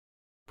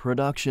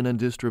Production and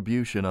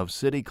distribution of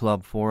City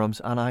Club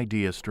forums on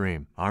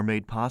ideastream are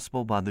made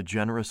possible by the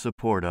generous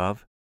support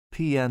of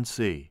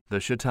PNC, the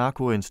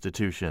Chautauqua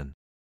Institution,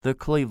 the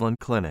Cleveland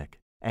Clinic,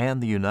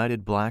 and the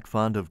United Black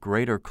Fund of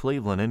Greater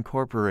Cleveland,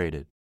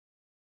 Incorporated.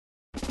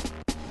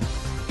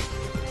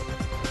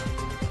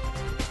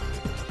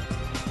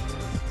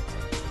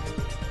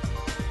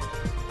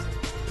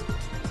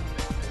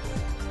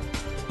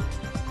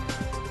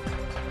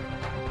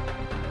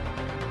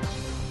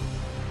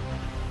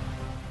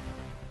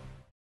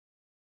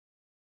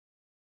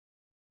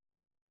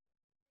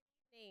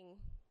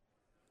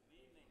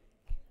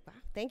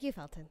 Thank you,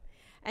 Felton.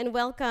 And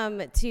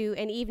welcome to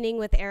an evening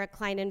with Eric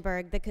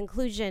Klinenberg, the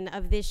conclusion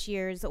of this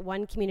year's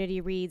One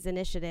Community Reads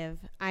initiative.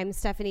 I'm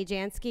Stephanie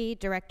Jansky,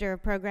 Director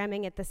of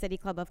Programming at the City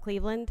Club of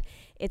Cleveland.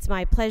 It's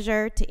my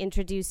pleasure to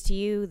introduce to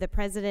you the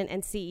President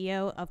and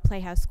CEO of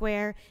Playhouse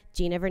Square,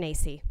 Gina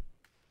Vernacci.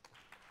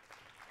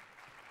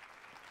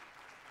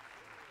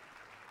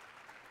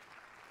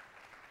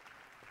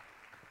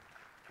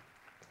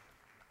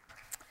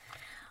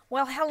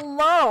 Well,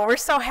 hello. We're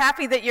so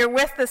happy that you're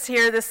with us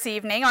here this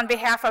evening. On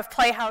behalf of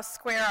Playhouse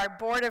Square, our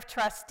Board of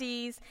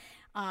Trustees,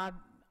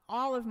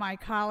 all of my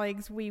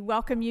colleagues, we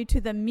welcome you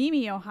to the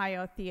Mimi,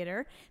 Ohio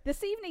Theater.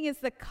 This evening is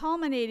the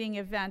culminating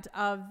event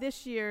of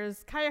this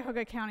year's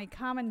Cuyahoga County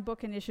Common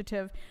Book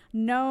Initiative,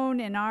 known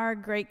in our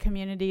great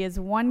community as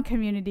One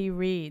Community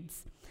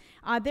Reads.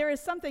 There is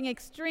something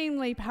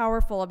extremely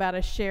powerful about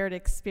a shared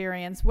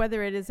experience,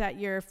 whether it is at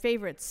your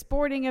favorite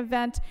sporting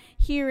event,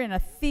 here in a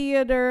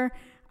theater,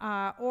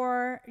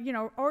 or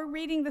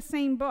reading the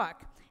same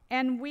book.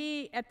 And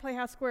we at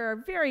Playhouse Square are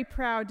very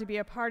proud to be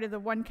a part of the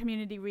One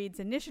Community Reads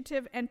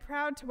initiative and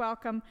proud to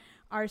welcome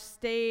to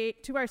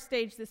our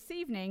stage this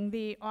evening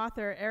the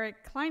author Eric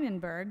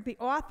Klinenberg, the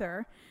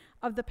author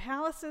of The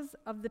Palaces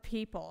of the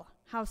People,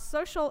 How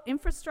Social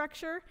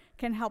Infrastructure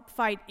Can Help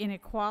Fight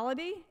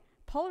Inequality,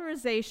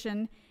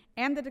 Polarization,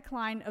 and the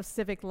Decline of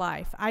Civic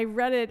Life. I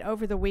read it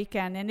over the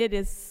weekend, and it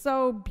is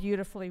so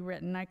beautifully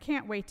written. I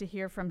can't wait to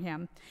hear from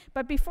him.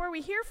 But before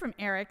we hear from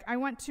Eric, I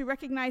want to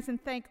recognize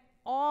and thank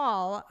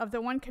all of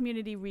the One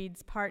Community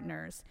Reads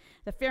partners,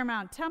 the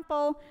Fairmount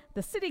Temple,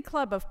 the City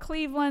Club of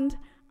Cleveland,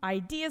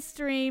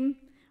 ideastream,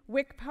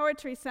 Wick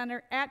Poetry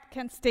Center at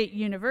Kent State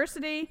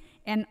University,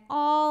 and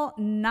all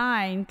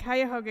 9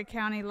 Cuyahoga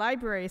County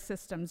library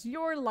systems,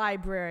 your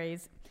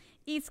libraries,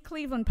 East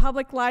Cleveland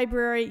Public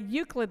Library,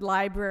 Euclid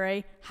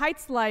Library,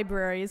 Heights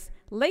Libraries,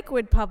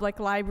 Lakewood Public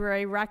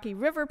Library, Rocky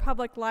River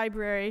Public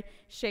Library,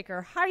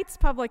 Shaker Heights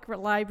Public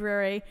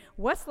Library,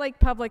 Westlake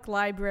Public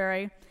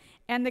Library,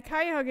 and the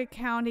Cuyahoga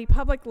County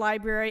Public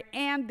Library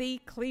and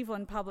the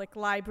Cleveland Public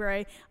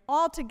Library.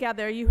 All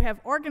together, you have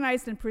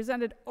organized and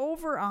presented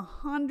over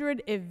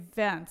 100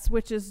 events,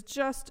 which is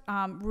just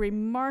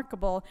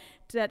remarkable,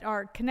 that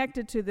are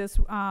connected to this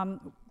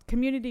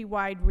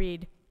community-wide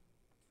read.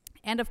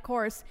 And of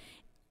course,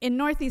 in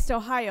Northeast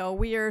Ohio,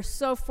 we are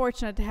so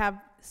fortunate to have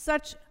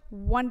such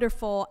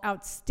wonderful,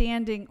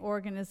 outstanding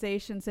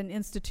organizations and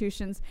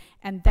institutions,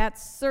 and that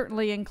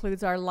certainly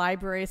includes our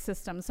library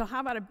system. So how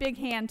about a big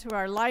hand to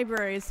our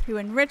libraries who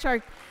enrich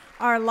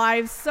our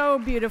lives so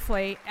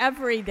beautifully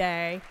every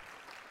day.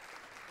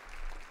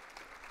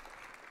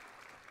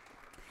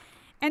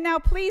 And now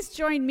please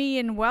join me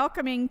in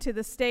welcoming to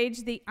the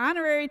stage the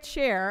honorary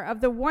chair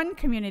of the One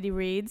Community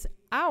Reads,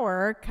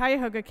 our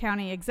Cuyahoga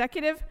County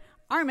Executive,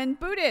 Armin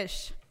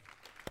Budish.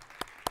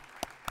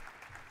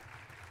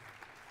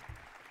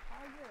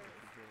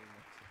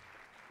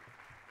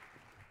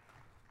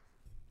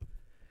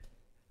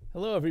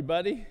 Hello,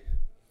 everybody.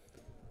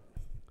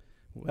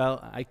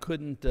 Well, I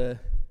couldn't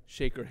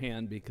shake her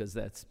hand because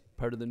that's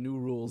part of the new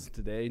rules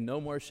today. No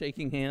more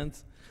shaking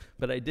hands,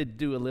 but I did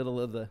do a little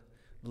of the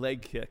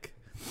leg kick.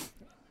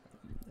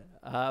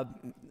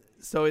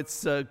 So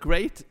it's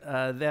great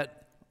that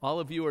all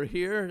of you are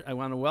here. I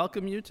want to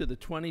welcome you to the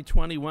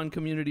 2021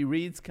 Community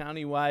Reads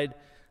Countywide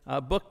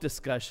book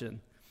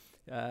discussion.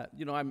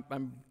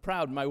 I'm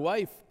proud. My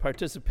wife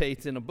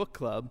participates in a book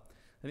club.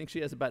 I think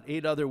she has about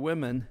 8 other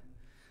women.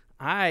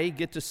 I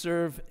get to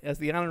serve as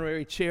the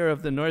honorary chair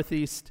of the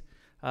Northeast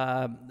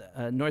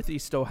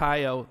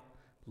Ohio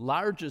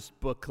largest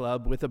book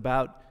club with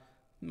about,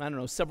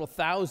 several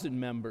thousand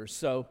members.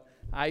 So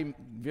I'm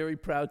very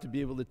proud to be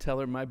able to tell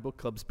her my book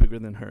club's bigger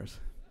than hers.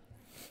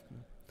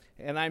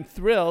 And I'm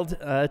thrilled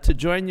to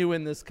join you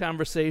in this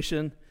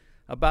conversation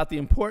about the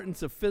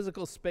importance of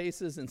physical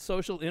spaces and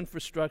social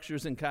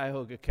infrastructures in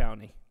Cuyahoga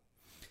County.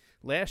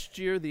 Last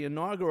year, the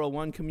inaugural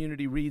One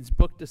Community Reads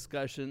book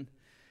discussion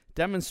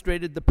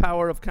demonstrated the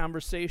power of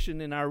conversation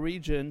in our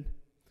region,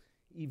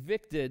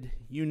 evicted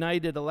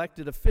united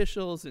elected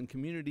officials and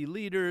community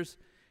leaders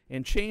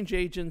and change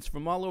agents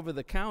from all over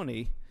the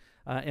county,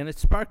 and it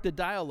sparked a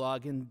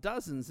dialogue in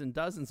dozens and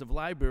dozens of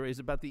libraries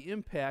about the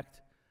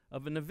impact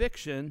of an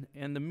eviction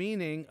and the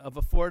meaning of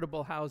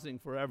affordable housing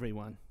for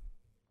everyone.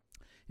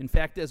 In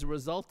fact, as a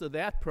result of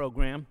that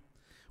program,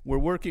 we're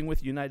working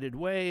with United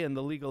Way and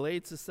the Legal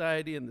Aid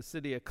Society and the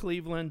City of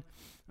Cleveland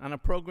on a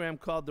program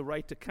called the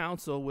Right to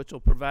Counsel, which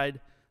will provide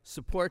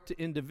support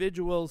to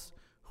individuals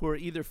who are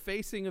either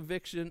facing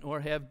eviction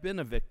or have been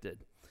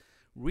evicted.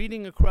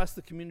 Reading across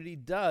the community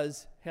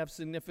does have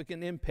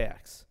significant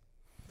impacts.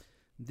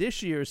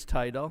 This year's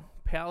title,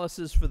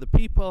 Palaces for the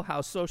People,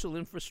 How Social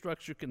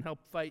Infrastructure Can Help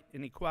Fight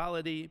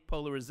Inequality,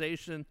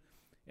 Polarization,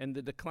 and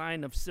the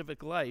Decline of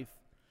Civic Life,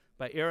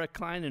 by Eric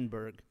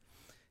Klinenberg.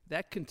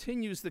 That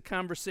continues the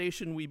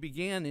conversation we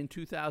began in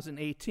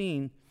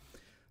 2018.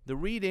 The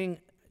reading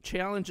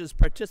challenges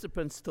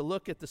participants to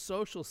look at the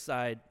social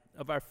side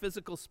of our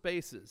physical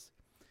spaces,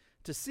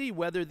 to see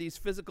whether these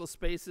physical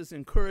spaces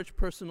encourage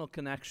personal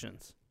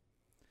connections.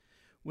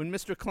 When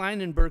Mr.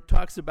 Klinenberg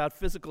talks about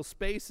physical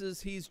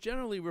spaces, he's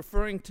generally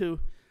referring to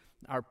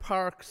our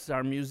parks,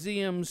 our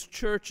museums,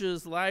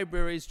 churches,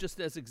 libraries,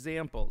 just as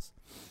examples.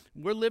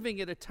 We're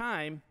living at a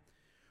time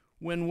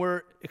when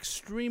we're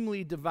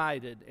extremely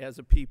divided as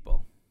a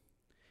people,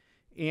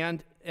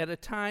 and at a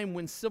time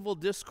when civil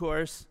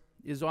discourse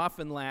is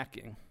often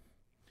lacking.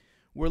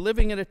 We're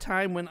living at a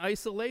time when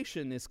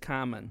isolation is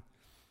common,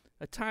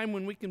 a time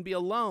when we can be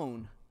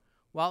alone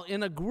while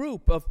in a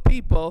group of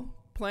people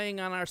playing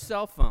on our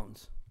cell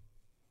phones.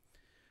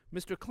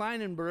 Mr.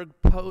 Klinenberg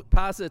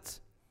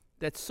posits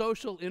that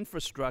social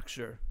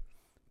infrastructure,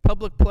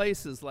 public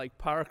places like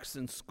parks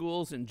and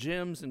schools and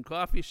gyms and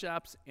coffee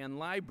shops and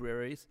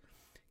libraries,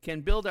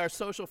 can build our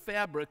social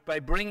fabric by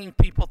bringing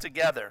people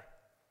together.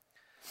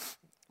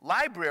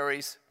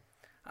 Libraries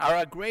are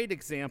a great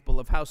example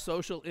of how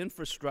social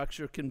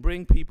infrastructure can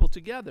bring people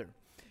together.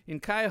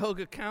 In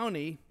Cuyahoga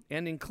County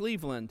and in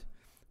Cleveland,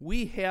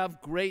 we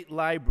have great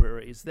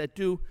libraries that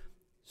do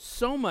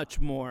so much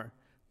more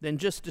than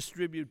just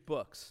distribute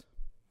books.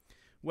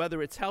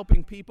 Whether it's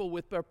helping people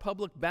with their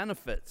public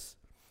benefits,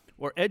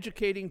 or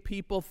educating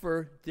people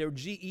for their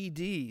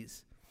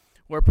GEDs,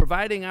 or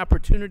providing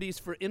opportunities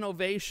for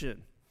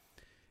innovation.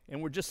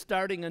 And we're just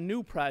starting a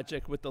new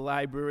project with the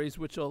libraries,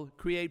 which will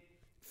create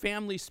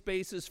family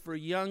spaces for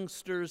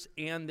youngsters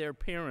and their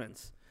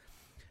parents.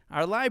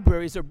 Our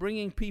libraries are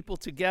bringing people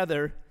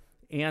together,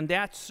 and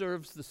that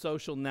serves the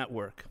social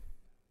network.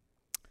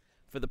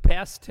 For the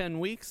past 10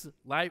 weeks,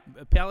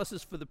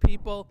 Palaces for the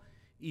People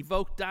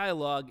evoke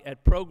dialogue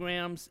at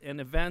programs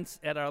and events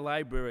at our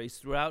libraries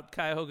throughout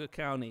Cuyahoga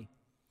County,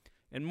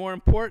 and more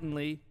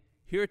importantly,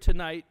 here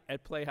tonight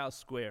at Playhouse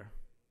Square.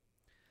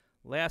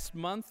 Last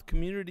month,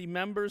 community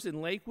members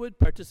in Lakewood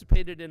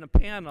participated in a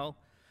panel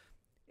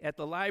at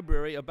the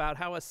library about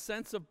how a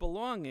sense of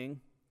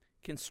belonging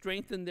can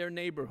strengthen their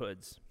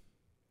neighborhoods.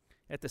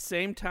 At the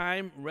same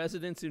time,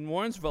 residents in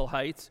Warrensville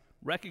Heights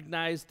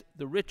recognized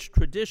the rich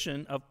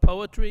tradition of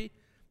poetry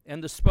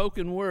and the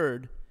spoken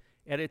word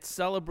at its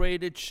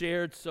celebrated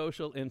shared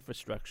social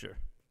infrastructure.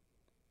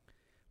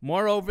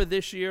 Moreover,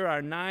 this year,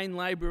 our 9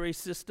 library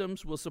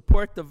systems will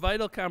support the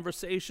vital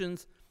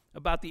conversations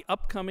about the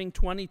upcoming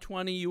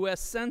 2020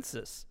 U.S.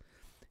 Census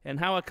and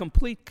how a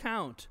complete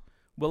count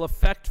will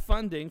affect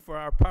funding for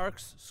our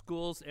parks,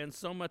 schools, and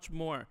so much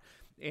more.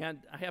 And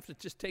I have to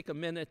just take a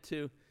minute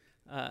to,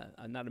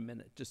 not a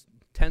minute, just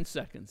 10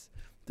 seconds,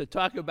 to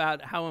talk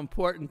about how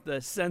important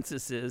the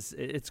census is.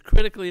 It's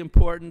critically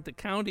important. The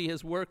county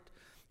has worked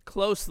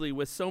closely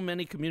with so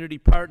many community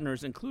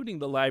partners, including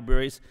the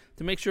libraries,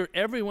 to make sure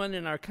everyone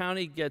in our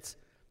county gets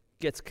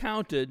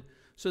counted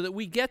so that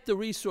we get the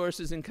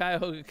resources in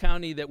Cuyahoga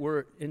County that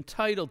we're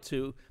entitled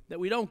to, that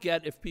we don't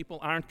get if people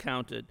aren't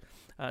counted.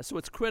 So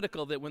it's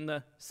critical that when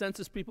the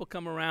census people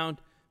come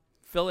around,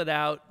 fill it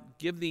out,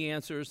 give the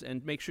answers,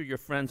 and make sure your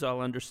friends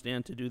all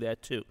understand to do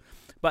that too.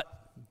 But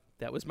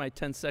that was my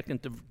 10-second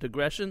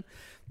digression.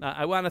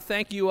 I want to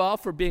thank you all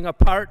for being a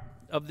part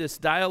of this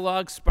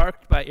dialogue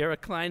sparked by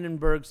Eric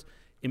Klinenberg's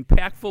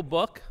impactful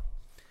book,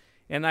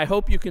 and I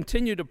hope you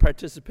continue to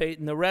participate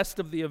in the rest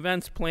of the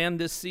events planned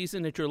this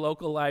season at your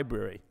local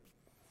library.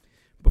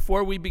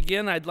 Before we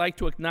begin, I'd like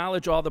to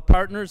acknowledge all the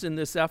partners in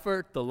this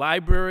effort, the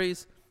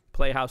libraries,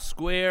 Playhouse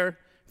Square,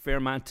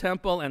 Fairmont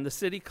Temple, and the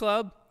City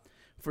Club,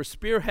 for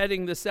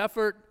spearheading this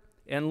effort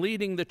and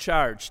leading the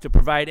charge to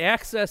provide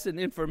access and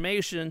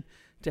information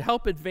to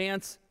help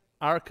advance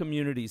our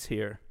communities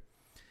here.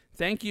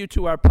 Thank you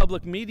to our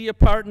public media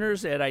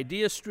partners at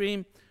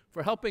ideastream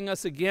for helping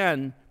us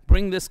again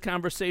bring this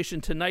conversation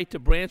tonight to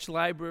branch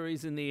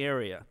libraries in the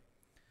area.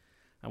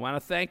 I want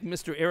to thank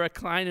Mr. Eric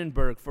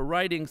Klinenberg for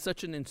writing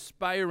such an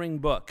inspiring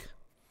book,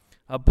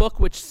 a book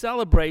which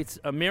celebrates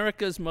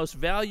America's most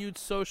valued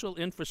social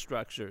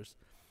infrastructures,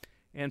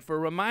 and for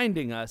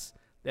reminding us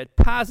that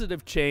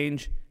positive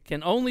change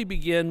can only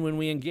begin when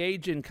we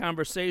engage in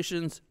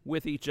conversations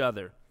with each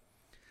other.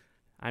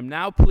 I'm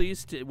now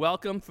pleased to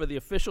welcome, for the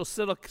official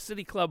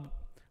City Club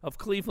of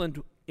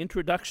Cleveland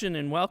introduction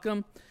and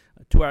welcome,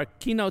 to our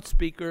keynote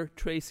speaker,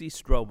 Tracy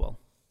Strobel.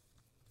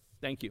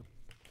 Thank you.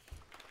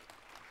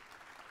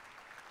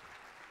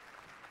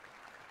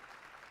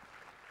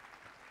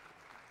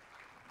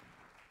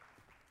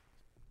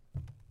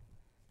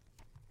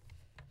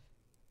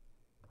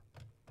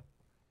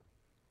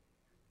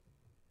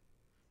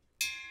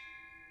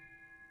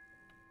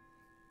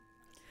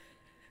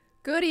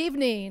 Good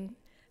evening.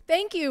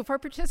 Thank you for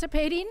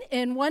participating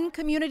in One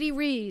Community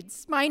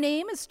Reads. My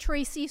name is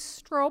Tracy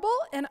Strobel,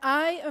 and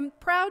I am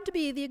proud to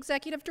be the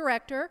Executive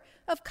Director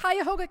of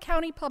Cuyahoga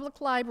County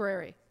Public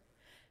Library.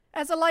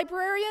 As a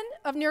librarian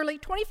of nearly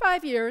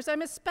 25 years,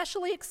 I'm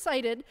especially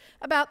excited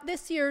about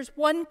this year's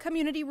One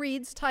Community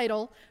Reads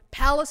title,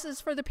 Palaces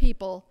for the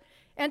People,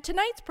 and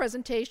tonight's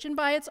presentation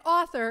by its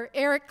author,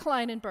 Eric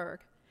Klinenberg.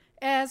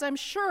 As I'm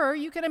sure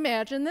you can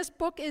imagine, this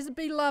book is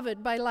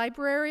beloved by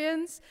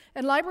librarians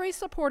and library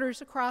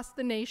supporters across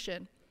the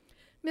nation.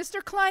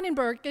 Mr.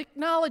 Klinenberg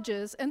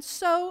acknowledges and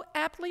so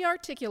aptly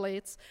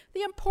articulates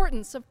the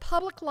importance of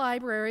public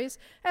libraries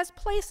as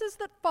places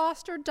that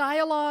foster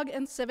dialogue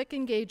and civic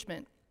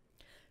engagement.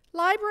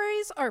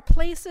 Libraries are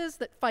places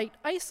that fight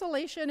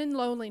isolation and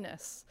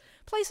loneliness,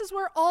 places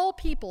where all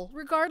people,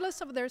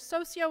 regardless of their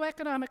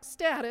socioeconomic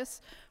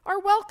status, are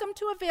welcome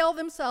to avail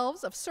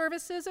themselves of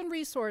services and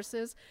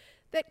resources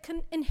that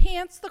can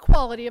enhance the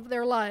quality of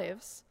their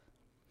lives.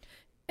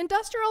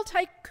 Industrial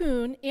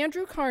tycoon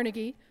Andrew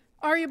Carnegie,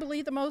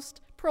 arguably the most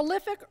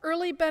prolific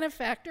early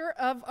benefactor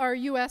of our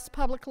U.S.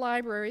 public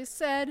libraries,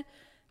 said,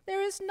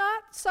 "There is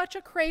not such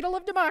a cradle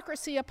of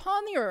democracy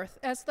upon the earth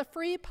as the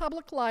free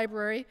public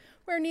library,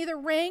 where neither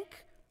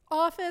rank,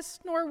 office,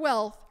 nor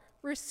wealth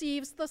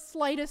receives the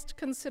slightest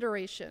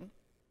consideration."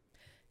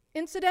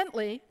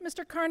 Incidentally,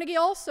 Mr. Carnegie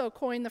also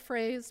coined the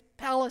phrase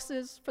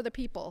 "palaces for the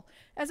people"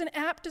 as an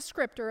apt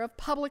descriptor of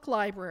public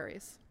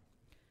libraries.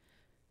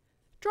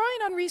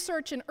 Drawing on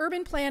research in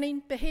urban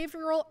planning,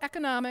 behavioral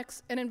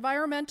economics, and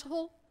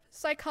environmental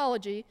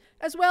psychology,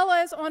 as well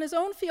as on his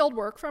own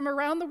fieldwork from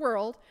around the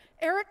world,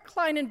 Eric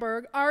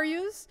Klinenberg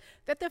argues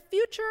that the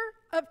future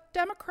of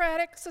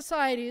democratic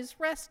societies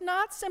rests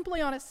not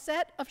simply on a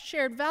set of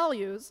shared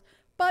values,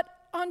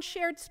 but on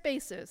shared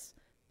spaces: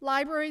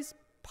 libraries,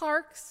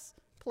 parks,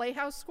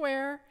 Playhouse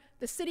Square,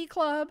 the City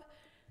Club,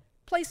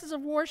 places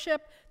of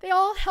worship. They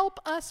all help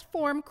us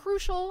form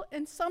crucial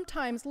and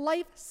sometimes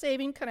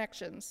life-saving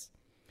connections.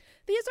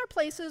 These are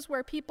places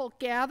where people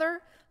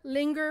gather,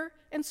 linger,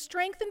 and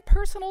strengthen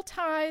personal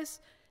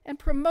ties and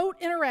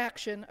promote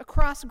interaction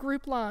across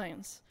group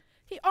lines.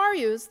 He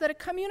argues that a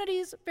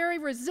community's very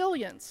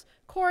resilience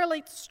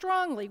correlates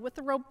strongly with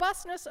the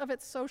robustness of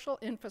its social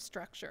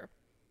infrastructure.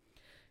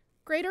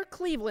 Greater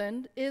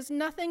Cleveland is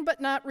nothing but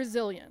not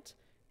resilient.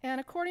 And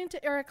according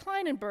to Eric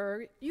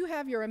Klinenberg, you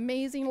have your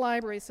amazing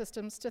library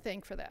systems to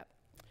thank for that.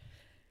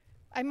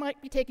 I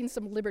might be taking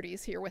some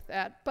liberties here with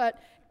that, but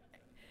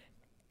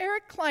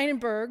Eric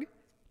Klinenberg,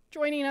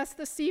 joining us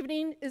this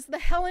evening, is the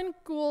Helen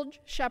Gould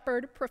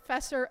Shepard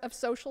Professor of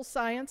Social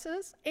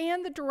Sciences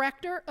and the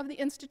Director of the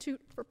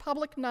Institute for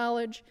Public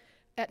Knowledge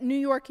at New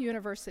York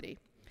University.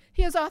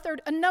 He has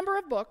authored a number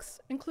of books,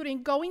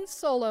 including Going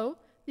Solo,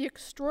 The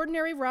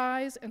Extraordinary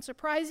Rise and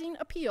Surprising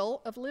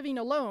Appeal of Living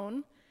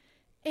Alone,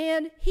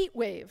 and Heat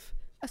Wave,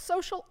 A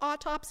Social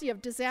Autopsy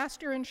of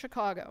Disaster in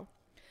Chicago.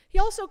 He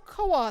also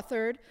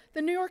co-authored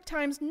the New York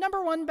Times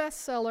 #1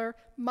 bestseller,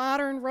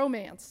 Modern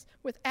Romance,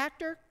 with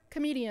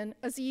actor-comedian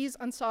Aziz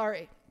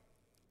Ansari.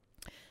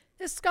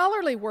 His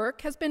scholarly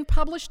work has been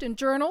published in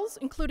journals,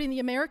 including the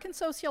American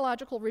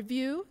Sociological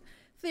Review,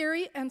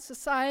 Theory and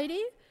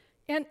Society,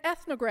 and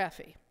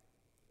Ethnography.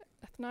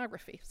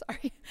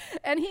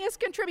 And he has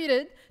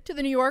contributed to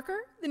The New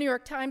Yorker, The New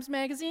York Times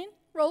Magazine,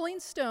 Rolling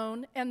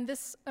Stone, and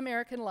This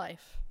American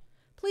Life.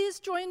 Please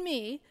join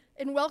me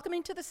in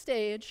welcoming to the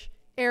stage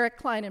Eric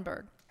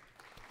Klinenberg.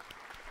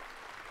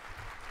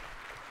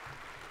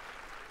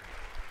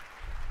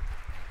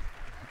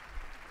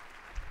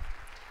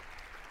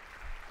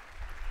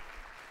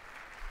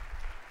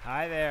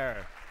 Hi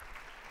there.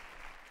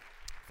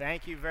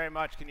 Thank you very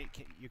much.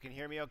 You can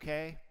hear me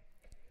okay?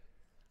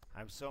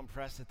 I'm so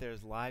impressed that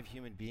there's live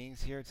human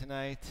beings here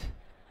tonight.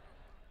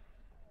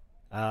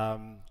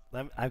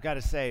 I've got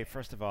to say,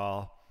 first of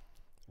all,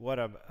 what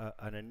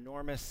an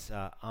enormous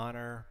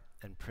honor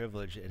and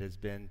privilege it has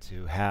been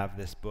to have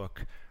this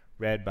book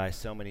read by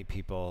so many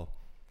people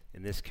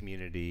in this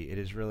community. It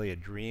is really a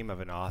dream of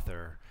an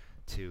author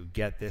to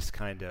get this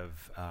kind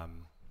of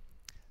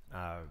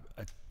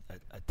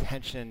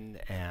attention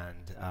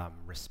and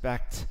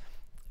respect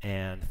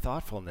and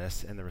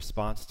thoughtfulness in the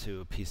response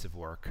to a piece of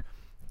work.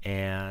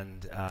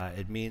 And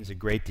it means a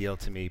great deal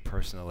to me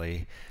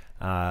personally.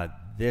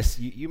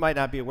 You might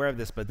not be aware of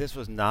this, but this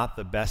was not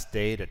the best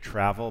day to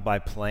travel by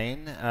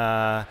plane.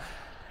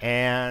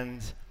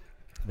 And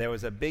there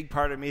was a big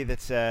part of me that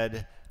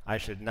said I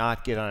should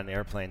not get on an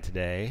airplane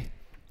today.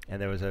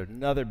 And there was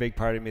another big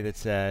part of me that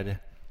said,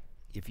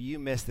 if you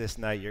miss this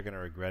night, you're going to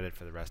regret it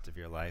for the rest of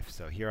your life.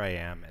 So here I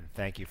am, and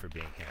thank you for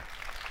being here.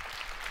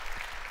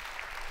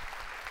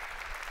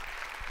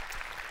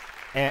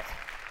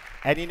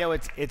 And you know,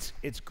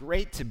 it's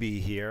great to be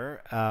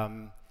here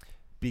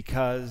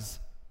because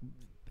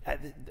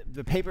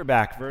the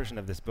paperback version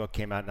of this book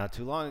came out not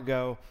too long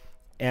ago,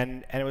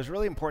 and it was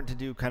really important to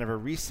do kind of a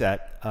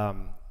reset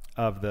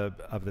of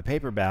the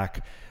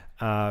paperback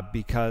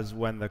because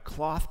when the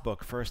cloth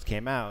book first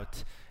came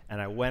out,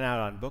 and I went out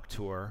on book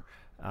tour,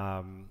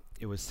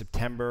 it was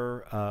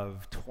September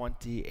of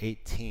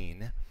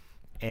 2018,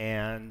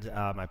 and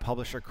my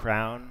publisher,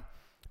 Crown,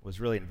 was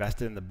really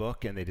invested in the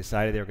book, and they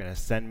decided they were going to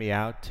send me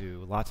out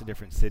to lots of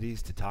different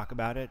cities to talk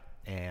about it,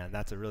 and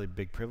that's a really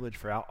big privilege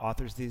for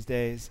authors these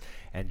days.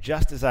 And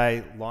just as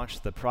I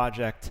launched the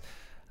project,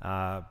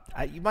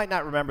 you might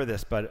not remember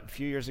this, but a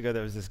few years ago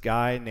there was this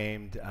guy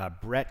named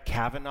Brett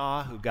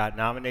Kavanaugh who got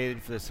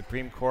nominated for the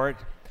Supreme Court.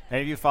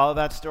 Any of you follow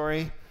that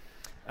story?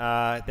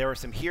 There were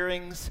some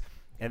hearings,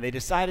 and they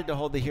decided to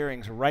hold the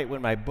hearings right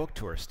when my book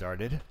tour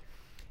started.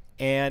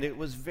 And it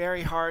was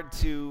very hard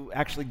to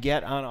actually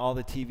get on all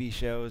the TV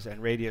shows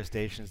and radio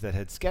stations that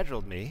had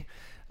scheduled me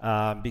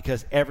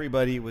because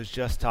everybody was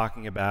just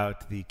talking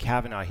about the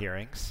Kavanaugh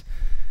hearings,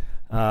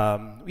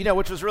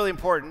 which was really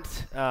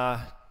important.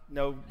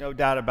 No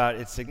doubt about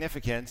its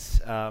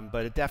significance,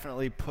 but it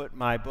definitely put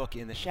my book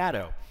in the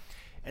shadow.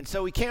 And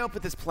so we came up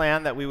with this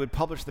plan that we would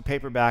publish the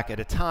paperback at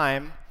a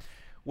time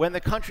when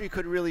the country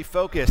could really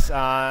focus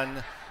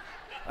on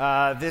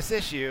this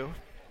issue.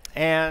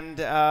 And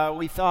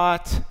we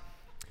thought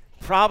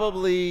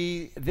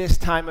probably this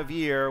time of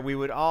year we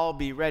would all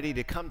be ready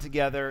to come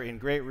together in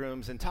great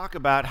rooms and talk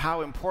about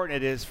how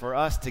important it is for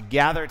us to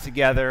gather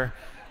together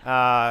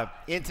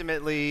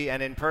intimately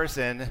and in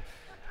person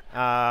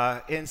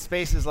in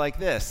spaces like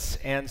this.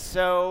 And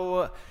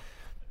so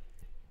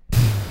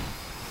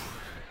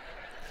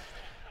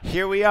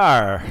here we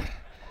are.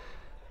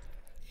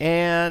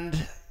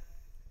 And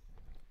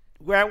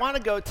where I want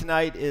to go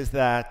tonight is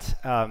that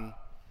I'm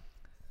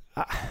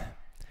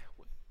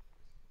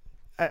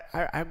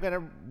going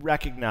to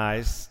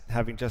recognize,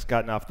 having just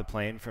gotten off the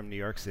plane from New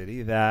York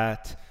City,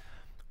 that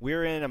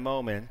we're in a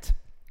moment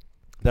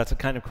that's a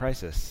kind of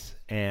crisis.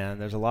 And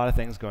there's a lot of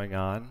things going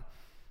on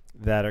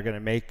that are going to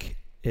make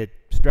it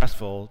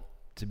stressful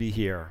to be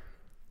here.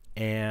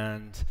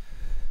 And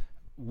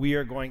we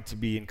are going to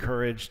be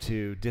encouraged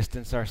to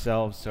distance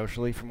ourselves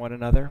socially from one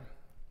another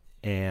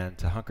and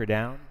to hunker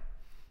down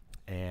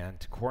and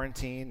to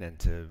quarantine and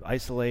to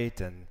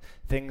isolate, and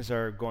things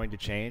are going to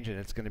change, and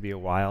it's going to be a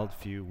wild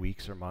few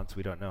weeks or months.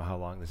 We don't know how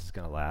long this is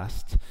going to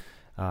last.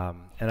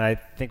 And I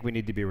think we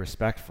need to be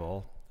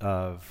respectful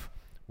of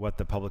what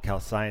the public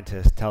health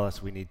scientists tell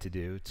us we need to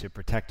do to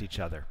protect each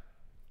other.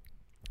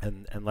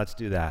 And let's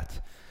do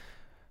that.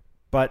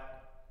 But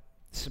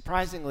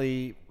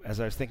surprisingly, as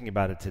I was thinking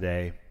about it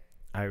today,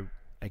 I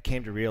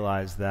came to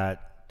realize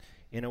that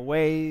in a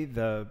way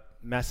the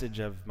message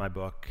of my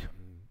book,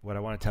 what I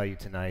want to tell you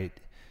tonight,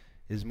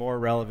 is more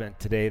relevant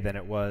today than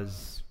it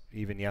was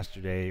even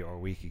yesterday or a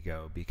week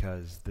ago,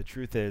 because the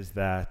truth is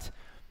that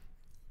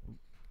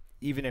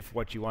even if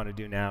what you want to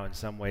do now in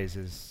some ways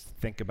is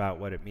think about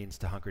what it means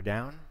to hunker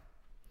down,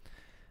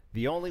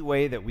 the only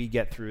way that we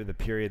get through the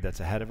period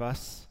that's ahead of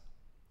us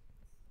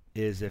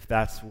is if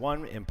that's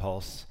one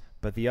impulse,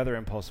 but the other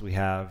impulse we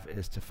have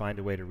is to find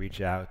a way to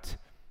reach out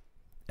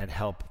and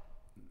help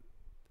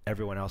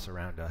everyone else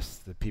around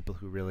us, the people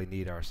who really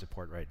need our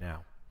support right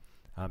now.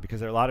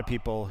 Because there are a lot of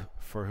people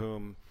for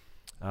whom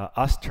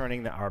us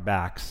turning our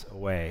backs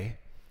away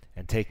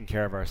and taking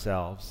care of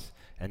ourselves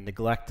and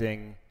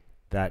neglecting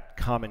that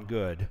common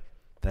good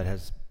that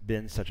has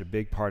been such a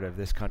big part of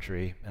this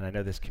country, and I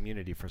know this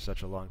community for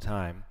such a long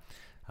time,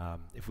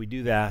 if we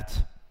do that,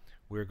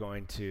 we're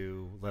going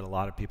to let a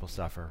lot of people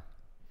suffer,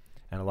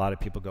 and a lot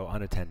of people go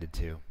unattended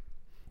to.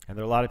 And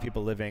there are a lot of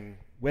people living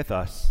with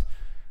us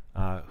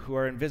who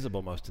are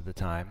invisible most of the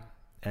time,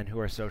 and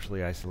who are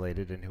socially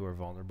isolated and who are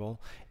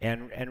vulnerable.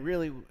 And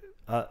really,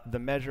 the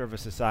measure of a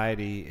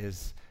society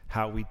is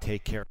how we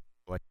take care of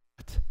people like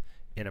that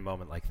in a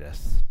moment like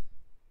this.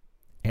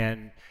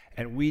 And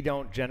we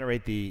don't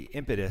generate the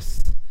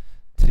impetus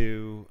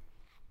to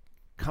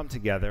come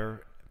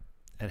together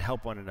and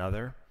help one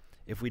another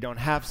if we don't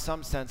have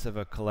some sense of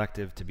a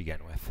collective to begin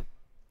with.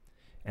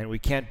 And we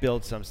can't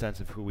build some sense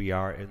of who we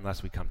are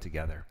unless we come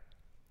together.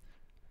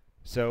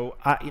 So,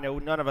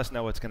 none of us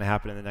know what's going to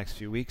happen in the next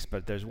few weeks,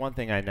 but there's one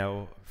thing I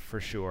know for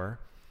sure,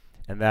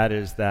 and that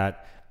is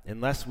that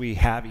unless we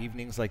have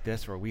evenings like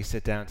this where we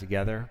sit down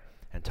together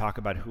and talk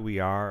about who we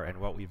are and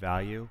what we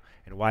value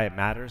and why it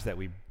matters that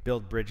we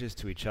build bridges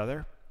to each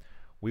other,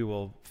 we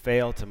will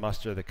fail to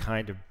muster the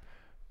kind of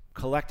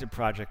collective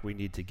project we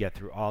need to get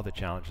through all the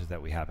challenges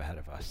that we have ahead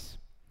of us.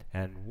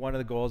 And one of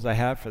the goals I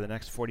have for the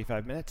next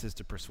 45 minutes is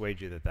to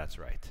persuade you that that's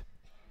right.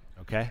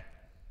 Okay?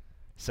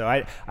 So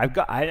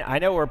I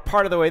know we're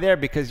part of the way there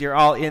because you're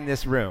all in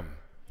this room,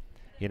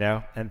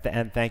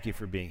 and thank you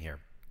for being here.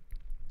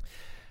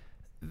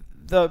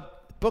 The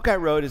book I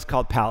wrote is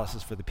called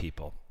Palaces for the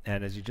People,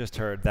 and as you just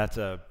heard, that's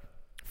a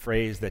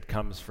phrase that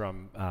comes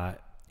from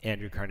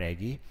Andrew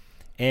Carnegie.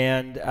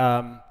 And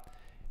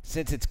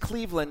since it's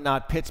Cleveland,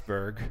 not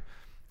Pittsburgh,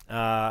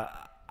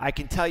 I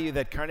can tell you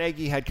that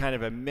Carnegie had kind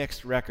of a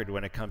mixed record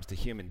when it comes to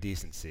human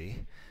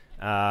decency.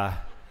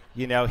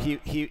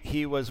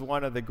 He was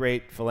one of the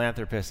great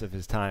philanthropists of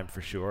his time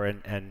for sure,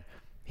 and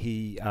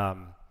he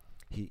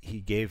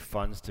gave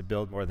funds to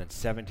build more than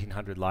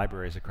 1,700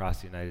 libraries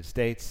across the United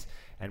States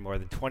and more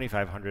than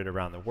 2,500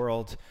 around the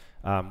world,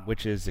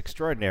 which is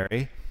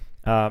extraordinary.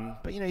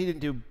 But he didn't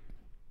do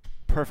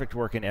perfect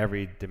work in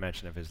every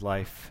dimension of his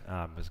life,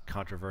 was a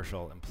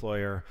controversial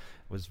employer,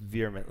 was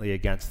vehemently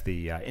against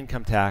the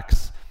income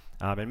tax.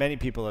 And many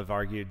people have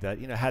argued that,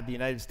 had the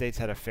United States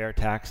had a fair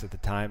tax at the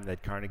time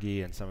that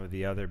Carnegie and some of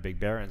the other big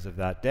barons of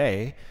that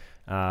day,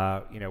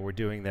 were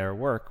doing their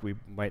work, we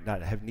might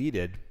not have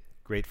needed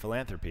great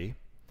philanthropy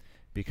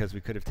because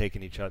we could have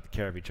taken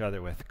care of each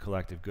other with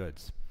collective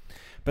goods.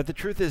 But the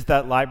truth is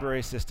that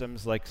library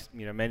systems, like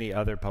many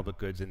other public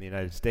goods in the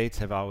United States,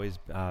 have always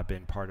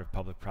been part of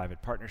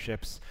public-private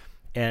partnerships,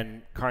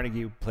 and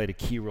Carnegie played a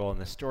key role in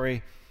this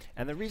story.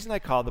 And the reason I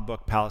call the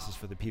book Palaces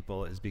for the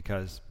People is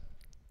because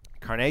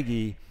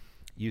Carnegie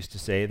used to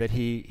say that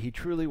he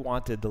truly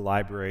wanted the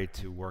library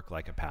to work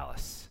like a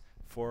palace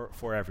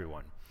for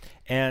everyone.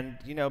 And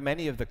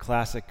many of the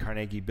classic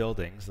Carnegie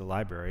buildings, the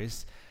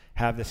libraries,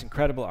 have this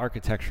incredible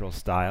architectural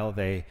style.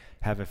 They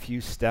have a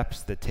few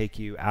steps that take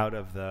you out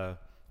of the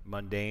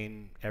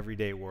mundane,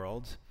 everyday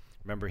world.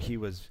 Remember, he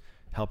was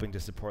helping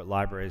to support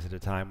libraries at a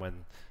time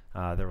when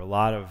there were a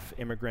lot of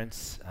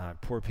immigrants,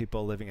 poor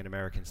people living in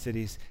American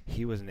cities.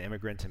 He was an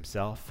immigrant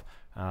himself,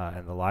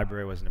 and the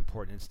library was an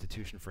important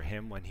institution for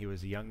him when he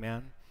was a young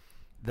man.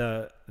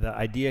 The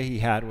idea he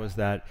had was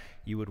that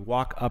you would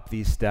walk up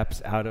these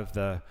steps out of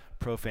the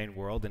profane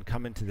world and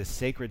come into this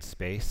sacred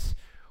space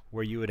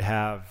where you would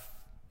have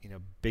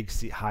big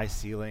high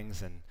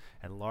ceilings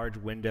and large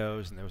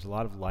windows, and there was a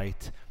lot of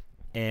light,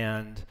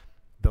 and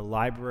the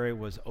library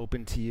was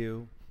open to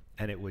you,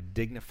 and it would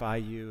dignify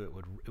you,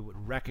 it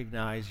would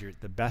recognize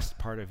the best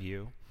part of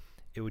you,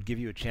 it would give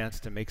you a chance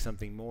to make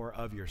something more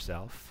of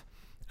yourself,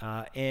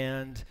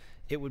 and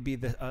it would be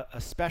a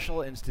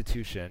special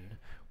institution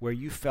where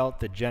you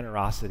felt the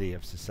generosity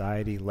of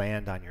society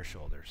land on your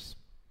shoulders.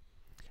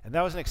 And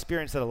that was an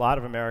experience that a lot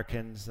of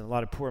Americans and a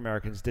lot of poor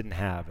Americans didn't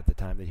have at the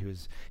time that he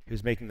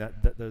was making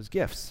those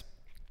gifts.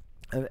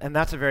 And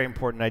that's a very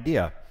important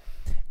idea.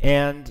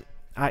 And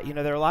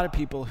there are a lot of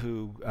people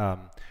who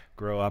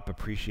grow up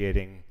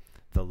appreciating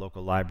the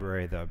local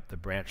library, the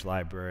branch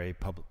library,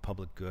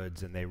 public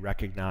goods, and they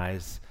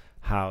recognize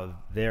how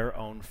their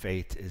own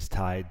fate is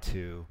tied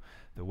to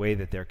the way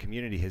that their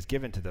community has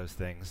given to those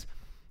things.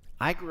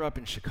 I grew up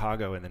in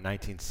Chicago in the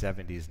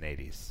 1970s and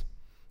 80s.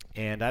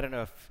 And I don't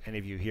know if any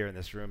of you here in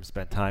this room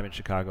spent time in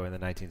Chicago in the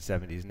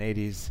 1970s and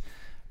 80s,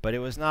 but it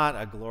was not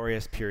a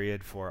glorious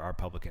period for our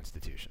public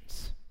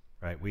institutions,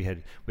 right?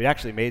 We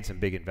actually made some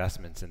big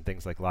investments in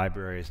things like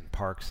libraries and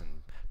parks and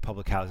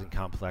public housing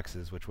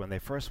complexes, which when they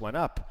first went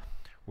up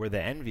were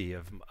the envy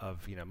of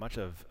much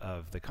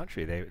of the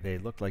country. They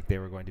looked like they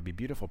were going to be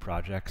beautiful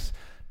projects,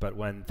 but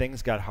when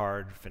things got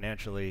hard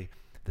financially,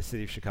 the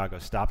city of Chicago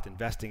stopped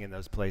investing in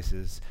those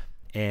places,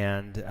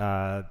 and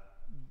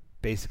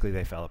basically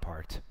they fell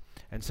apart.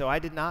 And so I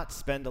did not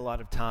spend a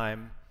lot of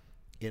time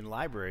in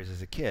libraries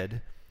as a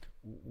kid.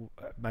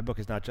 My book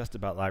is not just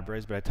about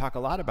libraries, but I talk a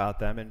lot about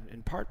them,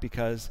 in part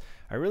because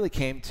I really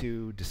came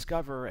to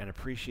discover and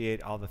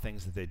appreciate all the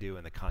things that they do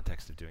in the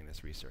context of doing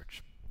this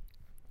research.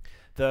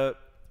 The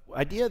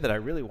idea that I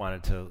really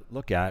wanted to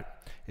look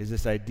at is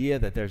this idea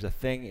that there's a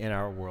thing in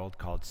our world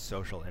called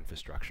social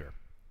infrastructure.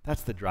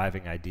 That's the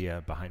driving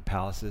idea behind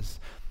Palaces,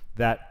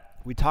 that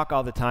we talk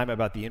all the time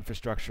about the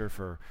infrastructure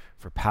for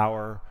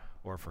power,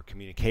 or for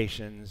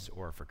communications,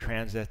 or for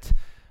transit,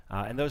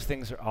 and those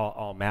things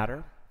all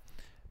matter.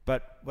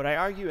 But what I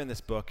argue in this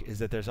book is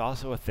that there's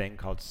also a thing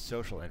called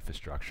social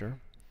infrastructure,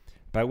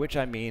 by which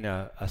I mean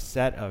a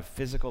set of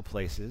physical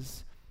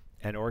places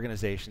and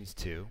organizations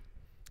too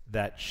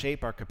that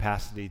shape our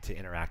capacity to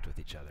interact with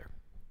each other.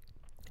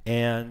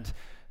 And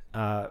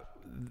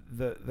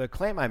the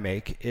claim I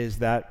make is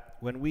that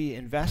when we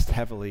invest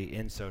heavily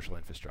in social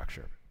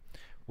infrastructure,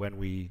 when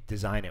we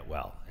design it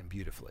well and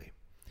beautifully,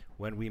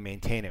 when we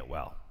maintain it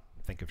well,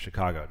 think of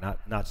Chicago,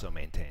 not so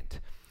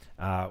maintained.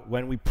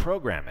 When we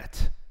program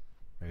it,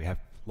 we have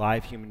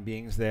live human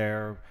beings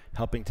there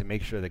helping to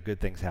make sure that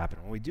good things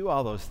happen. When we do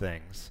all those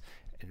things,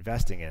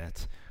 investing in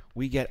it,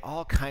 we get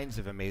all kinds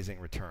of amazing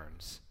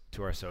returns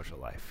to our social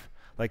life.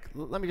 Like,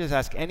 let me just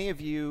ask, any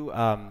of you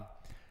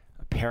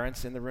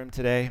parents in the room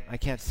today? I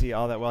can't see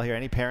all that well here.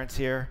 Any parents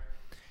here?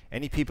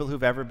 Any people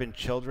who've ever been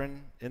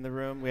children in the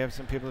room? We have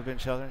some people who've been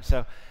children.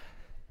 So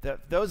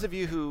those of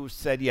you who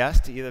said yes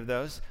to either of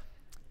those,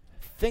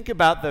 think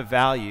about the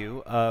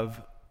value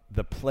of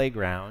the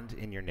playground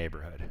in your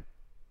neighborhood.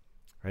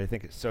 Right? I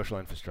think it's social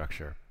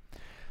infrastructure.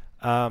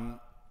 How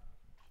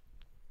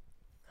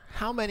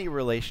many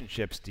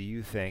relationships do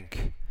you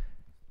think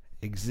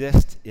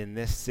exist in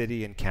this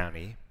city and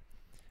county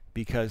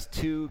because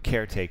two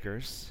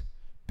caretakers,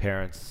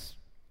 parents,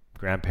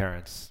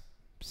 grandparents,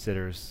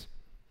 sitters,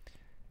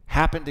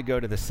 happen to go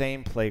to the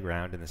same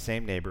playground in the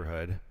same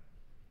neighborhood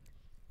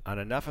on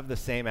enough of the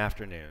same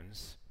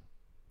afternoons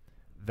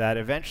that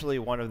eventually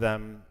one of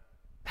them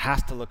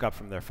has to look up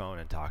from their phone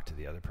and talk to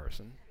the other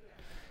person?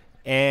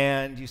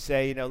 And you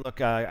say,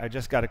 look, I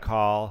just got a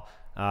call.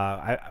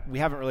 We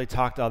haven't really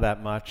talked all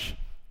that much,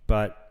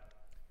 but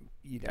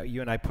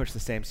you and I push the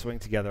same swing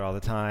together all the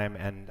time,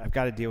 and I've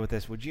got to deal with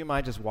this. Would you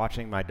mind just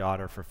watching my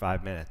daughter for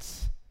 5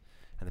 minutes?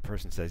 And the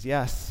person says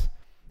yes,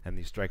 and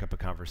you strike up a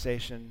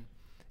conversation,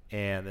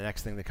 and the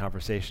next thing the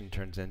conversation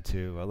turns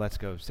into, let's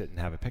go sit and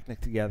have a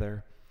picnic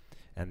together,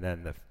 and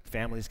then the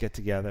families get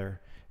together,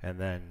 and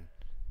then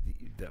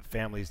the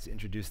families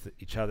introduce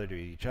each other to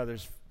each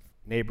other's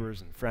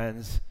neighbors and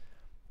friends,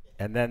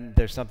 and then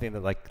there's something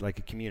that like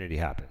a community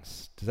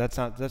happens. Does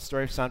that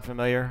story sound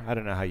familiar? I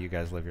don't know how you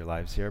guys live your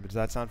lives here, but does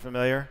that sound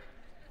familiar?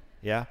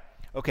 Yeah?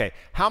 Okay.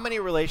 How many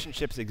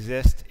relationships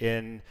exist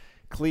in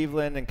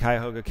Cleveland and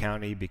Cuyahoga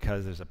County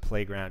because there's a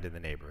playground in the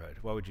neighborhood?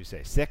 What would you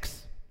say?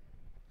 6?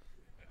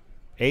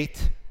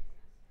 8?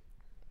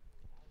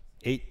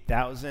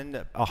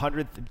 8,000?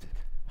 100?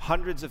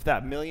 Hundreds of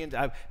that, millions.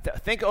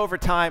 Think over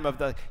time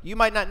you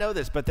might not know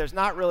this, but there's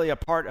not really a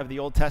part of the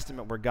Old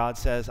Testament where God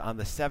says, on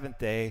the 7th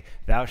day,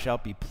 thou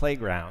shalt be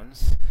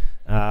playgrounds.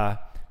 They're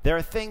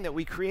a thing that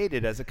we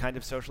created as a kind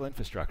of social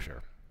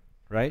infrastructure,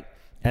 right?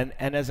 And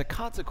as a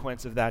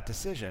consequence of that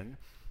decision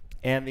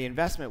and the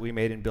investment we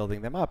made in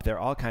building them up, there are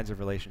all kinds of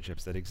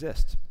relationships that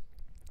exist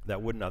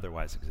that wouldn't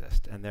otherwise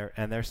exist, and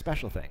they're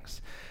special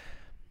things.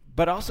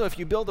 But also, if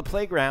you build a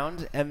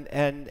playground and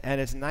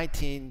it's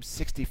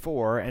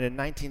 1964, and in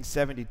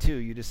 1972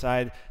 you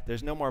decide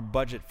there's no more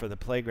budget for the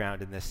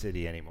playground in this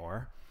city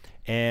anymore,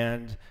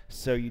 and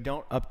so you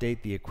don't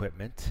update the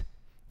equipment,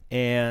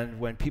 and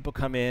when people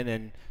come in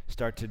and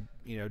start to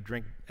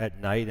drink at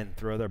night and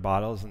throw their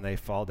bottles and they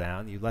fall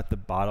down, you let the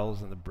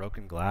bottles and the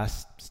broken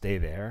glass stay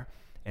there,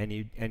 and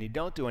you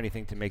don't do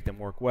anything to make them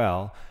work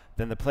well,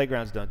 then the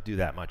playgrounds don't do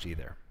that much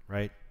either,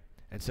 right?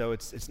 And so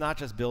it's not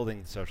just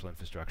building social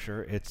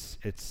infrastructure, it's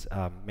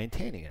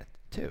maintaining it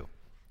too.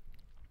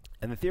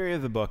 And the theory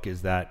of the book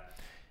is that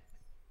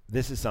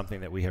this is something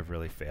that we have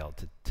really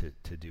failed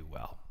to do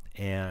well.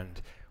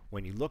 And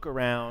when you look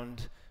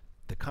around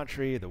the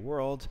country, the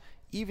world,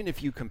 even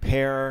if you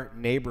compare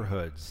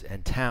neighborhoods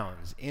and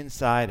towns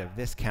inside of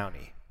this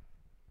county,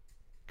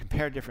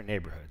 compare different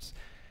neighborhoods,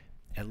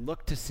 and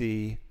look to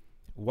see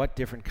what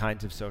different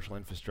kinds of social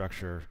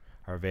infrastructure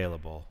are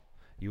available,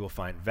 you will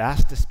find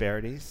vast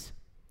disparities.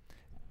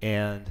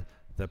 And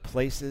the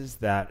places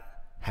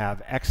that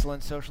have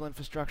excellent social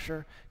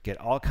infrastructure get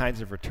all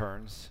kinds of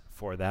returns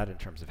for that in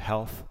terms of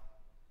health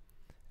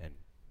and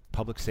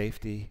public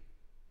safety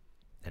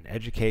and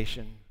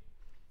education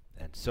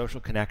and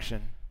social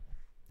connection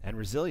and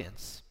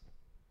resilience.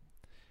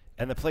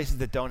 And the places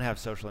that don't have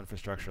social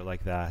infrastructure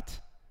like that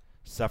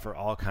suffer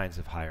all kinds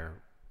of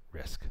higher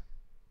risk.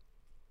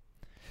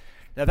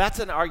 Now, that's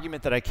an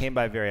argument that I came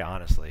by very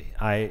honestly.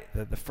 I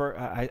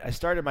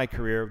started my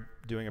career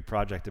doing a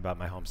project about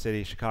my home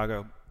city,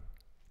 Chicago.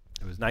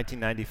 It was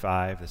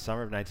 1995, the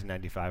summer of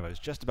 1995. I was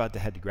just about to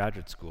head to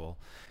graduate school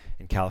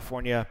in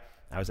California.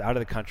 I was out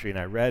of the country, and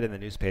I read in the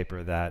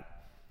newspaper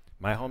that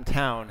my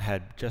hometown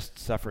had just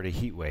suffered a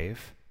heat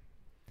wave,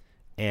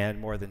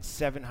 and more than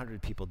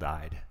 700 people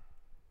died,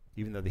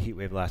 even though the heat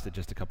wave lasted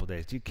just a couple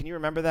days. Can you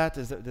remember that?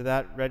 Did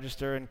that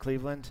register in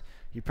Cleveland?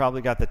 You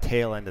probably got the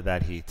tail end of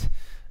that heat.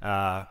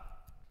 It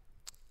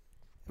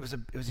was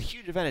a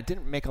huge event. It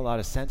didn't make a lot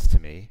of sense to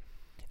me,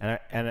 and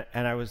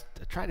I was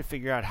trying to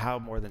figure out how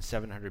more than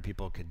 700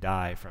 people could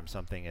die from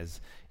something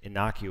as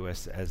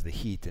innocuous as the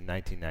heat in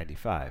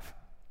 1995.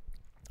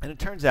 And it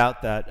turns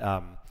out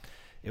that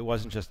it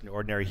wasn't just an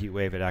ordinary heat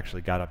wave. It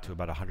actually got up to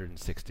about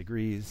 106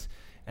 degrees,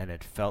 and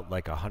it felt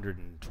like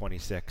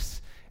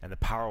 126. And the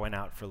power went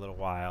out for a little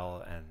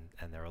while,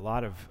 and there were a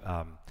lot of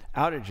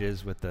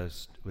outages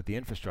with the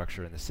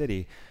infrastructure in the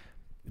city,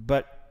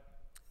 but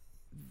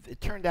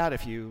it turned out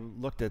if you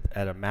looked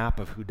at a map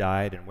of who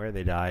died and where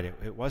they died,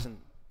 it wasn't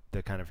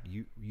the kind of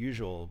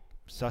usual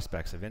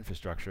suspects of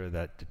infrastructure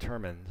that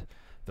determined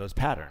those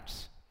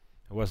patterns.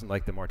 It wasn't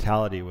like the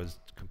mortality was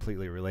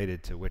completely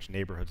related to which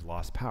neighborhoods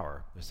lost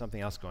power. There's something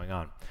else going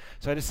on.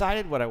 So I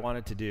decided what I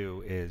wanted to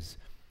do is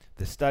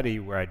the study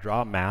where I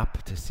draw a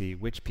map to see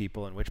which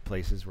people and which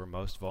places were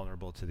most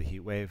vulnerable to the heat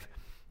wave,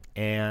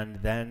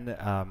 and then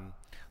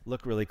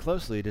look really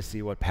closely to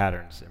see what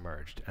patterns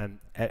emerged. And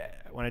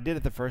when I did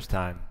it the first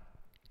time,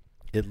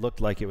 it looked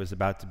like it was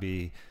about to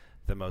be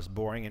the most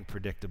boring and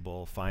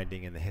predictable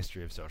finding in the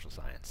history of social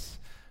science.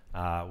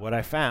 What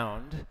I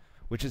found,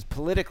 which is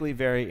politically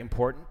very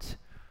important,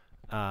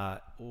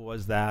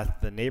 was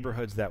that the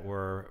neighborhoods that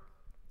were,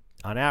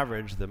 on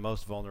average, the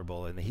most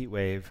vulnerable in the heat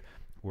wave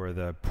were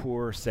the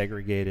poor,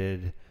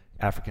 segregated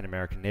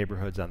African-American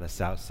neighborhoods on the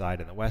south side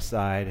and the west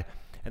side.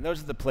 And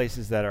those are the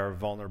places that are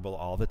vulnerable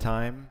all the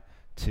time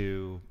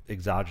to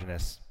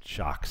exogenous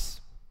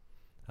shocks.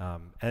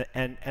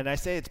 And I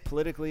say it's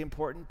politically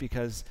important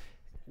because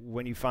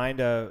when you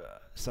find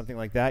something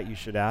like that, you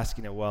should ask,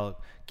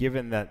 well,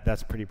 given that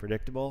that's pretty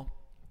predictable,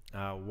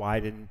 why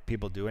didn't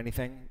people do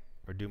anything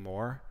or do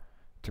more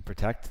to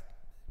protect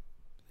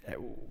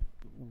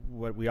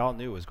what we all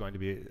knew was going to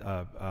be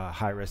a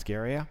high-risk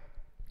area?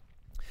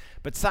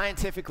 But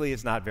scientifically,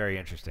 it's not very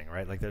interesting,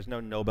 right? Like, there's no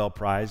Nobel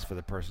Prize for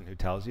the person who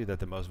tells you that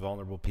the most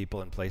vulnerable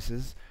people in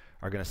places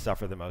are going to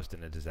suffer the most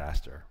in a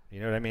disaster. You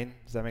know what I mean?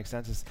 Does that make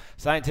sense?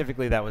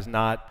 Scientifically, that was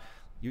not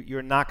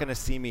You're not going to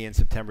see me in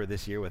September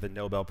this year with a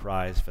Nobel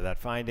Prize for that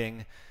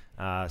finding.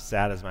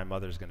 Sad as my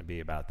mother's going to be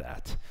about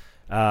that,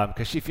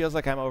 because she feels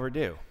like I'm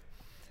overdue.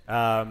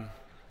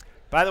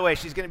 By the way,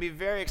 she's going to be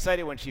very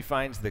excited when she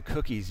finds the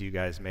cookies you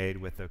guys made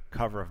with the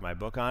cover of my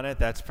book on it.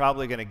 That's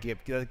probably going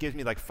to give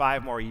me like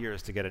 5 more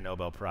years to get a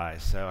Nobel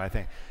Prize. So I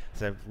think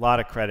it's a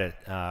lot of credit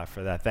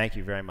for that. Thank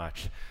you very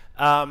much.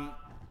 But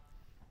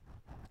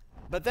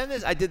then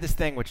I did this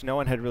thing which no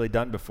one had really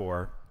done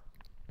before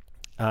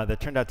that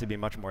turned out to be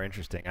much more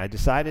interesting. I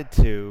decided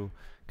to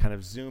kind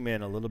of zoom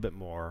in a little bit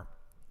more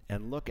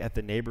and look at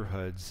the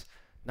neighborhoods,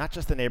 not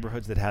just the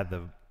neighborhoods that had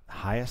the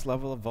highest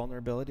level of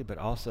vulnerability, but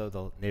also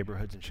the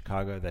neighborhoods in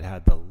Chicago that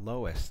had the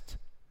lowest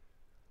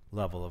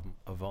level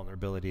of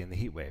vulnerability in the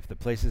heat wave, the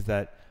places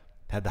that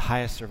had the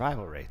highest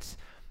survival rates.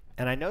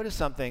 And I noticed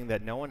something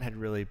that no one had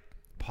really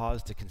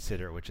paused to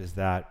consider, which is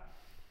that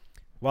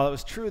while it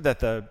was true that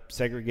the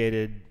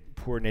segregated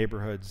poor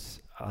neighborhoods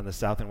on the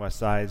south and west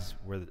sides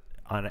were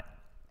on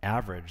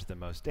average the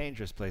most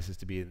dangerous places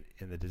to be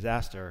in the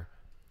disaster,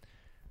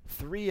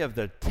 3 of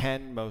the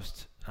 10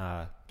 most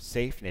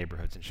safe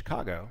neighborhoods in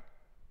Chicago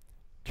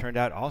turned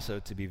out also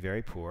to be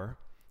very poor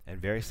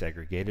and very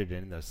segregated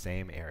in those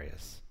same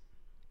areas.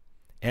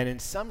 And in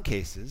some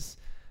cases,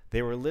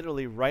 they were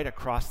literally right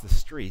across the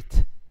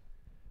street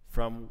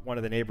from one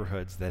of the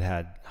neighborhoods that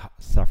had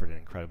suffered an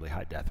incredibly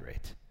high death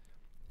rate.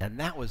 And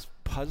that was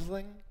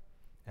puzzling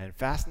and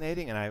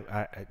fascinating, and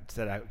I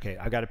said, okay,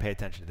 I've got to pay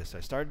attention to this. So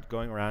I started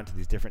going around to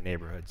these different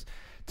neighborhoods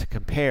to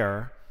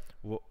compare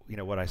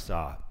what I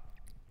saw.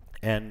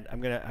 And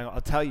I'll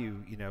tell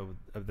you,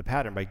 of the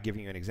pattern by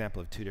giving you an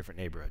example of 2 different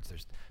neighborhoods.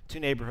 There's 2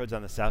 neighborhoods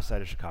on the south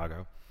side of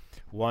Chicago.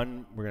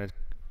 One, we're going to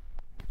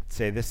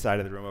say this side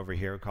of the room over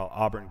here, we call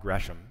Auburn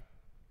Gresham.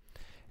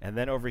 And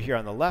then over here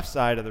on the left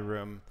side of the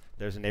room,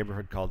 there's a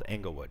neighborhood called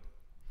Englewood.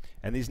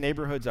 And these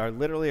neighborhoods are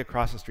literally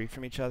across the street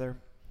from each other.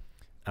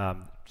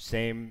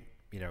 Same,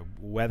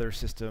 weather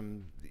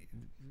system.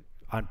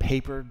 On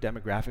paper,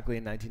 demographically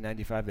in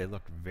 1995, they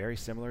looked very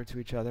similar to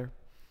each other.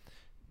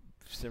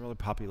 Similar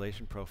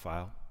population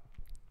profile.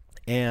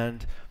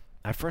 And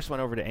I first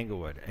went over to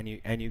Englewood,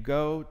 and you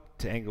go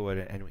to Englewood,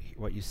 and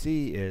what you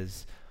see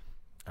is,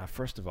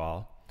 first of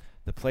all,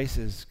 the place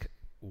is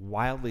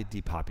wildly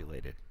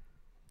depopulated.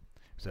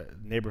 It's a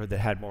neighborhood that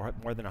had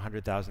more than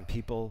 100,000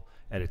 people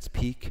at its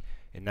peak.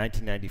 In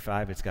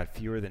 1995, it's got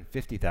fewer than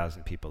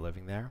 50,000 people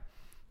living there.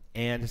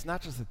 And it's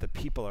not just that the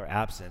people are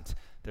absent,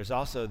 there's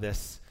also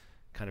this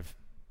kind of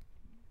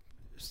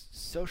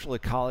social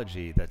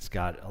ecology that's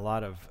got a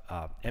lot of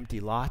empty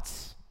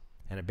lots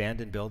and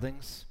abandoned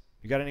buildings.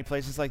 You got any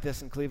places like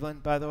this in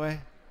Cleveland, by the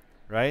way?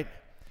 Right?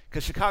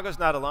 Because Chicago's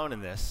not alone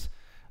in this.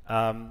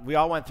 We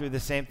all went through the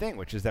same thing,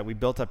 which is that we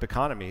built up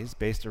economies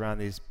based around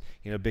these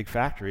big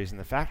factories, and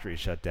the factories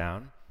shut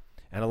down,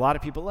 and a lot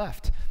of people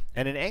left.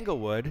 And in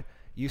Englewood,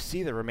 you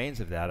see the remains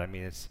of that. I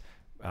mean, it's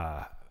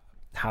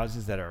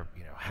houses that are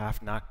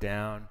half knocked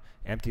down,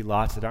 empty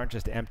lots that aren't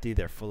just empty,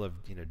 they're full of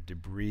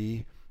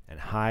debris and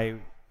high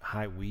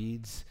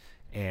weeds,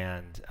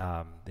 and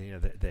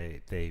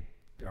they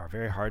are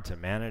very hard to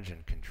manage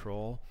and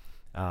control.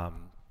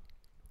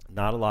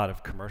 Not a lot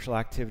of commercial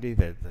activity.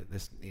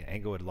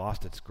 Englewood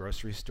lost its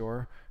grocery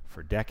store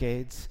for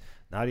decades.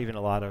 Not even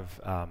a lot of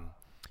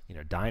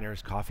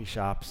diners, coffee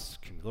shops,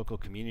 local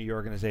community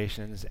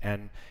organizations.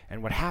 And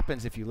what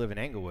happens if you live in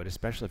Englewood,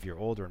 especially if you're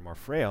older and more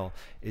frail,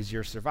 is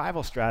your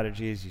survival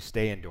strategy is you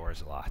stay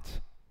indoors a lot.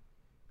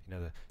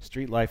 The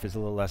street life is a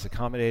little less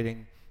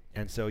accommodating,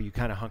 and so you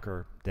kind of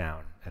hunker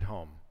down at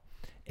home.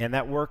 And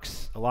that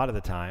works a lot of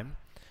the time,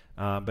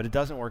 but it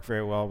doesn't work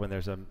very well when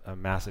there's a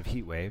massive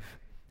heat wave,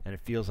 and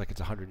it feels like it's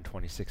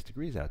 126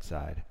 degrees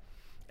outside.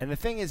 And the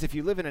thing is, if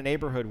you live in a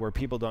neighborhood where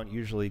people don't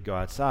usually go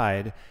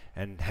outside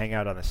and hang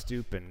out on the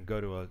stoop and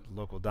go to a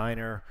local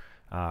diner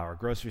or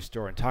grocery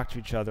store and talk to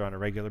each other on a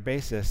regular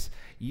basis,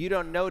 you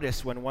don't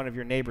notice when one of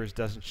your neighbors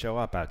doesn't show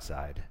up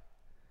outside,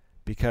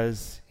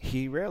 because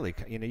he rarely,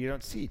 you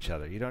don't see each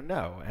other, you don't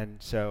know. And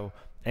so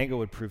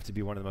Englewood proved to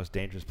be one of the most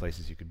dangerous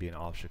places you could be in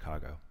all of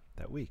Chicago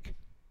that week.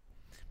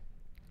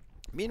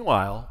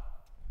 Meanwhile,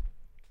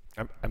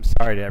 I'm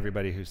sorry to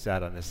everybody who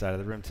sat on this side of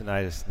the room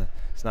tonight.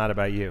 It's not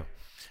about you.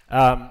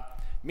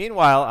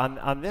 Meanwhile,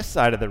 on this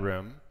side of the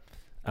room,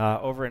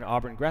 over in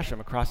Auburn Gresham,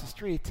 across the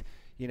street,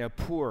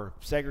 poor,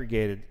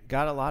 segregated,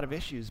 got a lot of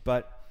issues,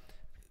 but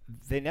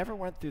they never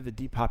went through the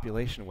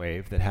depopulation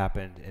wave that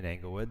happened in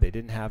Englewood. They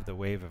didn't have the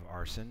wave of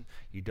arson.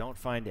 You don't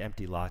find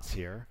empty lots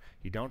here.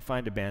 You don't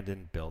find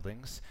abandoned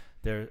buildings.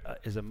 There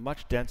is a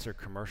much denser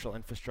commercial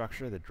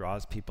infrastructure that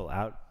draws people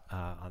out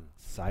on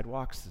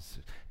sidewalks.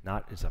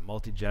 It's a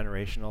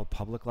multi-generational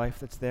public life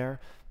that's there.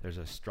 There's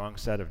a strong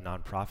set of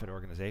nonprofit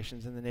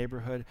organizations in the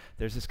neighborhood.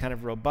 There's this kind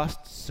of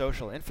robust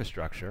social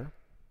infrastructure.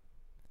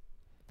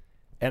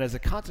 And as a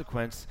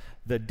consequence,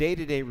 the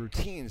day-to-day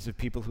routines of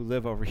people who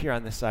live over here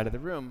on this side of the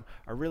room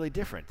are really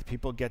different.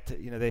 People get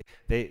to,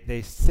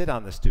 they sit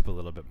on the stoop a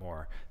little bit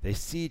more. They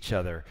see each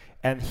other.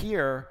 And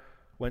here,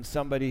 when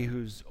somebody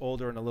who's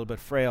older and a little bit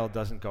frail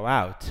doesn't go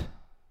out,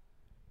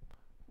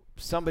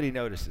 somebody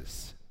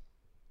notices,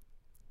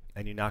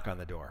 and you knock on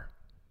the door.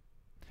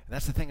 And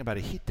that's the thing about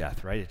a heat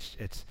death, right?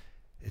 It's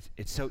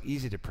so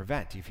easy to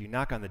prevent. If you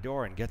knock on the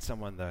door and get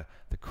someone the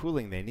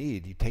cooling they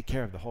need, you take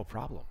care of the whole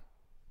problem.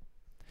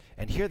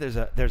 And here there's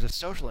a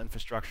social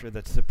infrastructure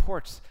that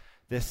supports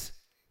this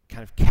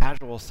kind of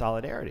casual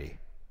solidarity,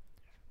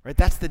 right?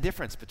 That's the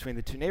difference between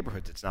the two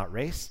neighborhoods. It's not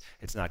race,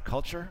 it's not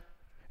culture,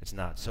 it's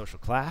not social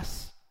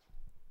class.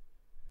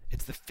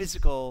 It's the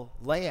physical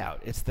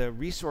layout. It's the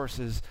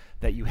resources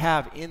that you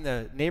have in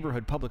the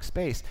neighborhood public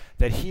space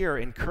that here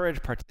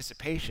encourage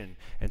participation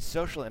and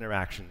social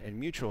interaction and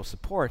mutual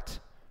support,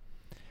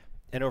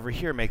 and over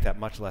here make that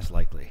much less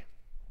likely.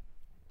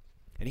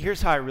 And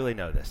here's how I really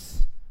know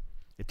this.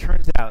 It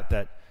turns out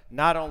that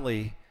not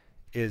only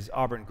is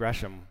Auburn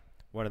Gresham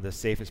one of the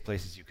safest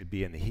places you could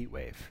be in the heat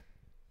wave,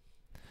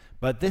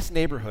 but this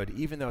neighborhood,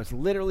 even though it's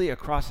literally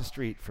across the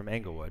street from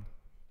Englewood,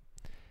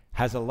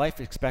 has a life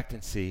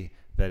expectancy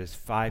that is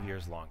 5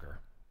 years longer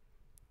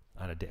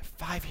on a day.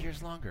 5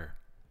 years longer.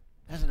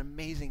 That's an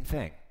amazing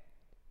thing.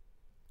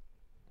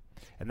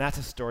 And that's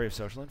a story of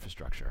social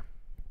infrastructure.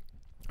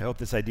 I hope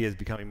this idea is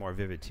becoming more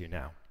vivid to you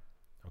now.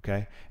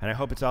 Okay? And I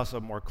hope it's also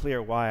more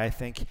clear why I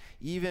think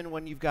even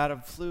when you've got a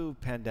flu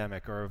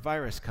pandemic or a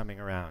virus coming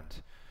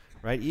around,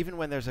 right? Even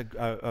when there's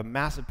a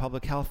massive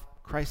public health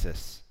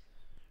crisis,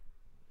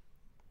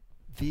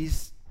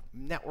 these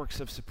networks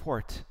of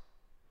support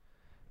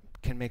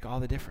can make all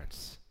the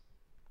difference.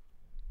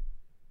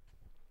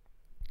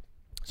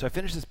 So I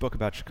finished this book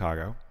about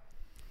Chicago,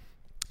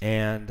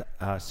 and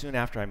soon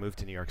after I moved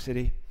to New York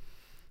City,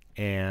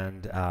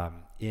 and I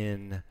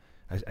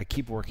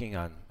keep working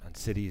on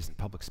cities and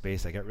public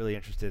space. I got really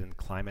interested in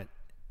climate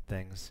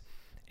things,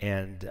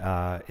 and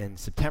in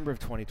September of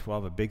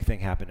 2012, a big thing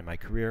happened in my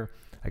career.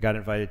 I got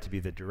invited to be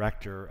the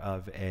director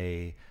of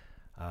an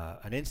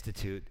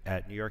institute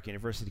at New York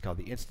University called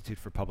the Institute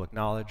for Public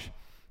Knowledge,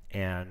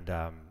 and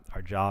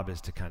our job is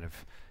to kind of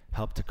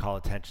help to call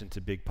attention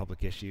to big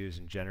public issues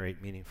and generate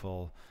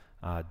meaningful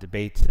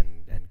debates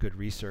and good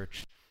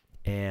research.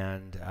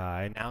 And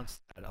I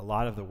announced that a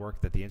lot of the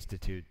work that the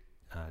Institute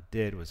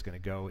did was going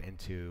to go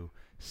into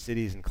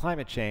cities and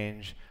climate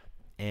change.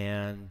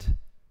 And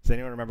does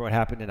anyone remember what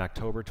happened in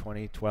October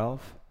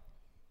 2012?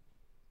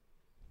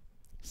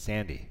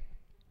 Sandy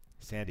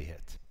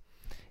hit.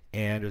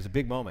 And it was a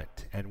big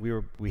moment, and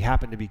we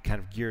happened to be kind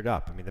of geared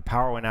up. I mean, the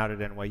power went out at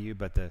NYU,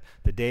 but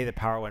the day the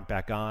power went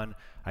back on,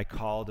 I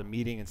called a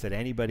meeting and said,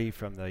 anybody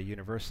from the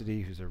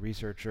university who's a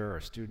researcher or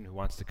a student who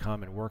wants to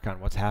come and work on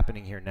what's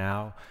happening here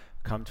now,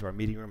 come to our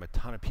meeting room. A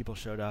ton of people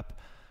showed up.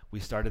 We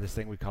started this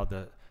thing we called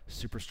the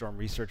Superstorm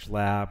Research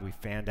Lab. We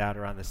fanned out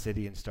around the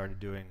city and started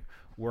doing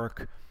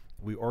work.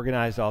 We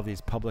organized all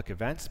these public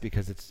events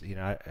because it's,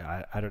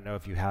 I don't know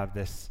if you have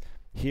this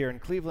here in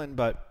Cleveland,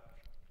 but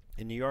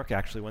in New York,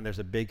 actually, when there's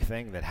a big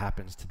thing that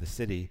happens to the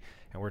city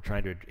and we're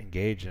trying to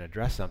engage and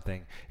address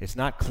something, it's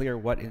not clear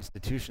what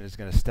institution is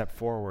going to step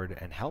forward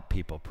and help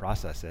people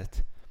process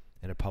it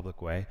in a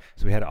public way.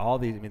 So we had all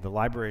these, the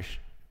library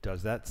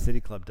does that,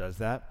 City Club does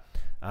that,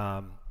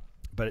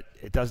 but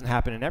it doesn't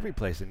happen in every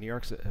place. And New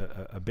York's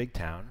a big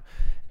town.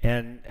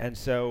 And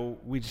so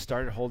we just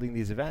started holding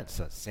these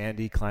events,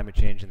 Sandy, climate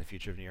change, and the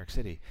future of New York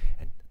City.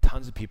 And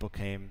tons of people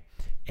came,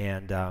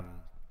 and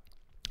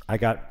I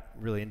got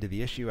really into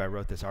the issue. I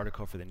wrote this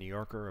article for the New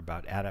Yorker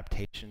about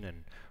adaptation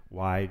and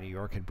why New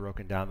York had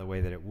broken down the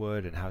way that it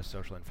would and how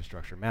social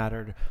infrastructure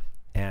mattered.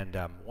 And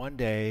one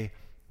day,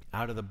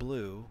 out of the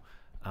blue,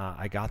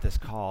 I got this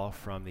call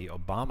from the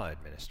Obama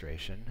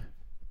administration.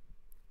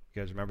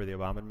 You guys remember the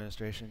Obama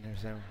administration?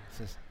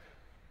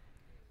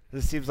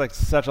 This seems like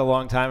such a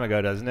long time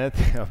ago, doesn't it?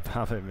 The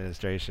Obama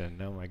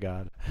administration. Oh my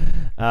God.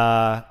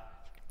 I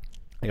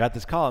got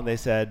this call and they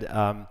said,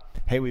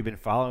 hey, we've been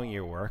following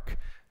your work.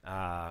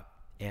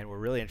 And we're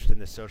really interested in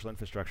this social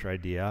infrastructure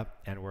idea,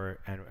 and we're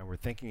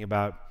thinking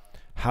about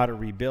how to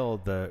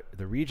rebuild the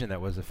region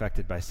that was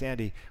affected by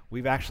Sandy.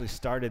 We've actually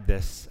started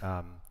this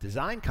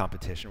design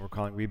competition we're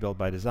calling Rebuild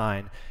by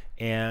Design,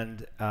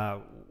 and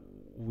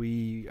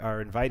we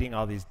are inviting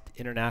all these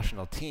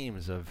international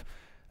teams of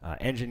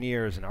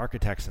engineers and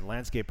architects and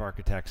landscape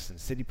architects and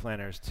city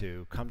planners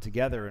to come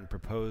together and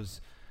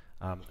propose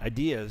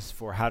ideas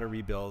for how to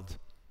rebuild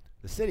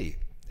the city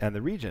and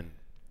the region.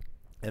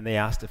 And they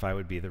asked if I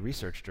would be the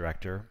research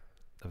director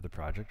of the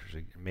project, which is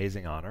an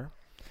amazing honor.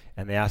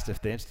 And they asked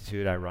if the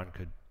institute I run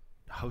could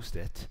host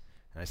it.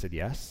 And I said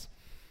yes.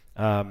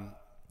 And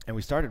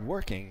we started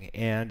working.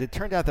 And it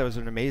turned out that was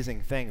an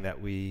amazing thing that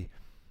we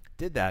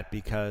did that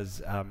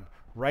because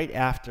right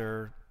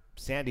after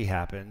Sandy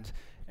happened,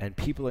 and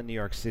people in New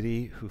York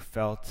City who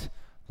felt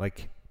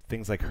like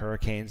things like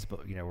hurricanes,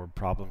 but were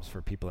problems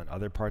for people in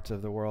other parts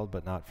of the world,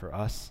 but not for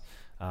us.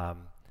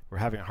 We're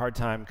having a hard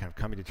time kind of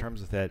coming to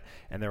terms with it,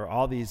 and there were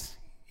all these,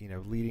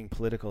 leading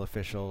political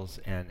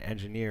officials and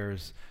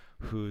engineers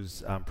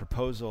whose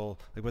proposal,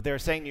 like what they were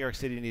saying New York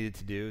City needed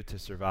to do to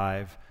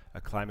survive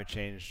a climate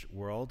change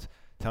world.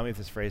 Tell me if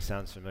this phrase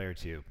sounds familiar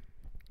to you.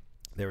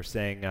 They were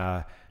saying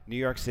New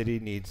York City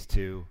needs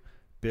to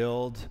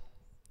build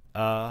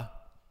a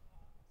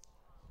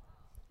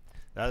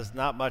There's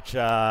not much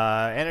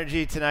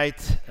energy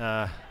tonight.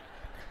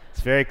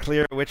 It's very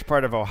clear which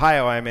part of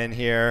Ohio I'm in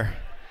here.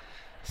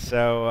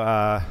 So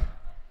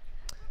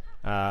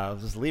I'll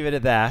just leave it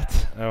at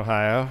that,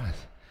 Ohio.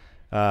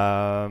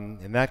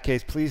 In that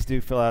case, please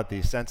do fill out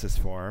the census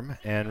form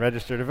and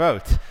register to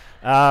vote.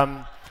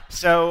 Right,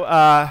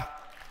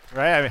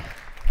 I mean,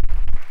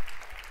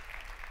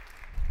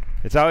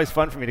 it's always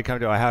fun for me to come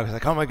to Ohio because,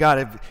 like, oh my God,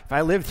 if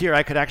I lived here,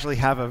 I could actually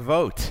have a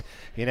vote.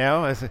 You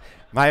know,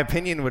 my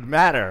opinion would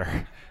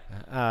matter.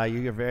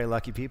 You're very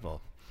lucky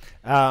people.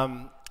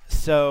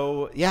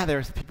 So yeah,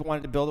 there's people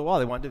wanted to build a wall.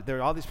 There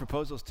were all these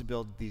proposals to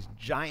build these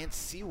giant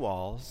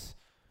seawalls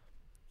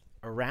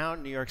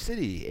around New York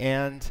City,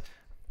 and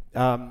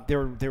they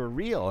were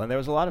real, and there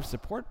was a lot of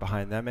support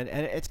behind them. And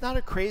it's not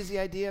a crazy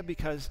idea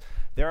because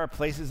there are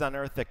places on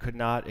Earth that could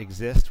not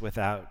exist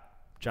without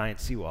giant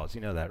seawalls.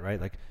 You know that, right?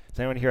 Like, has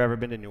anyone here ever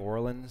been to New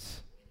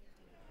Orleans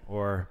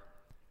or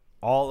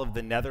all of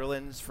the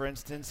Netherlands, for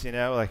instance? You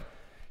know,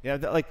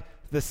 like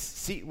the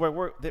sea where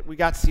we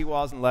got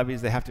seawalls and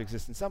levees. They have to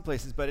exist in some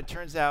places, but it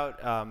turns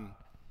out,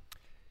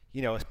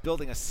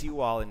 building a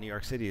seawall in New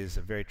York City is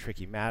a very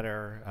tricky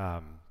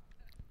matter.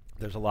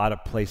 There's a lot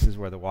of places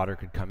where the water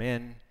could come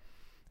in,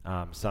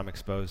 some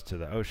exposed to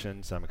the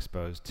ocean, some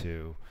exposed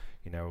to,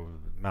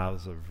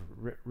 mouths of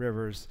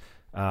rivers.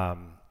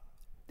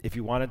 If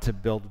you wanted to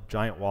build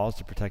giant walls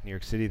to protect New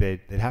York City, they'd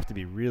have to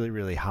be really,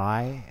 really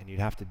high, and you'd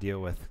have to deal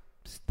with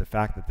the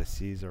fact that the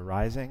seas are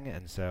rising,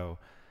 and so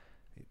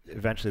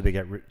eventually they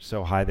get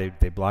so high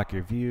they block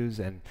your views.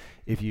 And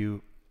if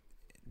you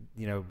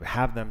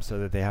have them so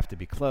that they have to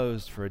be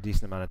closed for a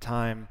decent amount of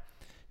time,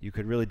 you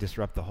could really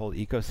disrupt the whole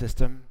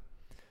ecosystem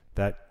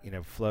that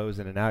flows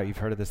in and out. You've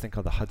heard of this thing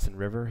called the Hudson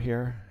River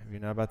here. You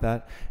know about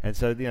that? And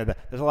so there's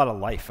a lot of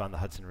life on the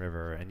Hudson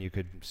River, and you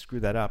could screw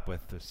that up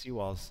with the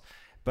seawalls.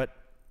 But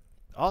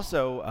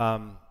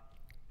also,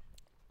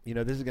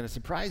 this is going to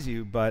surprise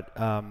you, but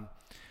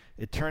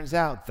it turns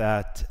out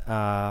that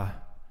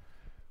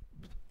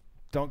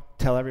don't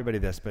tell everybody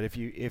this, but if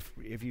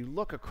you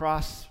look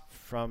across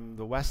from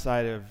the west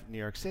side of New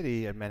York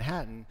City at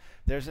Manhattan,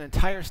 there's an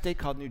entire state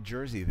called New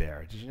Jersey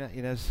there. Did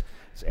you know?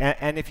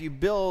 And if you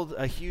build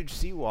a huge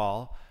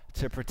seawall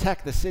to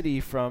protect the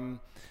city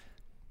from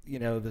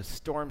the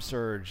storm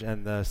surge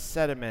and the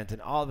sediment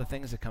and all the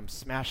things that come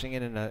smashing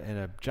in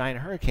a giant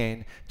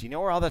hurricane, do you know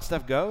where all that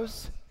stuff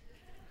goes?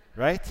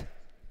 Right?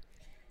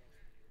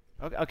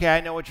 Okay,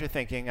 I know what you're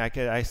thinking.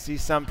 I see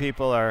some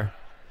people are.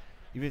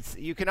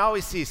 You can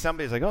always see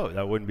somebody's like, oh,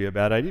 that wouldn't be a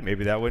bad idea.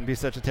 Maybe that wouldn't be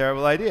such a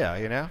terrible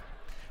idea,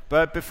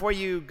 But before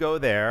you go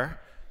there,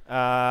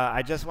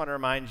 I just want to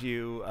remind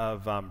you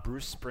of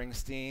Bruce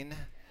Springsteen,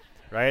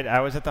 right?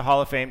 I was at the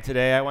Hall of Fame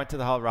today. I went to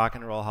the Rock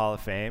and Roll Hall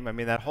of Fame. I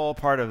mean, that whole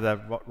part of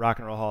the Rock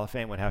and Roll Hall of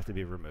Fame would have to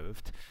be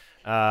removed.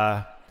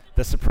 The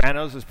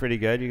Sopranos was pretty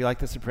good. You like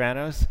The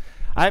Sopranos?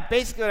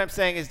 Basically what I'm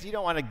saying is you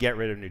don't want to get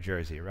rid of New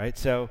Jersey, right?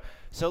 So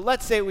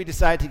let's say we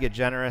decide to get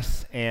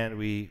generous, and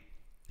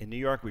in New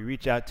York, we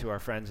reach out to our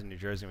friends in New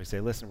Jersey and we say,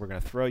 listen, we're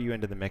going to throw you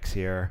into the mix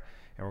here,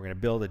 and we're going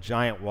to build a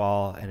giant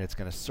wall, and it's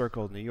going to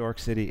circle New York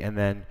City, and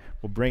then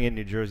we'll bring in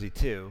New Jersey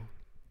too.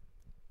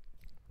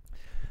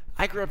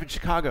 I grew up in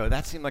Chicago.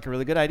 That seemed like a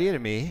really good idea to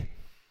me.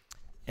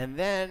 And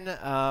then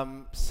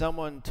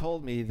someone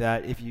told me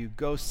that if you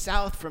go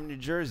south from New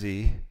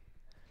Jersey,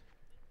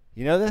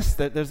 you know this?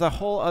 That there's a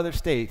whole other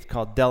state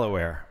called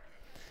Delaware.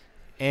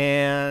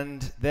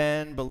 And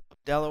then below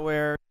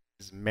Delaware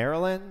is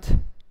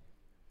Maryland.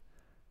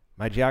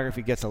 My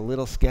geography gets a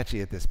little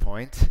sketchy at this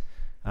point.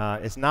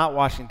 It's not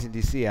Washington,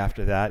 D.C.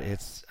 after that.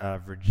 It's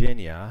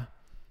Virginia,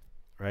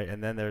 right?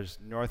 And then there's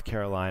North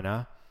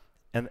Carolina.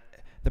 And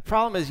the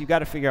problem is you've got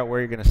to figure out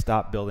where you're going to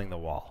stop building the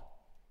wall,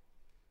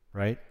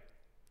 right?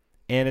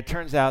 And it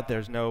turns out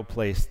there's no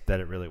place that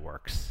it really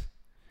works.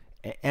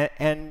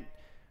 And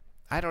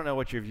I don't know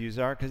what your views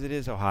are because it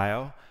is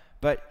Ohio,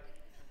 but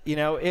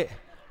it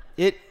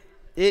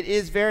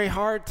is very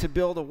hard to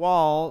build a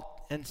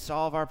wall and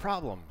solve our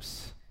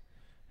problems.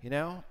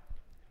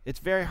 It's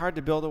very hard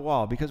to build a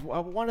wall because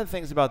one of the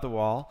things about the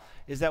wall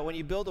is that when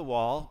you build a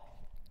wall,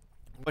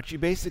 what you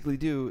basically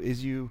do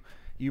is you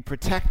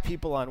protect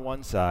people on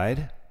one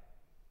side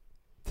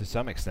to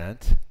some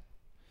extent,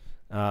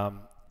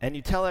 and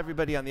you tell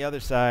everybody on the other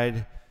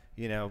side,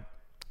 we don't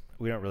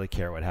really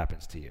care what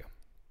happens to you.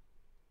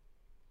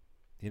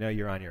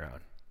 You're on your own.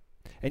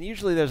 And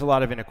usually there's a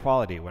lot of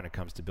inequality when it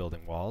comes to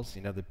building walls.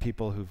 The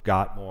people who've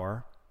got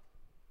more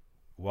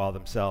wall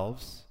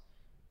themselves.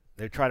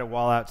 They try to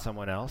wall out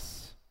someone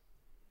else,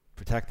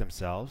 protect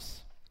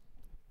themselves.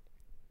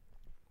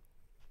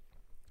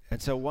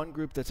 And so one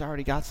group that's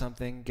already got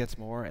something gets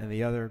more, and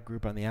the other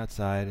group on the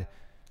outside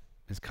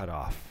is cut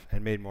off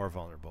and made more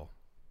vulnerable.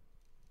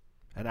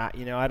 And I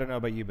don't know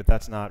about you, but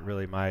that's not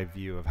really my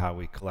view of how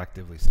we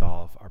collectively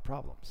solve our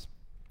problems.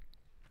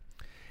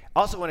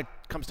 Also, when it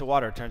comes to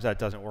water, it turns out it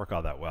doesn't work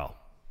all that well.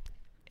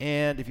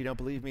 And if you don't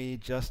believe me,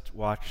 just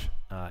watch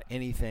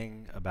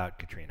anything about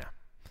Katrina.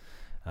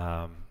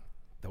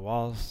 The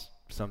walls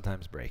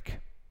sometimes break.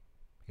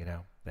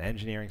 The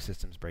engineering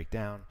systems break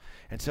down.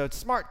 And so it's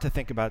smart to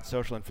think about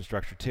social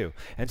infrastructure too.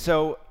 And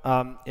so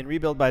in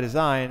Rebuild by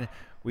Design,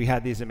 we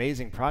had these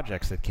amazing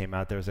projects that came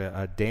out. There was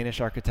a Danish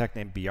architect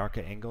named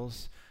Bjarke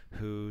Ingels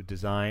who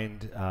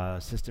designed a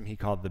system he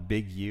called the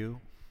Big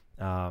U,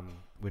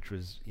 which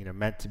was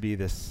meant to be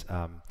this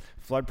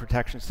flood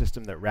protection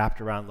system that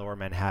wrapped around Lower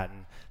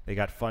Manhattan. They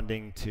got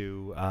funding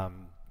to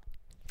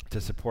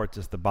support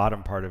just the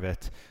bottom part of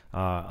it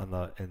on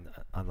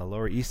the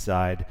Lower East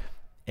Side.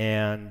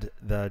 And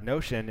the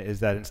notion is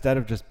that instead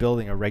of just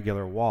building a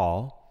regular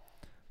wall,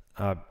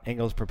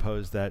 Engels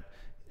proposed that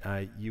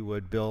you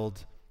would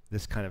build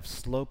this kind of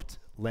sloped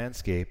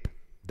landscape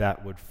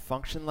that would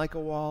function like a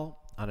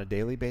wall on a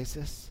daily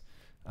basis.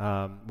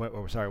 When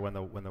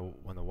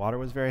the water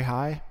was very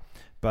high,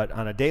 but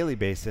on a daily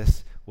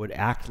basis would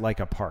act like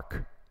a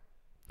park.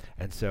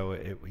 And so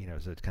it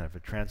was a kind of a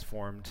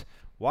transformed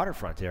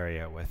waterfront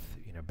area with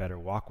better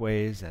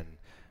walkways and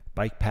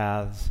bike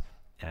paths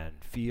and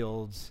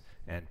fields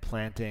and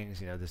plantings,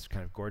 this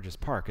kind of gorgeous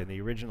park. And the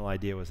original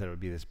idea was that it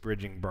would be this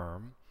bridging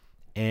berm,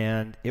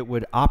 and it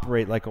would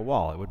operate like a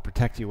wall. It would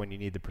protect you when you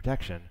need the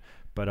protection,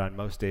 but on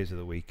most days of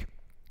the week,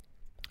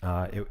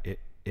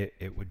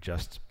 it would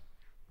just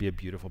be a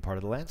beautiful part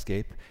of the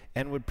landscape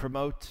and would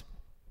promote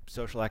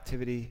social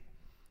activity.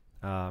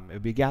 It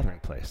would be a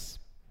gathering place.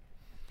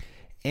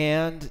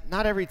 And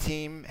not every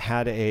team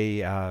had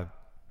a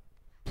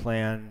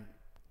plan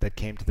that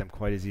came to them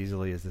quite as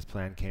easily as this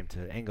plan came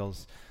to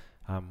Engels.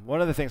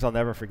 One of the things I'll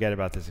never forget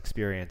about this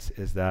experience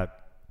is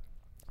that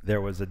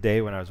there was a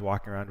day when I was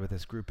walking around with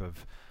this group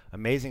of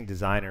amazing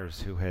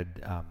designers who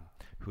had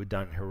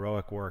done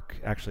heroic work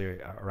actually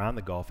around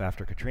the Gulf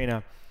after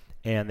Katrina,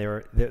 and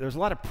there was a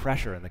lot of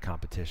pressure in the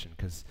competition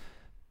because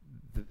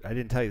I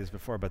didn't tell you this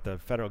before, but the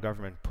federal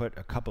government put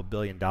a couple $2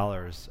 billion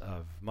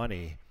of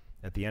money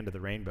at the end of the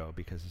rainbow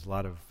because there's a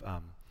lot of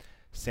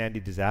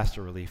Sandy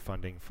disaster relief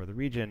funding for the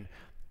region,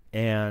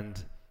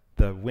 and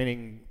the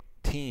winning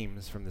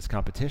teams from this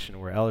competition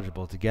were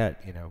eligible to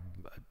get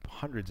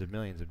hundreds of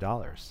millions of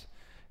dollars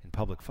in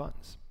public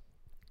funds.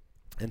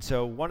 And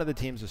so one of the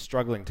teams was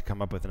struggling to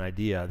come up with an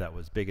idea that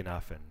was big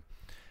enough and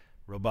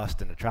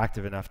robust and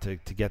attractive enough to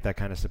get that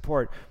kind of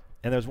support.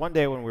 And there was one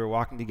day when we were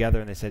walking together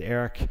and they said,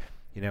 Eric,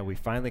 we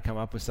finally come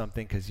up with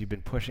something because you've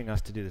been pushing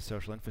us to do the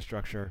social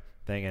infrastructure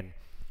thing, and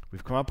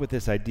we've come up with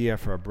this idea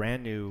for a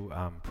brand new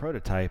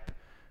prototype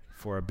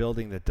for a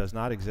building that does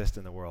not exist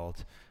in the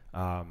world.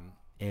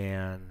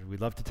 And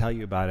we'd love to tell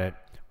you about it.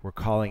 We're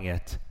calling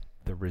it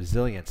the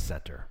Resilience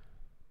Center.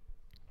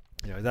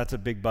 That's a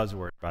big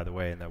buzzword, by the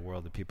way, in the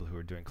world of people who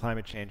are doing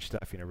climate change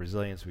stuff.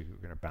 Resilience, we're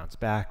going to bounce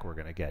back. We're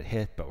going to get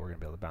hit, but we're going to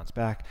be able to bounce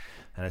back.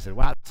 And I said,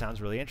 wow, that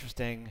sounds really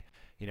interesting.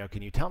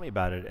 Can you tell me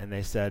about it? And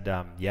they said,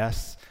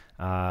 yes.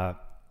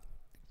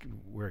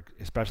 We're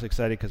especially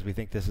excited because we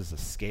think this is a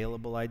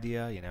scalable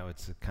idea.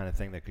 It's the kind of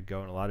thing that could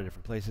go in a lot of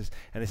different places.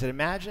 And they said,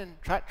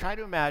 try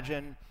to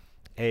imagine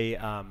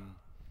a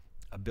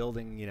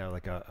building,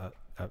 like a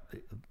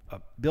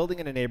building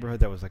in a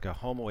neighborhood that was like a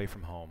home away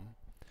from home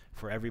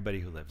for everybody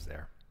who lives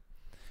there.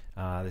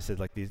 They said,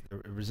 the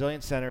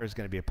Resilience Center is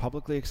going to be a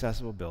publicly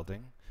accessible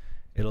building.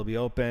 It'll be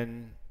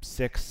open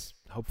 6,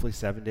 hopefully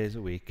 7 days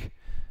a week.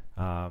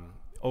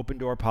 Open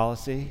door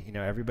policy,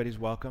 everybody's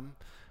welcome.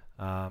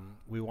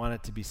 We want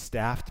it to be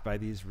staffed by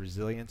these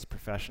resilience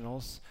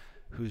professionals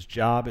whose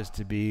job is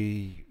to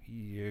be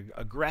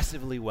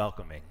aggressively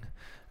welcoming.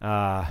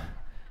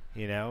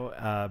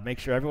 Make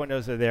sure everyone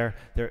knows they're there.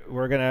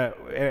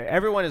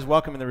 Everyone is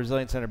welcome in the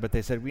Resilience Center, but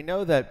they said, we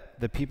know that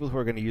the people who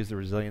are going to use the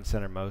Resilience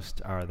Center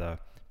most are the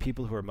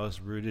people who are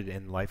most rooted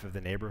in life of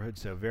the neighborhood.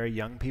 So very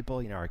young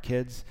people, our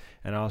kids,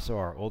 and also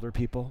our older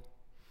people.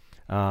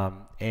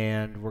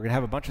 And we're going to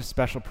have a bunch of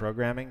special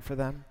programming for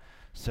them.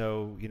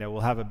 So, we'll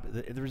have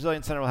the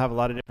Resilience Center will have a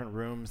lot of different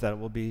rooms that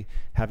will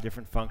have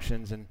different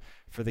functions. And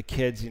for the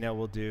kids,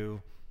 we'll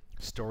do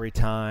story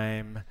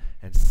time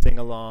and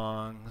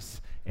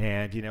sing-alongs,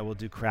 and we'll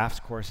do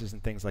crafts courses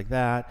and things like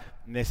that.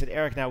 And they said,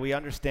 Eric, now we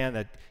understand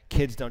that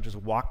kids don't just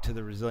walk to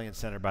the Resilience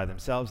Center by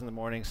themselves in the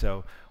morning,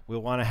 so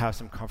we'll want to have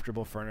some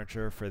comfortable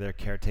furniture for their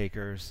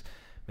caretakers.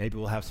 Maybe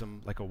we'll have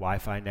some like a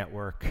Wi-Fi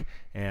network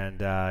and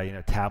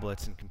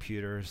tablets and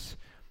computers.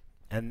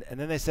 And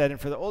then they said, and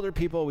for the older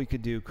people, we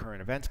could do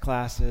current events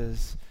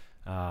classes.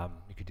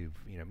 We could do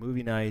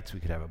movie nights.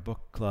 We could have a book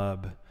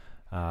club.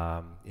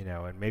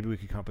 And maybe we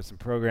could come up with some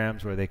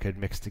programs where they could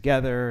mix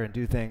together and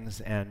do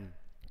things. And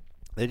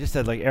they just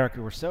said, Eric,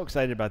 we're so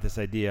excited about this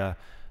idea.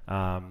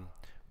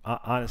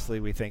 Honestly,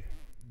 we think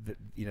that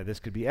this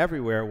could be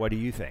everywhere. What do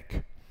you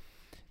think?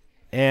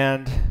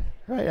 And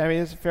right,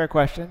 it's a fair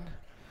question.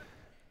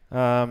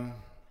 And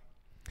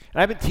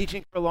I've been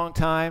teaching for a long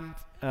time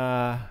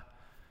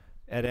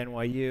at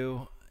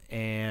NYU,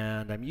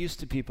 and I'm used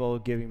to people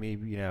giving me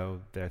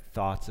their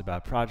thoughts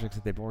about projects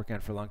that they've been working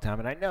on for a long time.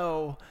 And I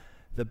know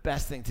the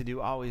best thing to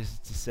do always is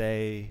to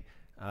say,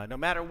 no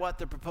matter what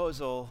the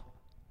proposal,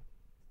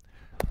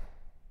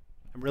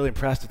 I'm really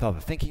impressed with all the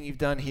thinking you've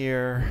done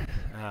here.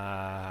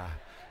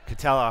 Could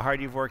tell how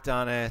hard you've worked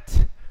on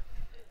it.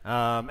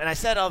 And I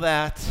said all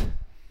that,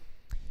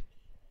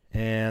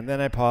 and then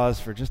I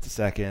paused for just a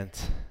second,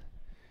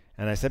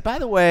 and I said, by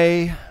the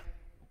way, have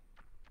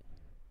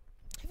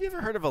you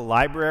ever heard of a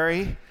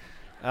library?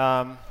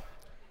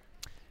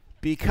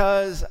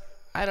 Because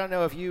I don't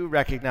know if you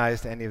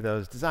recognized any of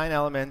those design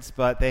elements,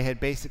 but they had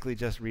basically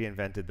just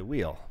reinvented the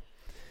wheel.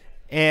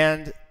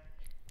 And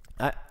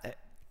at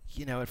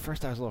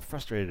first I was a little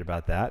frustrated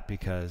about that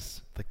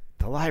because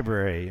the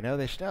library,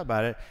 they should know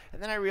about it.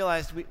 And then I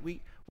realized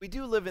we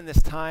do live in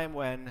this time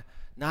when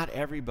not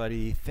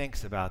everybody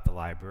thinks about the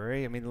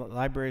library. I mean,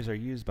 libraries are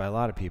used by a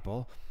lot of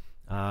people.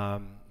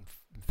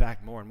 In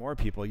fact, more and more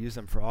people use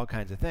them for all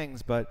kinds of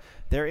things, but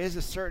there is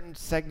a certain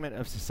segment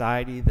of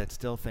society that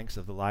still thinks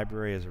of the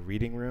library as a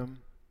reading room,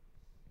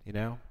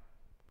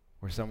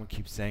 where someone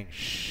keeps saying,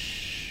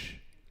 shh.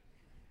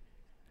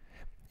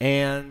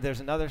 And there's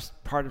another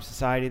part of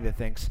society that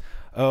thinks,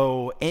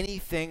 oh,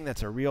 anything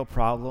that's a real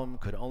problem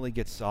could only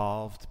get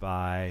solved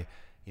by,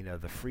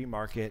 the free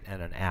market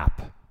and an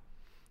app.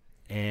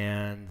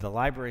 And the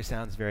library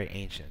sounds very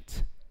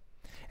ancient.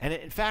 And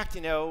in fact,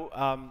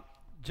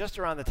 just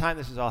around the time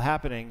this was all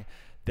happening,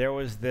 there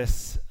was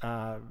this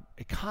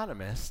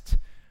economist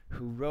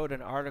who wrote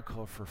an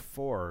article for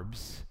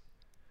Forbes.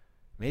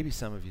 Maybe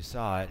some of you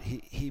saw it.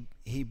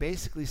 He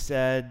basically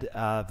said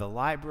the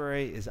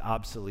library is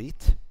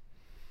obsolete,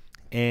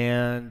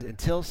 and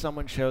until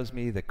someone shows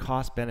me the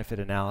cost-benefit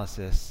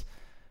analysis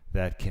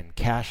that can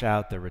cash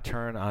out the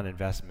return on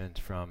investment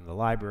from the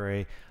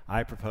library,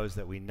 I propose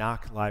that we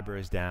knock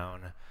libraries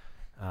down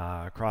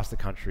across the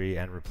country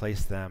and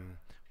replace them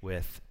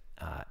with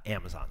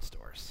Amazon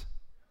stores.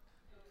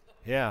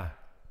 Yeah.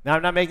 Now,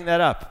 I'm not making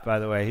that up, by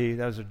the way.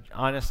 That was an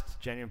honest,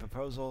 genuine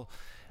proposal.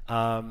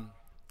 And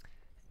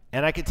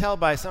I could tell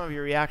by some of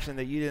your reaction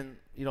that you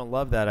don't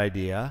love that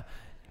idea.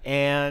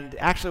 And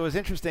actually what's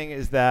interesting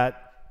is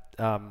that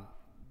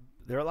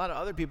there are a lot of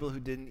other people who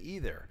didn't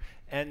either.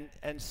 And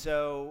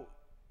so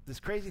this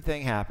crazy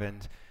thing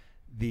happened.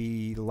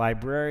 The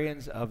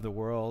librarians of the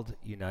world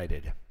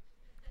united.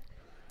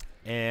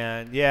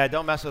 And yeah,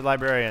 don't mess with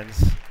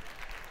librarians.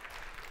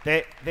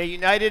 They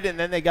united, and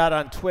then they got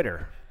on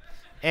Twitter.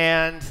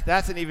 And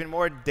that's an even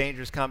more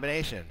dangerous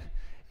combination.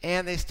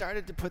 And they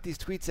started to put these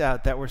tweets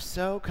out that were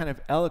so kind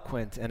of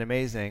eloquent and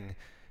amazing.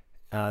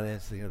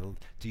 Do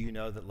you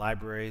know that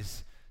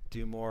libraries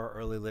do more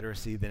early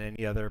literacy than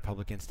any other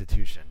public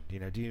institution? Do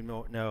you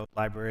know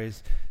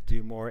libraries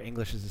do more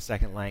English as a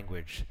second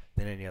language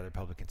than any other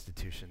public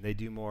institution? They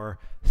do more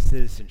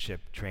citizenship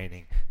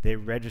training. They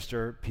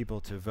register people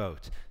to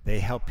vote.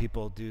 They help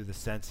people do the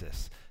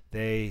census.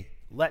 They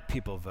let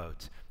people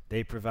vote.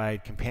 They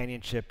provide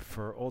companionship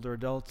for older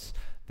adults.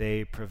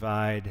 They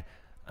provide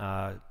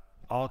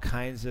all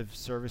kinds of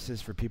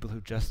services for people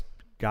who've just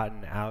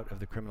gotten out of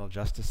the criminal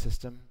justice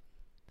system.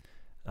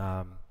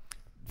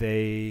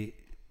 They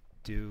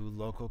do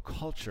local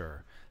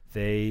culture.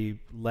 They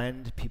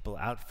lend people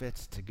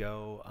outfits to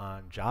go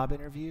on job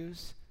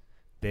interviews.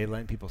 They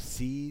lend people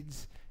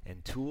seeds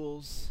and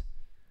tools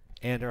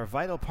and are a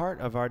vital part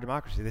of our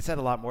democracy. They said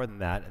a lot more than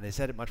that, and they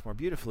said it much more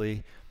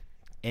beautifully.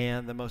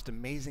 And the most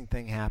amazing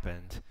thing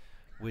happened,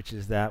 which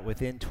is that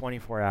within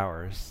 24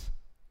 hours,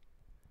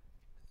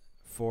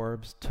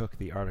 Forbes took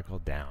the article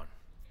down.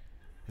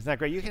 Isn't that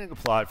great? You can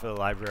applaud for the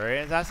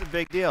librarians. That's a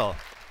big deal.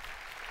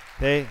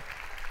 They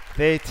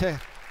took.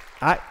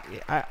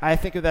 I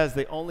think of that as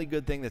the only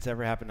good thing that's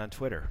ever happened on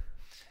Twitter,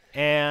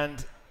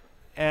 and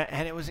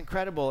it was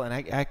incredible. And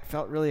I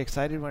felt really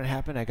excited when it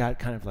happened. I got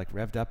kind of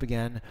revved up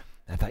again.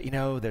 I thought,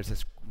 there's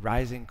this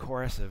rising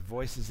chorus of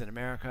voices in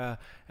America,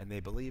 and they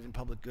believe in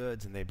public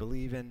goods, and they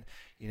believe in,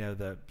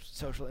 the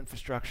social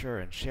infrastructure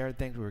and shared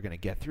things. We were going to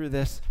get through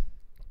this.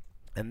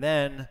 And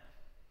then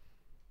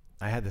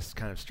I had this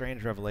kind of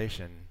strange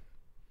revelation,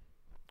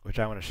 which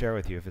I want to share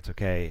with you, if it's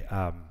okay.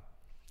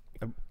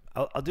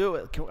 I'll do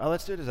it.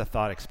 Let's do it as a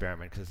thought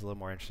experiment, because it's a little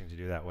more interesting to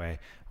do that way.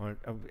 I'll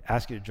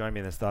ask you to join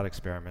me in this thought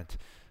experiment.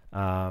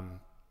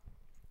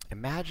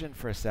 Imagine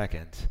for a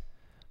second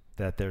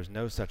that there's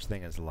no such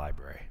thing as a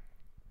library.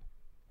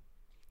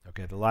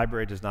 Okay, the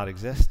library does not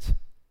exist.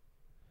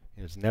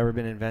 It's never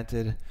been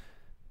invented.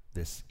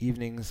 This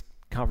evening's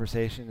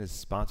conversation is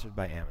sponsored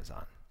by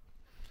Amazon.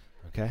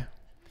 Okay?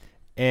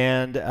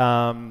 And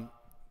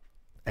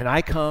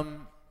I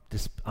come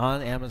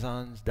on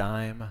Amazon's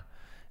dime,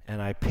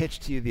 and I pitch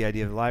to you the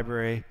idea of the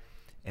library,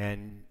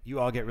 and you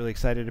all get really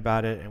excited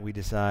about it, and we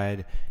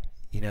decide,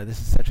 this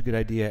is such a good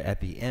idea.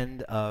 At the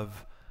end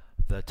of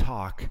the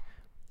talk,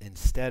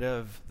 instead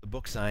of the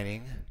book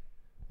signing,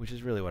 which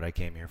is really what I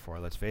came here for,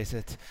 let's face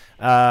it.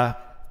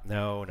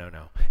 No.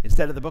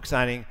 Instead of the book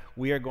signing,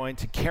 we are going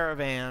to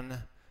caravan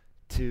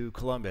to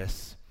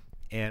Columbus,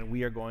 and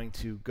we are going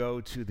to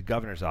go to the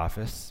governor's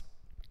office,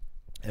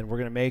 and we're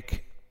going to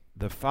make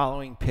the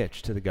following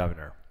pitch to the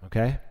governor,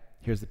 okay?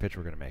 Here's the pitch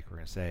we're going to make. We're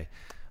going to say,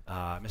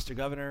 Mr.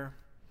 Governor,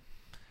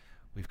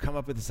 we've come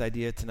up with this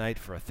idea tonight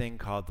for a thing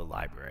called the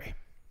library.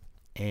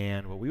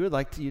 And what we would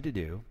like you to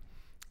do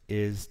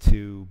is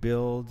to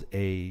build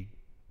a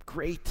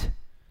great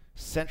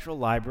central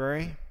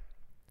library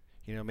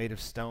made of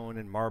stone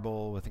and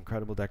marble with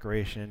incredible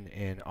decoration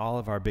in all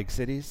of our big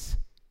cities.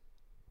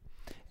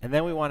 And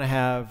then we want to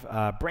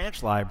have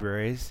branch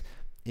libraries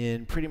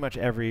in pretty much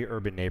every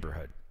urban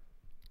neighborhood.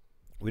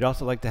 We'd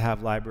also like to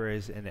have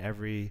libraries in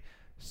every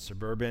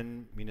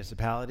suburban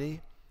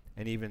municipality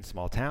and even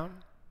small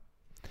town.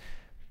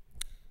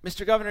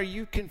 Mr. Governor,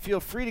 you can feel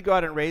free to go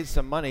out and raise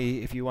some money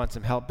if you want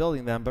some help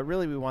building them, but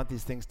really we want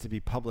these things to be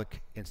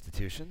public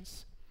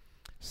institutions.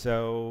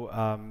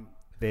 So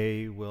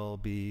they will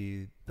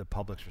be the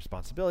public's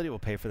responsibility. We'll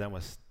pay for them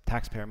with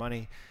taxpayer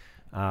money.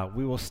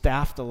 We will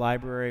staff the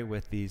library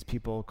with these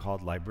people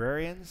called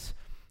librarians,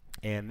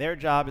 and their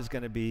job is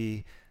going to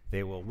be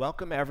they will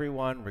welcome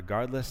everyone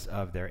regardless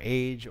of their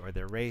age or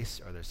their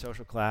race or their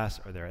social class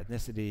or their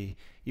ethnicity,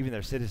 even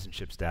their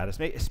citizenship status,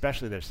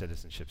 especially their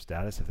citizenship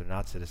status. If they're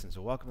not citizens,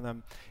 we'll welcome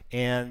them.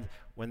 And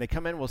when they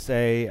come in, we'll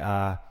say,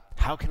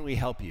 how can we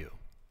help you?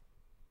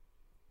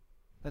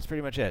 That's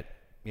pretty much it.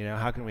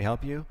 How can we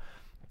help you?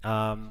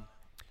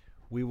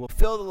 We will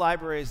fill the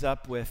libraries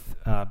up with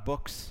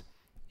books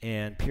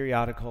and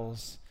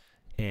periodicals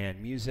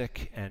and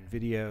music and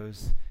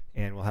videos,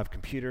 and we'll have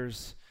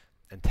computers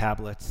and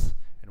tablets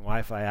and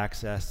Wi-Fi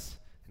access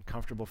and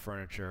comfortable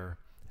furniture.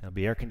 It'll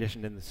be air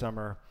conditioned in the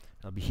summer.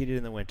 It'll be heated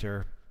in the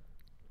winter.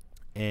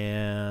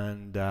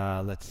 And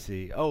let's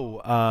see.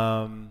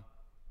 One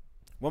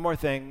more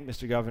thing,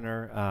 Mr.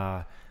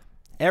 Governor.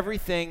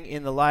 Everything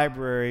in the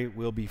library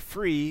will be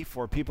free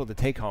for people to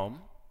take home.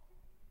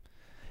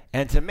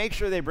 And to make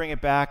sure they bring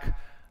it back,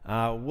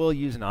 we'll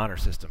use an honor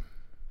system.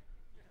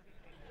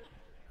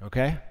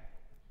 Okay?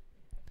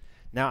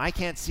 Now, I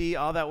can't see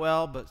all that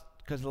well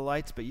because of the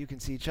lights, but you can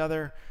see each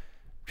other.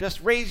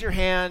 Just raise your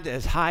hand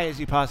as high as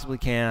you possibly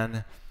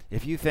can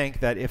if you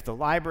think that if the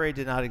library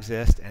did not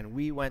exist and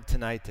we went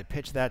tonight to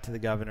pitch that to the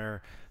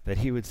governor, that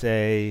he would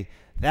say,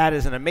 that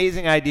is an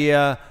amazing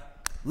idea,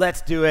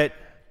 let's do it,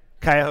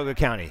 Cuyahoga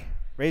County.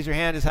 Raise your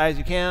hand as high as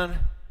you can.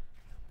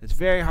 It's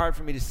very hard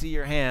for me to see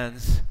your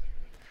hands.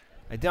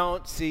 I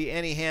don't see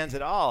any hands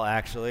at all,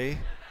 actually,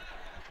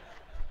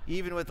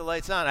 even with the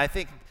lights on. I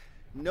think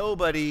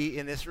nobody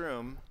in this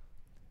room,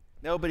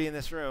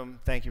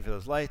 thank you for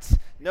those lights,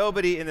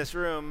 nobody in this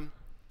room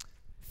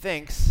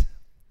thinks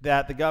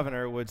that the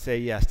governor would say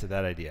yes to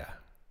that idea,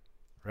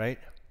 right?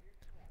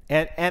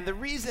 And the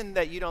reason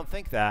that you don't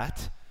think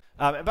that,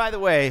 and by the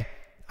way,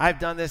 I've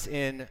done this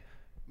in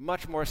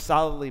much more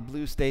solidly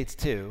blue states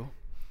too,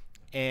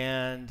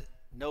 and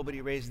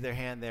nobody raises their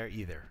hand there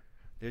either.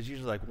 There's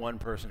usually like one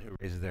person who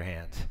raises their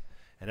hand,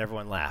 and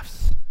everyone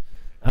laughs.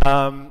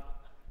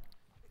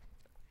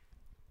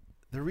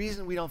 The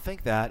reason we don't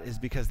think that is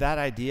because that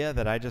idea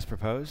that I just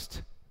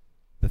proposed,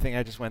 the thing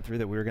I just went through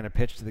that we were going to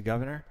pitch to the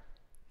governor,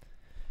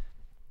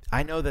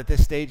 I know that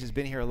this stage has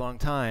been here a long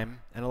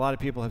time, and a lot of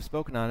people have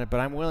spoken on it, but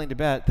I'm willing to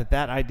bet that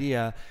that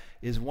idea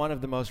is one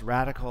of the most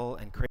radical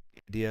and crazy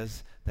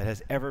ideas that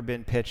has ever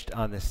been pitched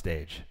on this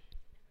stage.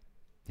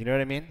 You know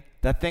what I mean?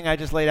 That thing I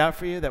just laid out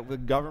for you, that the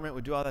government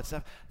would do all that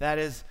stuff, that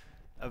is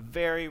a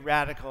very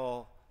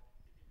radical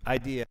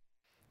idea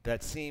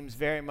that seems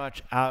very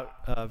much out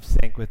of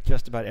sync with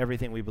just about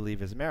everything we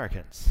believe as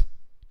Americans.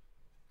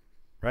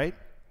 Right?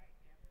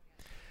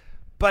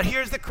 But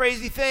here's the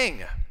crazy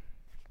thing.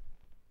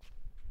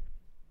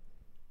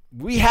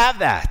 We have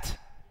that.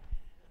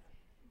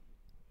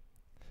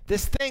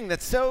 This thing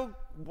that's so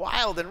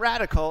wild and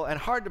radical and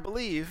hard to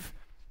believe,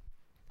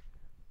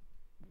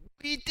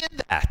 we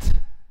did that.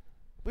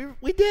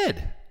 We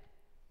did.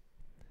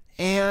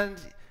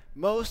 And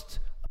most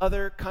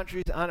other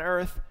countries on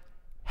earth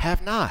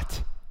have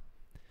not.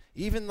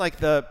 Even like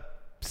the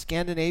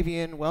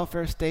Scandinavian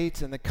welfare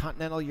states and the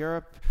continental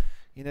Europe,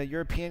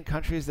 European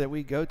countries that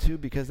we go to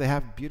because they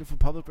have beautiful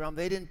public realm,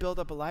 they didn't build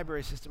up a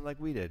library system like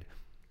we did,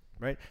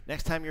 right?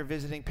 Next time you're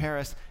visiting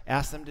Paris,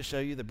 ask them to show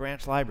you the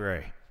branch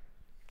library.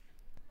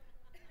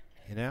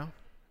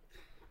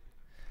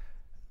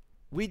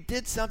 We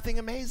did something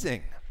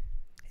amazing.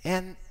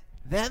 And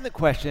then the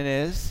question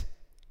is,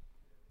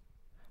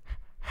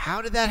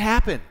 how did that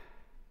happen?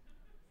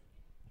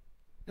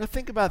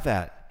 Think about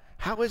that.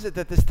 How is it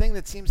that this thing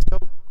that seems so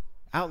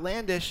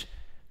outlandish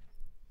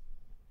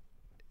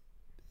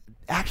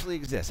actually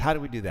exists? How do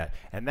we do that?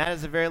 And that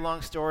is a very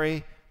long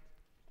story.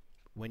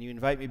 When you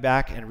invite me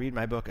back and read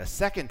my book a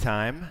second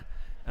time,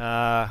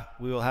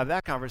 we will have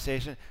that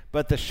conversation.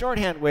 But the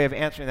shorthand way of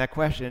answering that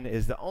question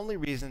is the only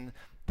reason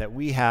that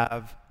we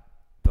have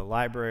the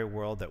library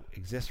world that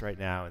exists right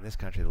now in this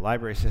country, the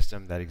library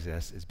system that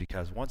exists, is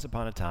because once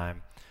upon a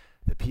time,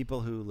 the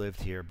people who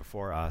lived here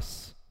before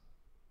us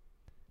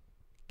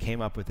came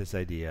up with this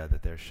idea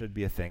that there should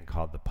be a thing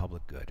called the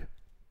public good.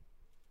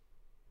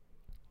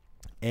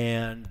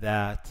 And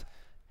that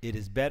it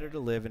is better to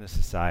live in a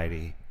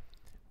society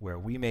where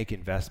we make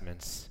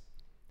investments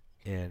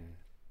in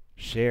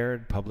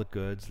shared public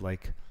goods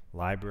like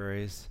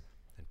libraries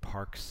and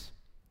parks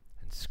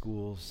and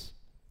schools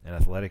and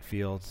athletic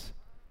fields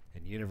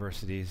and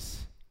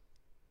universities.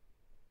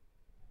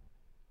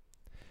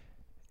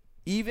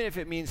 Even if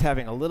it means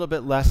having a little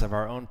bit less of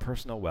our own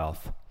personal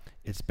wealth,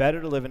 it's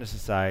better to live in a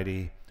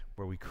society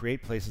where we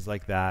create places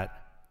like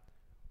that,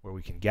 where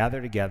we can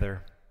gather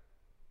together,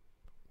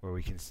 where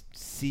we can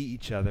see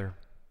each other,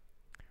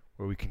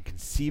 where we can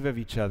conceive of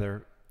each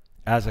other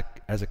as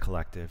a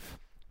collective,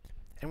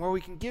 and where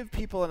we can give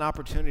people an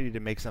opportunity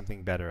to make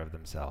something better of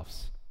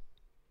themselves,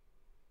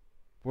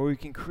 where we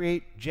can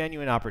create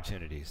genuine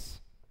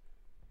opportunities.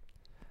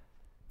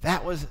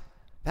 That was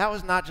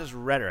not just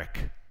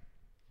rhetoric.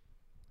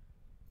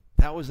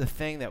 That was a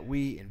thing that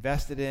we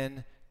invested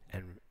in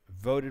and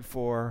voted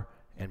for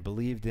and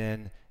believed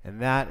in,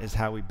 and that is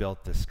how we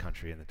built this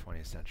country in the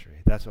 20th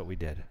century. That's what we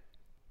did.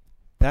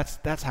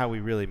 That's how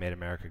we really made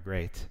America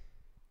great.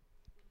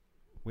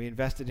 We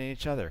invested in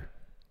each other.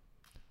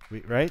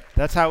 Right?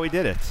 That's how we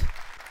did it.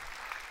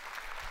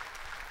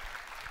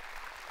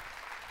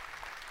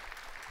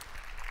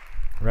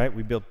 Right?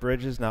 We built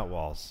bridges, not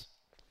walls.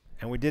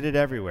 And we did it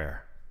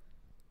everywhere.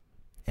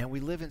 And we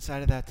live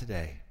inside of that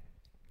today.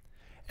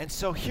 And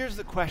so here's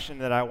the question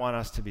that I want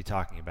us to be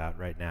talking about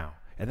right now,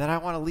 and that I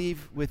want to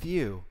leave with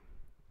you,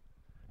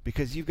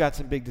 because you've got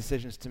some big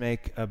decisions to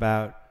make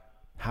about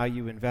how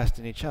you invest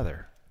in each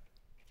other.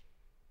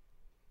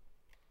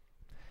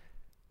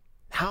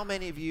 How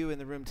many of you in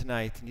the room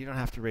tonight, and you don't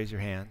have to raise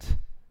your hand,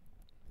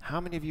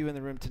 how many of you in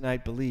the room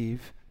tonight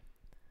believe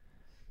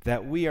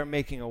that we are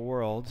making a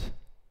world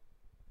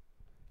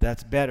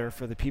that's better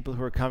for the people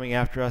who are coming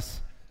after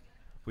us?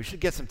 We should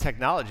get some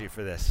technology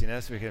for this,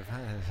 so we can...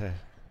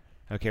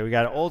 Okay, we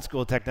got an old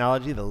school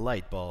technology, the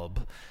light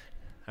bulb.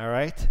 All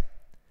right?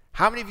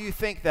 How many of you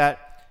think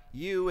that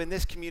you in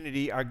this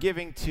community are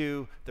giving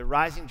to the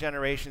rising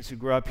generations who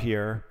grew up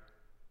here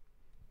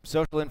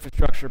social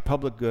infrastructure,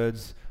 public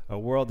goods, a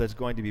world that's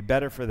going to be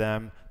better for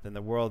them than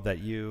the world that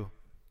you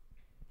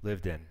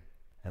lived in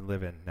and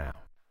live in now?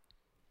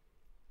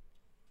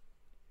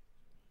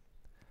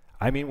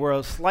 I mean,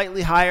 we're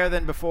slightly higher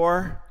than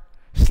before,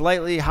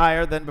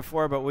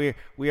 but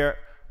we are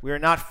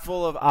not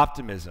full of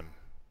optimism.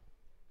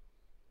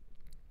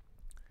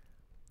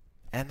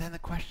 And then the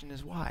question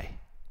is why?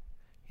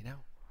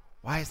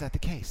 Why is that the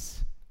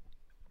case?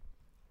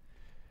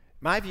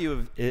 My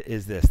view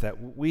is this, that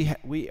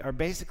we are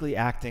basically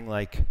acting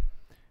like,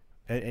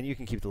 and you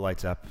can keep the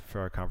lights up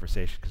for our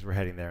conversation because we're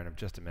heading there in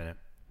just a minute.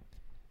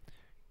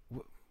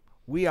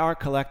 We are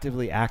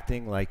collectively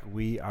acting like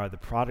we are the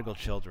prodigal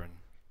children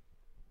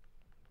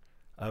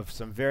of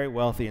some very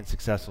wealthy and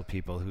successful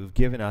people who've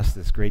given us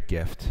this great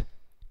gift,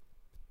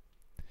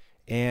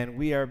 and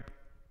we are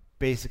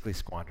basically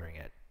squandering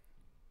it.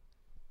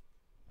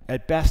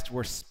 At best,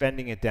 we're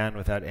spending it down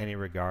without any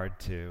regard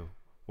to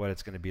what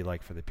it's going to be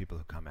like for the people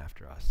who come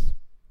after us.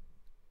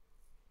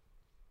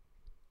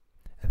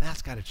 And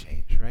that's got to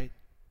change, right?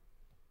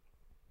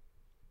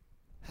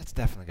 That's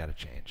definitely got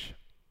to change.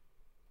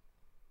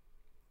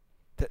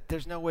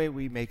 There's no way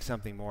we make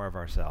something more of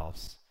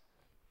ourselves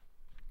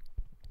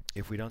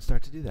if we don't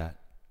start to do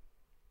that.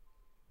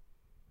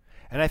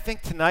 And I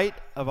think tonight,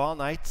 of all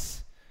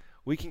nights,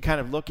 we can kind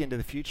of look into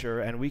the future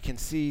and we can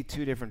see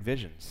two different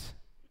visions.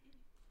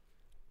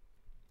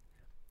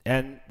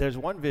 And there's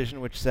one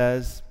vision which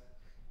says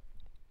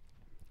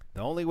the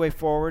only way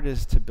forward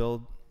is to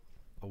build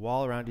a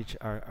wall around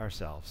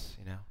ourselves,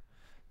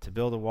 to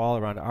build a wall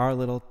around our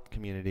little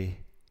community.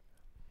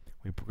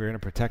 We're going to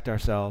protect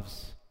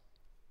ourselves,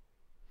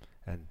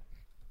 and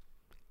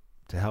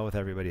to hell with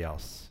everybody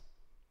else.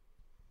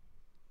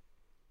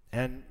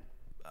 And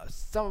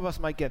some of us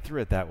might get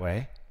through it that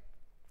way.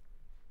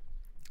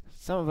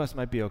 Some of us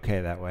might be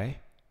okay that way.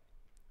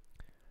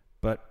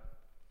 But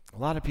a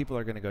lot of people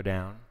are going to go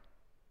down.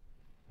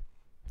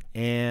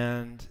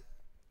 And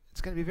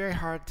it's going to be very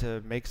hard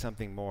to make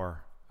something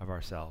more of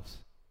ourselves.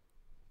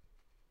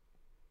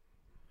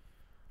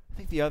 I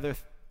think the other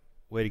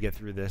way to get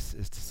through this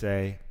is to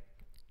say,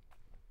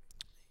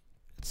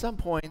 at some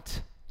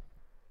point,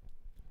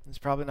 it's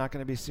probably not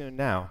going to be soon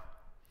now,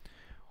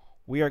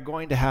 we are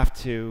going to have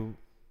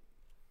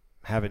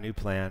a new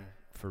plan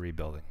for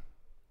rebuilding.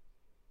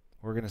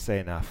 We're going to say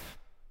enough.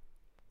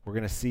 We're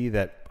going to see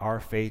that our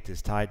fate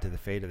is tied to the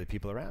fate of the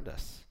people around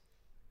us.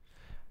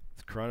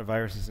 The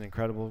coronavirus is an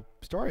incredible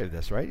story of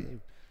this, right?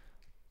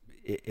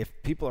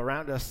 If people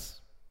around us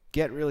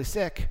get really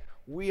sick,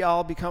 we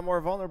all become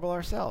more vulnerable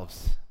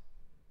ourselves.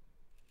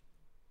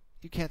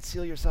 You can't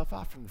seal yourself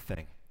off from the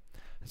thing.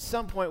 At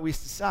some point, we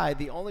decide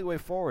the only way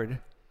forward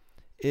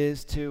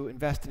is to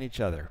invest in each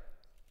other.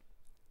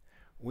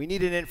 We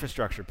need an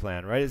infrastructure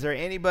plan, right? Is there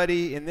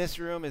anybody in this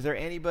room? Is there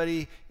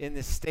anybody in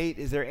this state?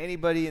 Is there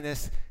anybody in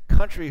this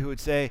country who would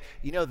say,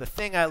 the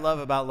thing I love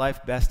about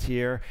life best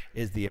here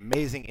is the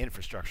amazing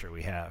infrastructure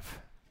we have.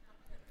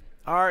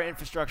 Our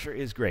infrastructure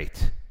is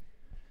great.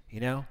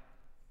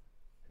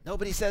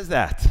 Nobody says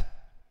that.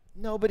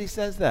 Nobody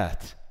says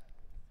that.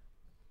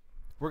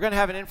 We're going to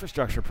have an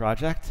infrastructure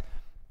project,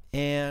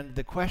 and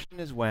the question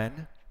is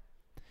when,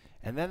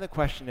 and then the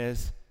question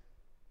is,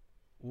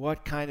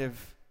 what kind of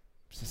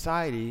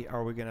society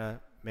are we going to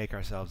make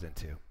ourselves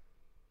into?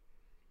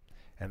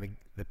 And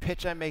the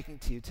pitch I'm making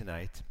to you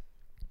tonight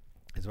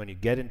is when you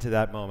get into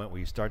that moment where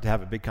you start to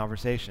have a big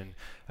conversation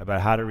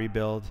about how to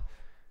rebuild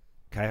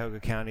Cuyahoga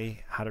County,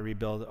 how to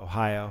rebuild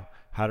Ohio,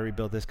 how to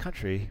rebuild this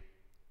country,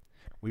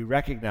 we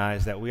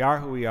recognize that we are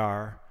who we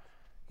are,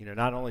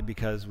 not only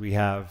because we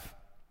have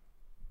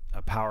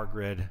a power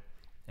grid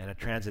and a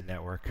transit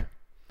network,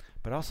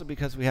 but also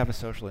because we have a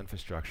social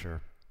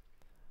infrastructure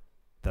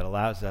that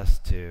allows us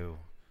to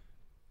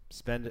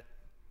spend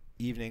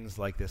evenings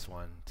like this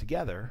one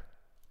together,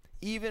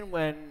 even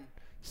when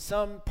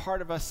some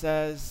part of us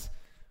says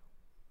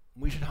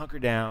we should hunker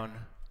down.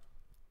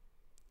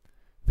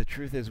 The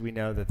truth is we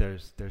know that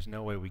there's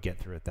no way we get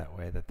through it that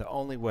way, that the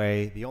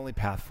only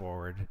path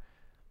forward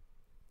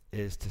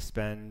is to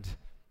spend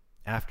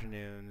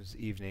afternoons,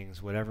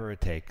 evenings, whatever it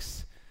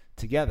takes,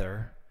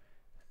 together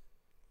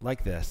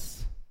like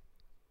this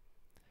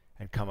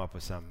and come up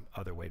with some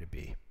other way to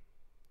be.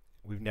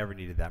 We've never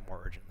needed that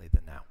more urgently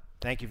than now.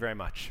 Thank you very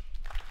much.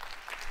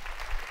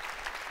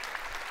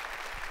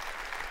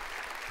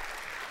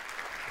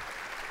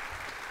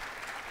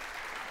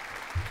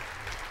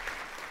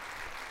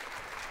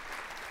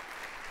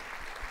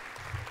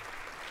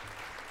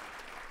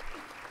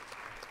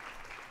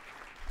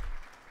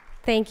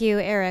 Thank you,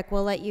 Eric.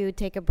 We'll let you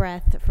take a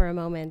breath for a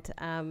moment.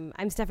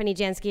 I'm Stephanie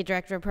Jansky,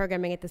 Director of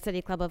Programming at the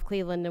City Club of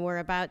Cleveland, and we're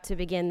about to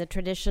begin the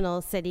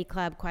traditional City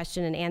Club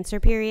question and answer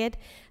period.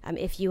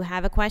 If you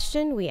have a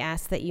question, we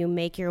ask that you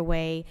make your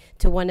way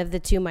to one of the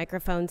 2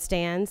 microphone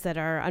stands that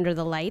are under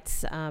the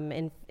lights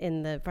in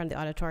the front of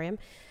the auditorium.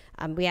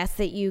 We ask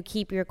that you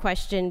keep your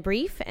question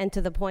brief and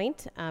to the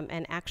point,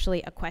 and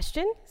actually a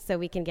question, so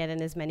we can get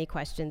in as many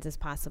questions as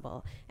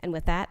possible. And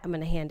with that, I'm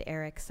going to hand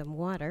Eric some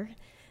water.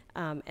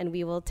 And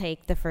we will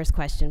take the first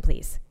question,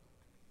 please.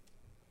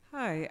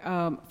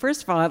 Hi.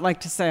 First of all, I'd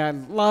like to say I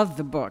love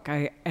the book.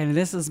 And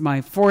this is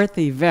my 4th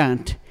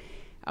event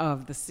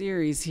of the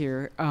series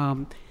here.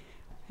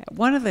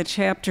 One of the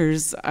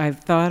chapters I've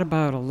thought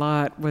about a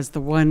lot was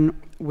the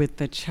one with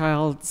the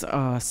child's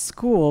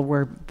school,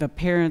 where the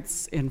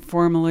parents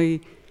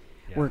informally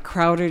were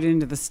crowded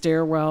into the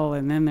stairwell,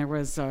 and then there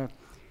was a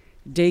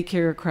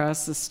daycare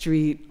across the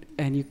street.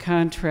 And you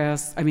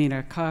contrast,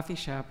 a coffee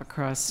shop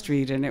across the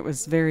street, and it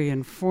was very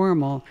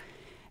informal.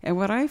 And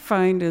what I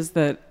find is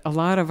that a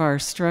lot of our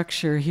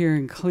structure here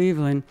in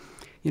Cleveland,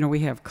 we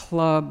have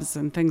clubs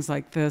and things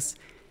like this,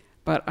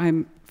 but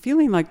I'm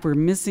feeling like we're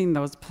missing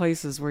those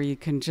places where you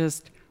can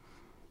just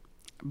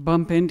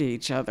bump into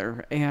each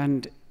other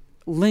and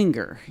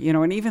linger,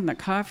 and even the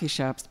coffee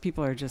shops,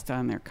 people are just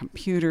on their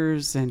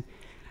computers, and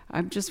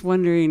I'm just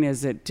wondering,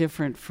 is it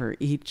different for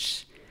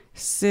each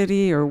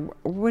city, or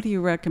what do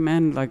you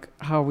recommend, like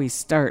how we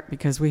start?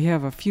 Because we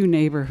have a few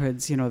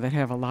neighborhoods, that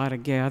have a lot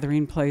of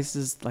gathering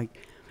places, like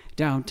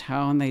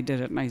downtown, they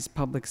did a nice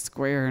public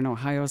square, and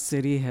Ohio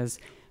City has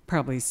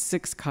probably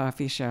 6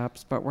 coffee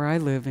shops, but where I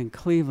live in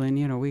Cleveland,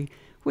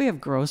 we have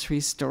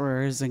grocery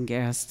stores and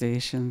gas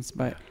stations,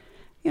 but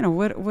how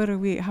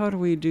do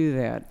we do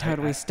that? How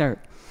do we start?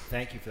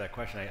 Thank you for that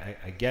question.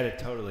 I get it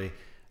totally.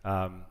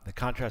 The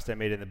contrast I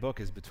made in the book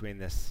is between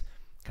this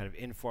kind of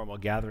informal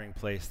gathering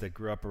place that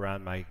grew up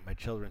around my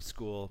children's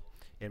school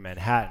in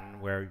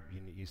Manhattan, where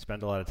you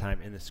spend a lot of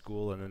time in the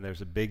school, and then there's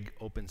a big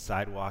open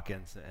sidewalk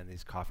and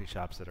these coffee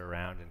shops that are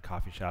around. And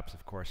coffee shops,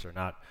 of course, are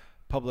not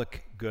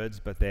public goods,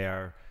 but they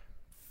are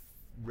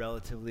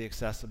relatively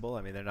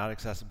accessible. They're not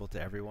accessible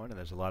to everyone, and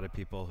there's a lot of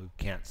people who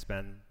can't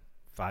spend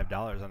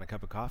 $5 on a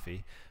cup of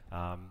coffee.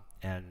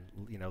 And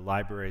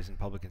libraries and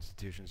public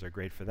institutions are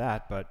great for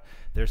that, but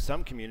there's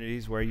some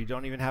communities where you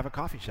don't even have a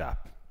coffee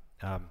shop.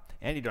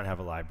 And you don't have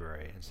a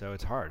library, and so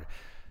it's hard.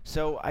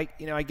 So I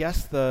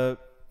guess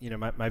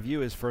my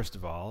view is, first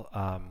of all,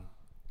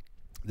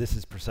 this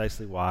is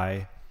precisely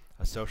why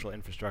a social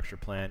infrastructure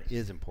plan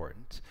is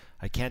important.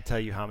 I can't tell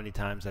you how many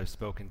times I've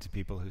spoken to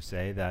people who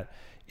say that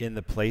in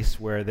the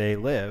place where they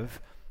live,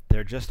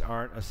 there just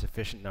aren't a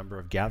sufficient number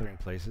of gathering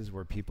places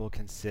where people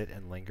can sit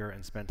and linger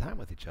and spend time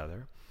with each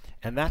other.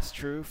 And that's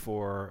true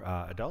for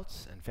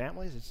adults and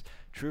families. It's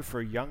true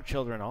for young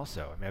children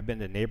also. I've been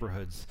to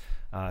neighborhoods,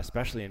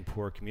 especially in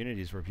poor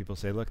communities, where people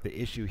say, look, the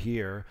issue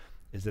here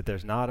is that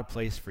there's not a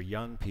place for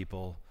young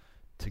people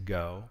to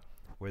go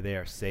where they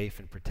are safe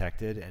and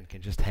protected and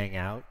can just hang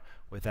out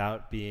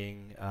without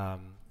being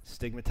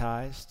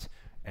stigmatized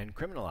and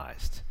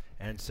criminalized.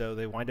 And so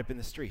they wind up in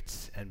the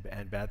streets,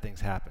 and bad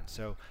things happen.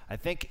 So I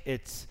think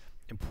it's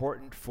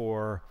important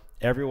for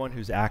everyone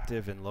who's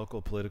active in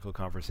local political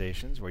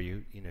conversations, where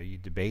you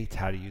debate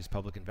how to use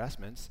public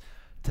investments,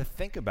 to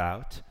think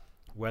about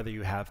whether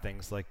you have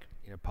things like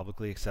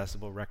publicly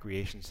accessible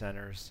recreation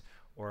centers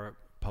or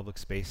public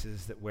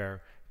spaces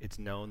where it's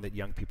known that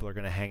young people are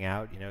going to hang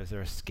out. Is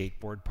there a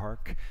skateboard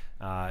park?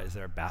 Is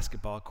there a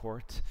basketball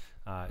court?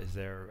 Is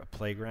there a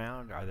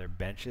playground? Are there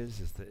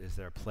benches? Is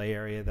there a play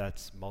area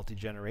that's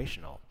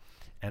multi-generational?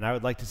 And I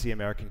would like to see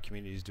American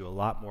communities do a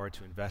lot more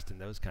to invest in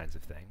those kinds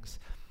of things.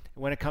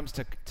 When it comes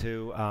to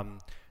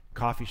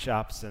coffee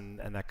shops and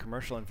that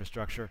commercial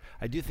infrastructure,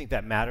 I do think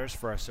that matters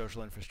for our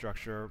social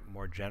infrastructure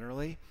more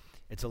generally.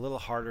 It's a little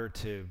harder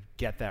to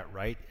get that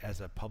right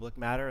as a public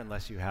matter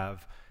unless you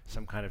have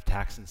some kind of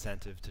tax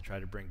incentive to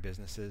try to bring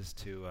businesses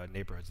to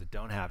neighborhoods that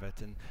don't have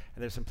it. And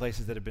there's some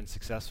places that have been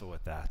successful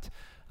with that.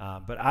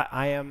 But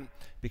I am,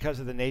 because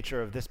of the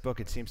nature of this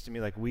book, it seems to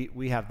me like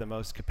we have the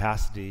most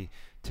capacity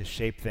to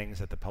shape things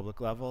at the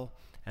public level,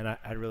 and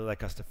I'd really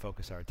like us to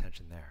focus our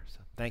attention there. So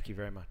thank you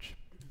very much.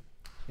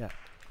 Yeah.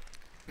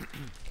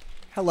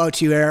 Hello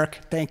to you,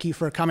 Eric. Thank you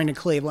for coming to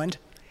Cleveland.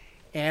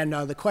 And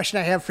the question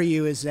I have for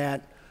you is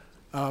that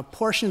a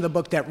portion of the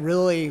book that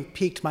really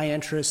piqued my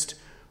interest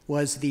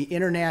was the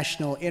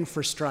international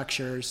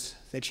infrastructures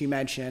that you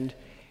mentioned.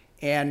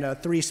 And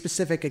 3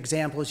 specific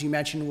examples you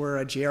mentioned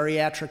were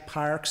geriatric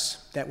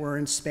parks that were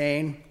in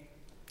Spain,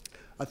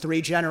 a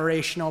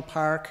 3-generational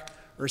park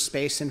or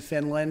space in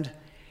Finland,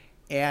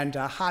 and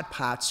hot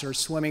pots or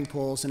swimming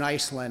pools in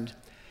Iceland.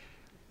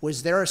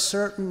 Was there a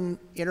certain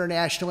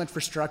international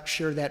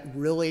infrastructure that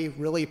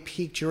really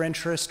piqued your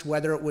interest,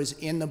 whether it was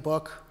in the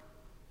book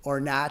or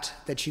not,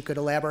 that you could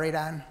elaborate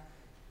on?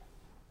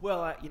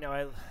 Well,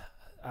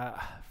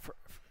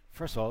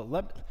 first of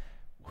all,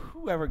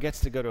 whoever gets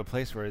to go to a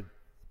place where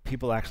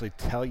people actually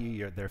tell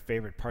you their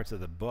favorite parts of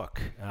the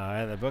book,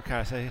 and the book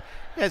kind of say, "You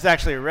guys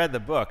actually read the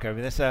book." I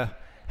mean,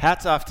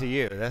 hats off to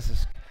you.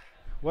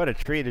 What a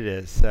treat it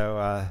is.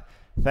 So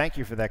thank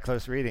you for that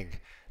close reading.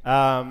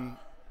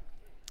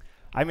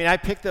 I mean, I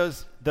picked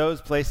those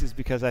places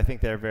because I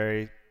think they're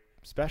very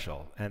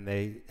special and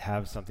they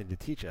have something to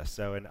teach us.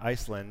 So in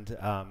Iceland,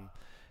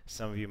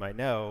 some of you might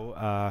know,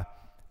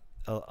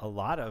 a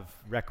lot of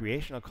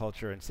recreational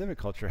culture and civic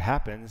culture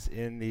happens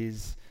in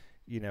these,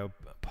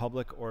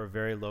 public or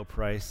very low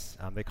price.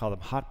 They call them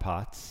hot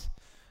pots.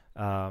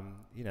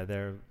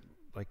 They're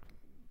like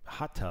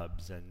hot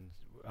tubs and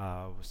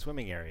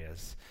swimming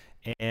areas,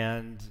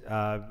 and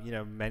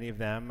many of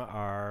them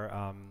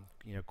are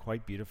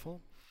quite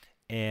beautiful.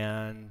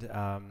 And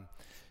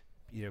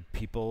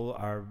people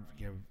are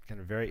kind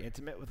of very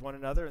intimate with one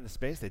another in the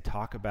space. They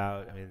talk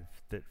about,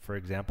 for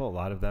example, a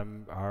lot of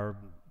them are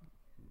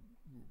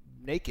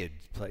naked,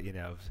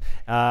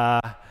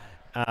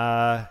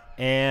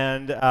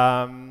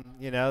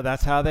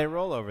 that's how they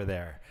roll over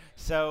there.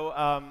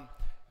 So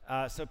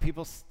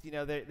people,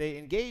 they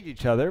engage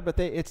each other, but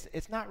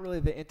it's not really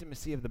the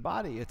intimacy of the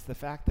body. It's the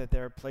fact that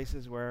there are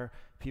places where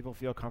people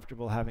feel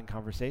comfortable having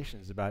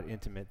conversations about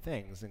intimate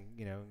things, and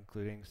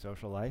including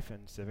social life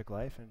and civic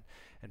life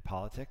and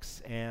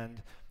politics.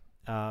 And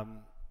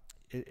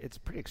it's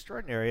pretty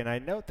extraordinary. And I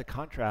note the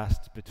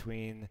contrast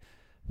between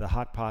the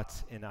hot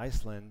pots in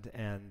Iceland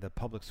and the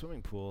public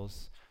swimming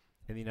pools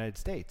in the United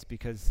States,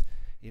 because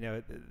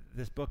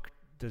this book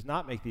does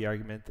not make the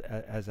argument,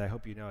 as I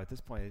hope you know at this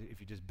point,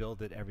 if you just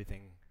build it,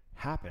 everything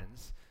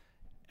happens.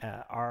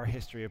 Our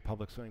history of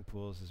public swimming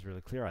pools is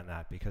really clear on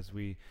that, because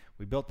we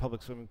built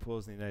public swimming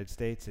pools in the United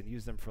States and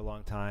used them for a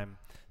long time.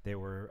 They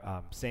were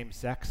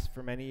same-sex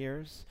for many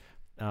years.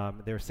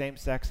 They were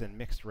same-sex and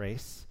mixed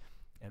race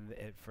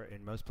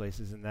in most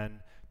places. And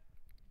then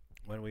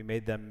when we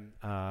made them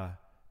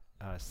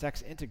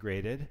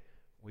sex-integrated,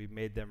 we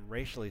made them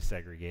racially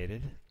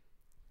segregated.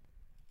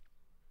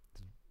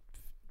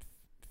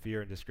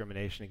 Fear and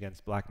discrimination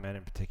against black men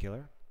in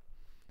particular,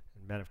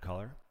 and men of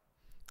color.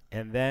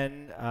 And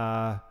then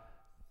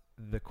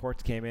the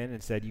courts came in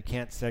and said, you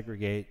can't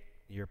segregate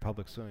your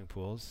public swimming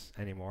pools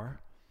anymore.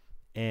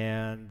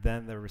 And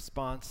then the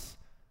response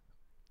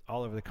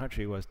all over the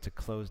country was to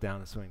close down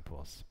the swimming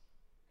pools.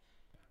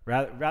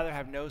 Rather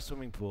have no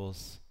swimming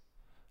pools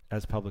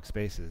as public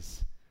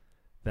spaces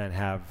than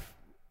have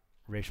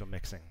racial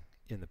mixing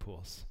in the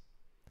pools.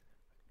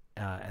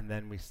 And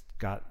then we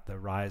got the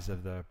rise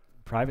of the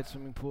private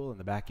swimming pool in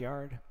the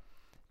backyard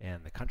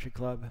and the country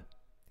club,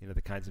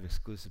 the kinds of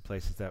exclusive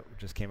places that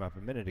just came up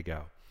a minute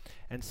ago.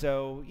 And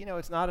so,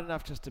 it's not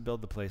enough just to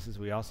build the places.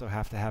 We also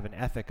have to have an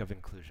ethic of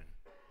inclusion.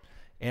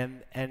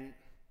 And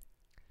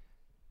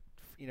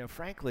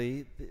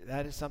frankly,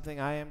 that is something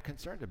I am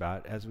concerned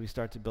about as we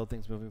start to build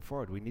things moving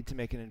forward. We need to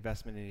make an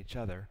investment in each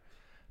other,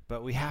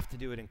 but we have to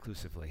do it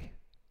inclusively.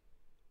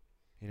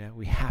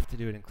 We have to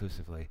do it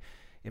inclusively.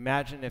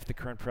 Imagine if the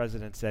current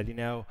president said,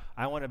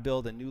 I want to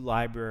build a new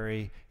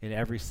library in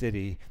every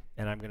city,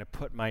 and I'm going to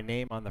put my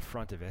name on the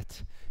front of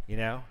it,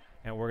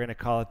 and we're going to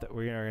call it,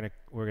 we're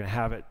going to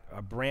have it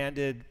a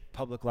branded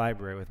public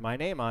library with my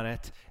name on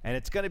it, and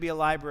it's going to be a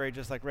library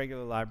just like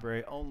regular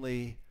library,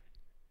 only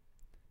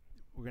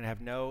we're going to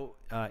have no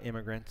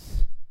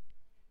immigrants.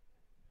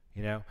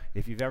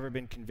 If you've ever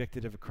been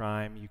convicted of a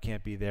crime, you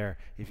can't be there.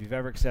 If you've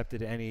ever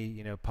accepted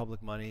any,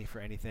 public money for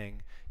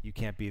anything, you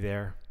can't be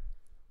there.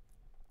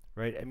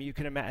 Right? I mean, you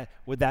can imagine,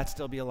 would that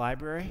still be a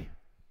library?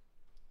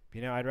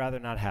 I'd rather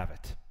not have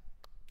it.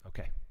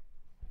 Okay.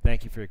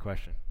 Thank you for your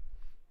question.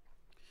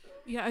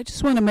 Yeah, I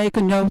just want to make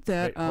a note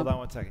that... Wait, hold on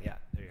one second. Yeah,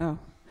 there you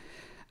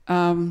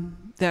go.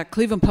 That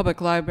Cleveland Public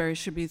Library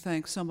should be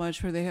thanked so much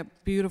for they have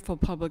beautiful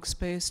public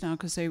space now,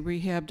 because they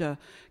rehabbed a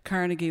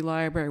Carnegie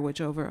Library, which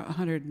over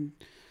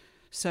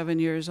 107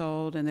 years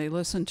old, and they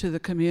listened to the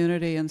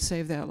community and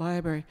saved that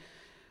library.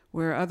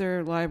 where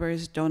other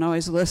libraries don't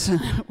always listen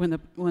when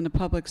the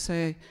public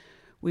say,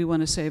 we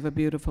want to save a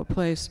beautiful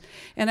place.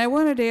 And I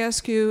wanted to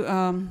ask you,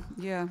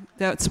 yeah,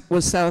 that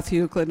was South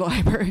Euclid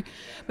Library.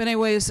 But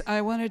anyways,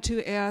 I wanted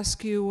to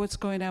ask you what's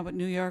going on with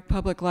New York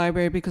Public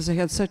Library, because they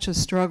had such a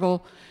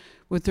struggle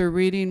with their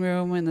reading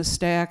room and the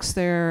stacks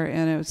there,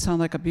 and it would sound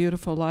like a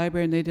beautiful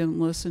library, and they didn't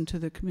listen to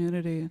the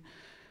community.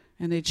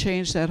 And they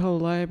changed that whole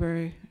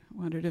library.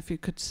 I wondered if you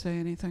could say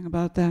anything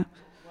about that.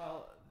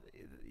 Well,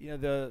 you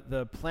know,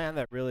 the plan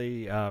that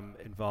really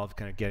involved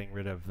kind of getting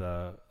rid of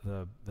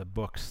the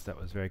books that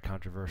was very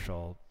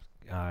controversial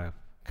kind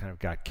of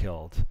got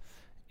killed.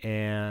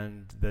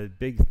 And the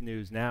big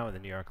news now in the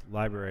New York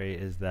Library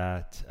is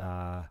that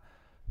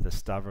the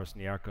Stavros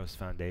Niarchos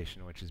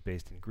Foundation, which is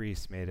based in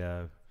Greece, made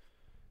a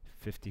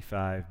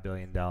 $55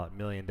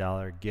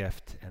 million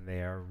gift, and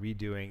they are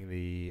redoing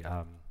the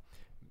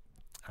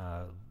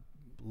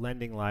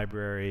lending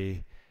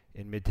library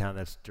in Midtown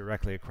that's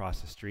directly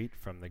across the street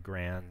from the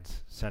Grand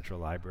Central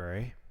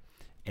Library,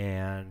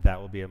 and that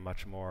will be a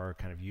much more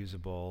kind of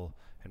usable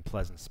and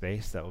pleasant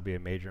space. That will be a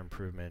major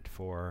improvement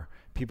for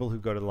people who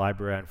go to the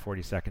library on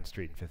 42nd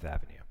Street and Fifth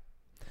Avenue.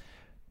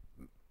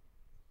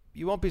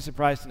 You won't be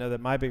surprised to know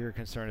that my bigger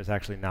concern is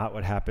actually not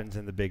what happens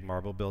in the big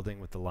marble building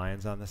with the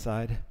lions on the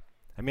side.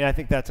 I mean, I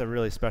think that's a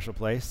really special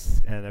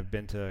place, and I've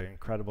been to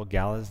incredible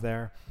galas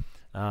there,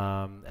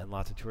 and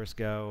lots of tourists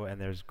go,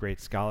 and there's great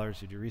scholars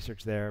who do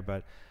research there,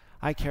 but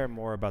I care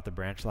more about the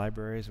branch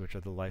libraries, which are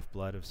the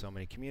lifeblood of so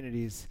many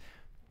communities.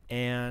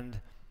 And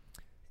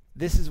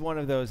this is one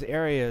of those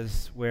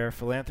areas where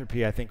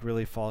philanthropy, I think,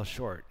 really falls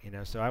short. You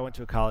know, so I went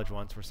to a college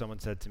once where someone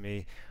said to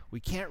me, we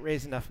can't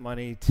raise enough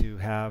money to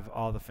have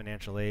all the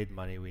financial aid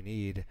money we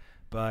need,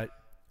 but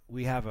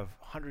we have a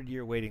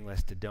 100-year waiting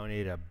list to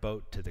donate a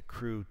boat to the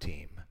crew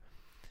team.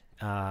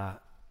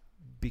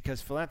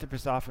 Because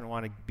philanthropists often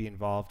want to be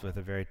involved with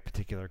a very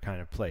particular kind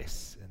of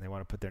place, and they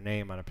want to put their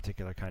name on a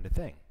particular kind of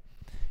thing.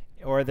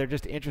 Or they're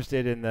just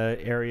interested in the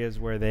areas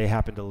where they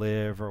happen to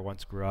live or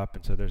once grew up,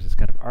 and so there's this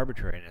kind of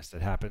arbitrariness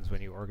that happens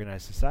when you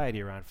organize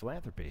society around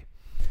philanthropy.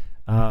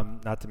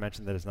 Not to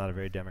mention that it's not a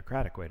very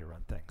democratic way to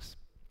run things.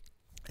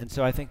 And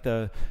so I think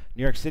the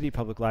New York City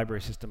public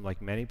library system,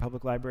 like many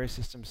public library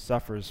systems,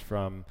 suffers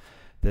from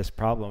this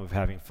problem of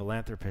having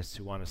philanthropists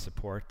who want to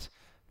support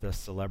the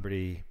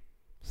celebrity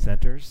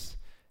centers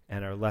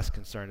and are less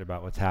concerned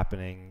about what's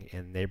happening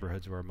in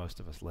neighborhoods where most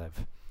of us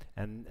live.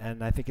 And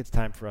I think it's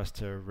time for us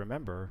to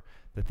remember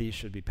that these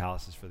should be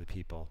palaces for the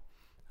people,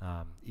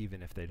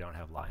 even if they don't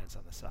have lions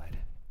on the side.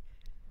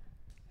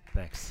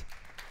 Thanks.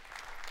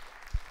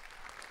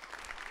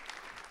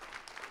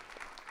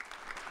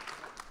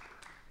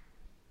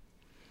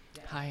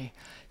 Hi.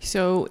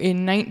 So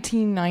in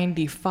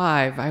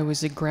 1995, I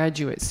was a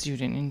graduate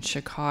student in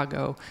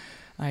Chicago.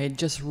 I had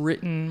just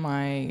written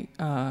my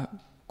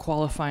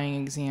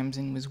qualifying exams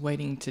and was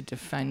waiting to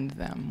defend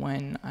them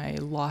when I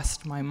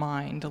lost my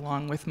mind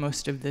along with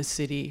most of the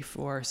city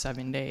for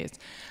 7 days.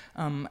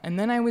 And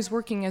then I was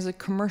working as a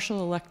commercial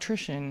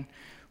electrician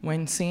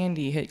when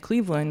Sandy hit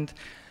Cleveland,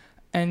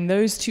 and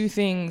those two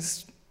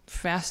things,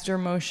 faster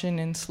motion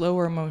and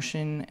slower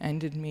motion,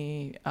 ended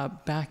me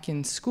up back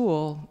in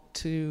school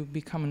to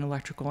become an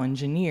electrical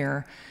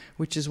engineer,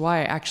 which is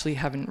why I actually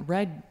haven't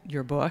read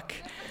your book.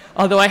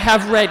 Although I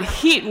have read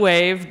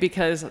Heatwave,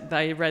 because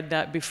I read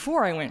that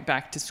before I went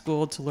back to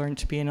school to learn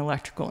to be an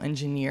electrical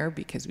engineer,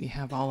 because we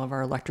have all of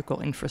our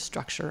electrical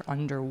infrastructure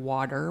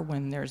underwater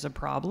when there's a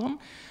problem.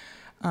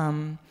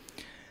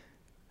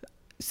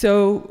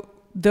 So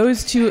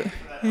those two...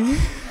 And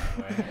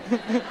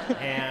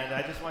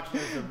I just want you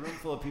to know there's a room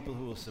full of people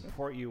who will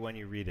support you when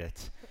you read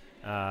it.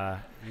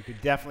 You could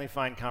definitely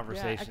find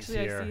conversations actually,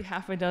 here. I see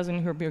half a dozen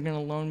who are going to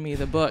loan me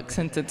the book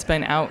since it's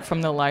been out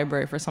from the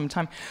library for some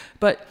time.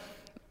 But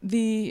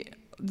the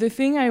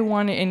thing I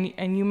want to,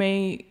 and you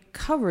may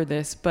cover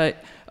this,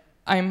 but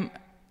I'm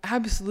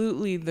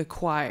absolutely the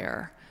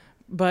choir.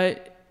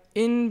 But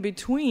in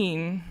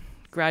between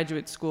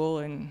graduate school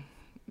and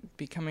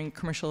becoming a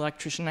commercial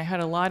electrician, I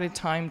had a lot of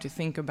time to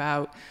think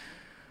about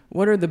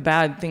what are the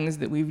bad things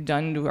that we've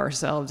done to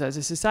ourselves as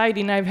a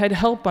society? And I've had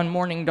help on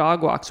morning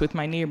dog walks with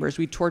my neighbors.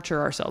 We torture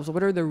ourselves.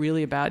 What are the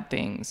really bad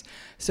things?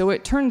 So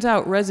it turns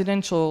out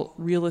residential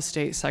real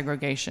estate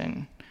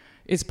segregation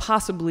is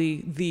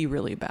possibly the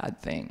really bad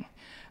thing.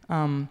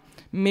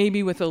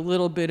 Maybe with a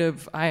little bit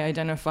of, I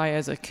identify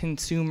as a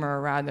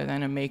consumer rather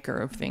than a maker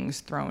of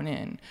things thrown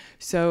in.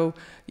 So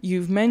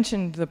you've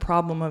mentioned the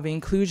problem of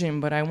inclusion,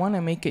 but I want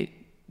to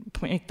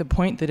make the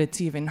point that it's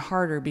even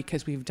harder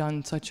because we've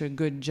done such a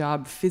good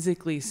job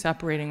physically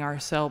separating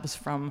ourselves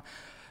from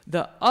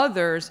the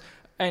others,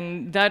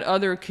 and that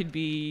other could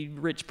be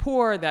rich,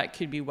 poor, that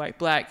could be white,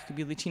 black, could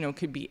be Latino,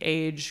 could be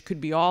age, could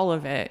be all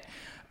of it.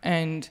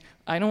 And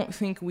I don't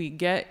think we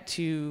get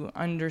to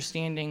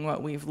understanding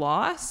what we've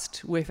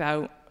lost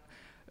without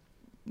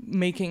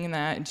making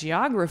that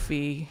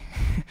geography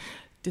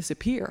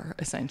disappear,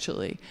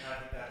 essentially. No, I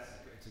think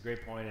it's a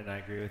great point, and I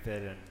agree with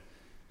it. And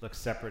look,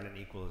 separate and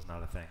equal is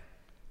not a thing.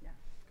 Yeah.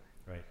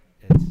 Right.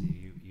 It's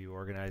you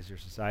organize your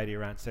society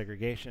around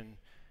segregation.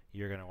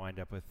 you're going to wind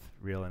up with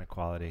real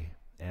inequality.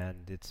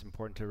 And it's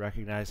important to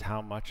recognize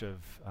how much of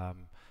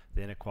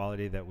the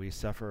inequality that we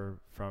suffer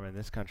from in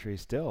this country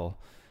still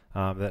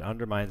that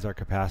undermines our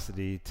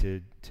capacity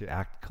to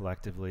act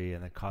collectively,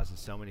 and that causes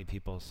so many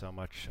people so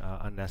much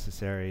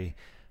unnecessary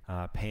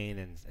pain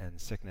and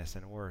sickness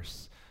and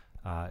worse,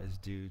 is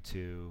due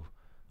to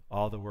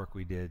all the work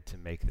we did to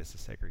make this a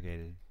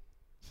segregated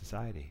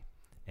society.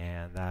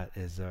 And that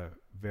is a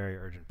very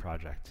urgent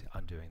project,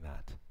 undoing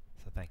that.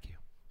 So thank you.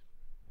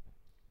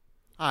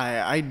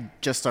 Hi, I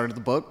just started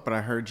the book, but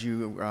I heard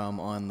you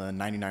on the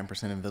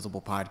 99%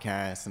 Invisible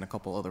podcast and a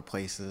couple other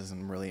places.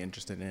 I'm really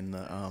interested in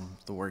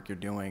the work you're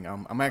doing.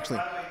 I'm actually.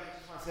 By the way, I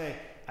just want to say,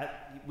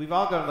 we've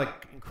all gone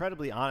like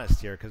incredibly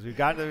honest here, because we've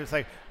gotten to, it's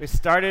like we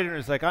started and it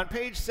was like on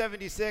page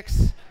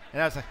 76,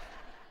 and I was like,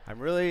 I'm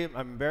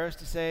embarrassed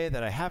to say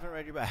that I haven't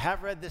read your book. I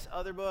have read this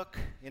other book,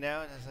 and I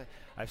was like,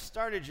 I've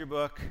started your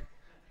book.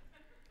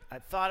 I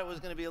thought it was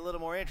going to be a little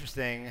more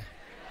interesting.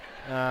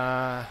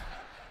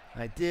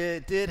 I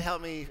did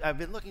help me. I've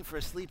been looking for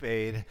a sleep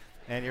aid,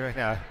 and you're right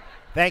now.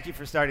 Thank you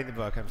for starting the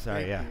book. I'm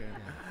sorry. Thank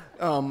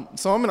you.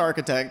 So I'm an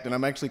architect, and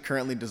I'm actually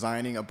currently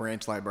designing a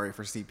branch library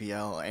for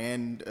CPL,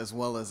 and as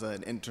well as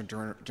an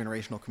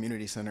intergenerational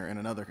community center in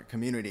another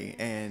community.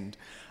 And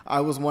I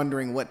was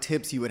wondering what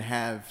tips you would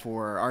have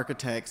for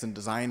architects and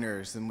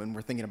designers, and when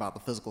we're thinking about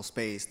the physical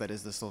space that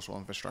is the social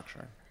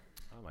infrastructure.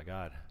 Oh my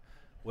God.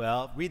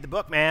 Well, read the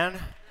book, man.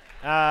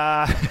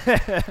 No,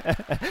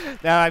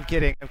 I'm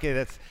kidding.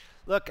 Okay,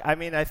 look. I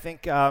mean, I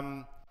think.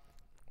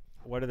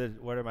 What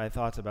are my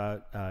thoughts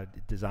about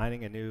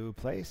designing a new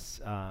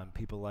place?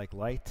 People like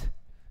light.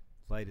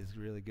 Light is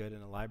really good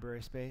in a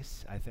library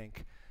space. I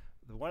think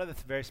one of the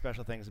very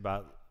special things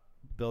about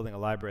building a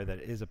library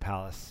that is a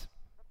palace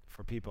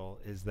for people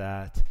is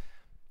that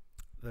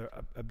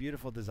a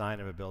beautiful design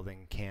of a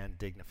building can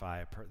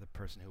dignify the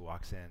person who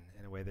walks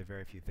in a way that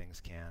very few things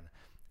can.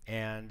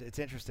 And it's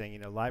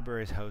interesting,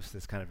 libraries host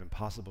this kind of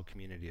impossible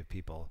community of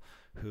people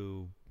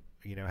who,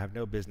 have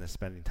no business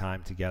spending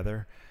time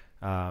together.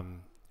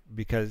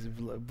 Because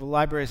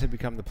libraries have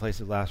become the place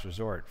of last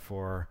resort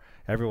for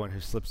everyone who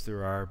slips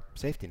through our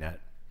safety net.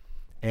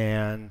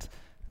 And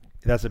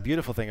that's a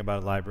beautiful thing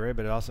about a library,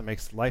 but it also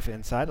makes life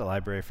inside a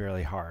library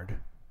fairly hard,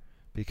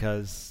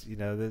 because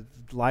the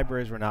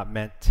libraries were not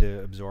meant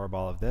to absorb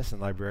all of this, and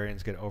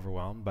librarians get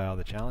overwhelmed by all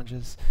the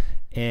challenges.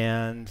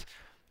 And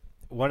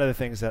one of the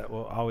things that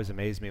will always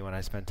amaze me when I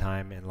spend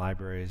time in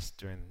libraries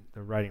during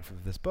the writing for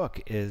this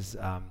book is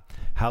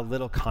how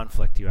little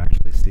conflict you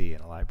actually see in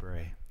a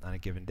library on a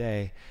given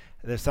day.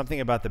 There's something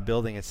about the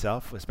building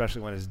itself,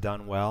 especially when it's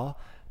done well,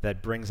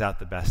 that brings out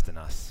the best in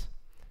us,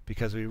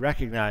 because we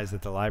recognize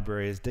that the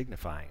library is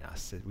dignifying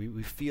us.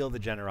 We feel the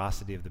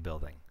generosity of the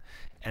building.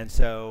 And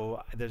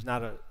so there's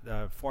not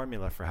a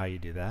formula for how you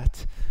do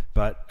that,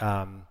 but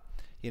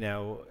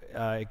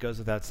it goes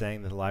without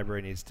saying that the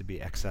library needs to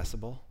be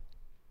accessible,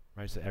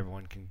 right, so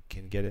everyone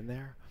can get in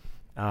there.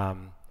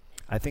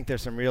 I think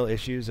there's some real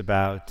issues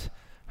about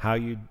how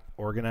you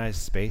organize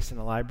space in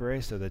a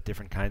library so that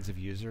different kinds of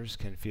users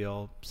can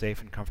feel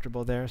safe and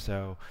comfortable there.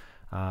 So,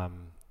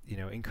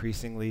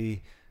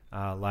 increasingly,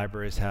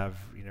 libraries have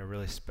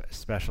really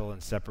special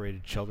and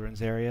separated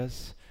children's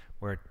areas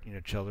where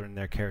children,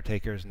 their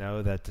caretakers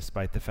know that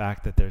despite the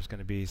fact that there's going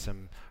to be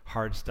some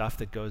hard stuff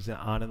that goes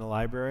on in the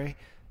library,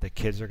 the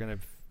kids are going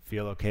to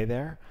feel okay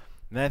there.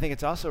 And then I think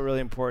it's also really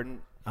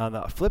important on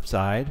the flip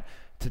side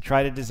to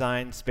try to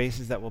design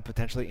spaces that will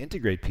potentially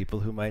integrate people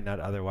who might not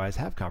otherwise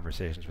have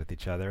conversations with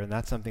each other. And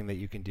that's something that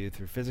you can do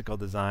through physical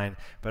design,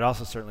 but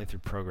also certainly through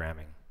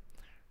programming,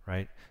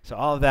 right? So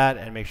all of that,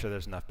 and make sure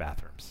there's enough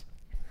bathrooms.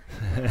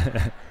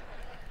 A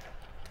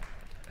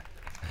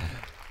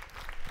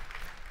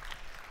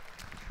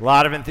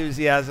lot of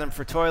enthusiasm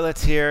for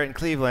toilets here in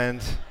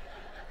Cleveland.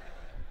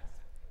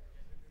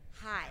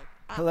 Hi.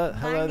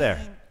 Hello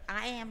there.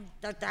 I am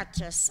the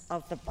Duchess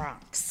of the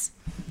Bronx.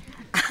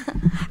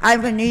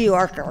 I'm a New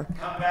Yorker.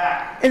 Come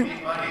back. And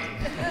need money.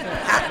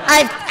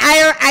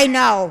 I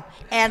know,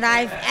 and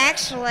I've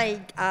actually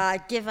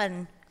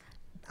given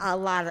a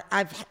lot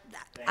of.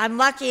 I'm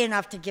lucky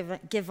enough to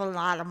give a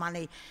lot of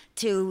money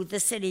to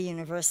the City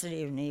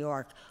University of New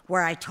York,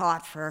 where I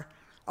taught for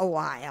a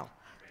while,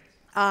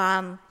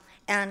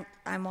 and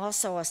I'm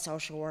also a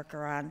social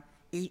worker on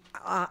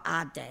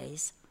odd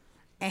days.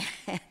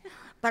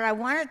 But I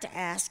wanted to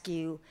ask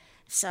you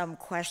some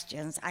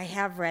questions. I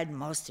have read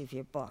most of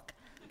your book.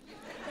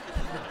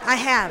 I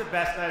have. It's the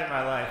best night of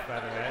my life, by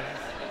the way.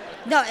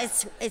 No,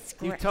 it's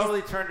great. You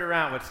totally turned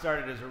around what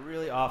started as a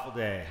really awful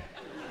day.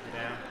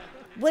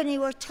 When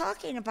you were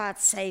talking about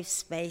safe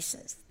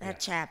spaces, that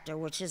chapter,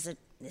 which is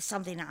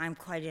something I'm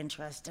quite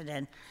interested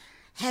in,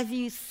 have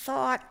you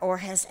thought, or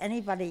has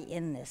anybody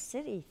in this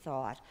city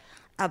thought,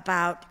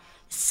 about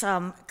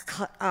some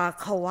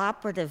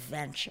cooperative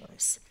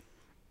ventures,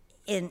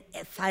 in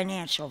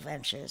financial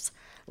ventures,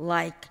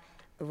 like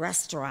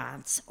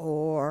restaurants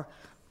or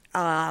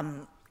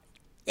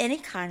any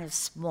kind of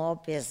small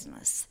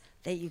business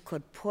that you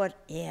could put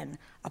in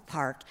a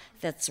park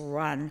that's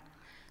run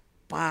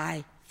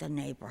by the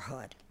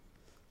neighborhood?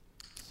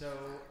 So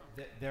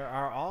there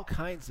are all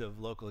kinds of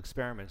local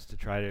experiments to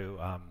try to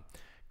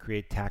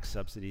create tax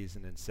subsidies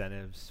and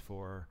incentives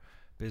for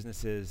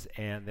businesses,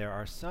 and there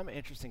are some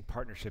interesting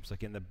partnerships.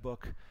 Like in the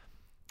book,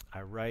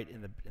 I write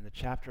in the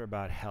chapter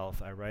about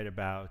health, I write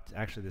about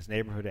actually this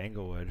neighborhood,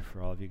 Englewood,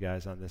 for all of you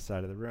guys on this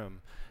side of the room,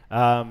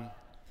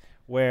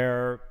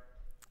 where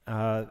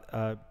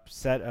a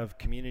set of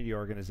community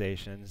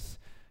organizations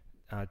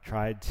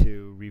tried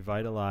to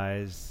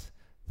revitalize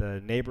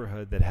the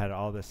neighborhood that had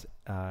all this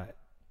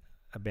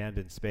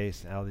abandoned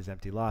space and all these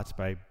empty lots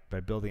by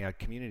building out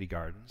community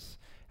gardens.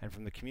 And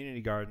from the community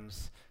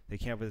gardens, they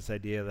came up with this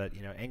idea that,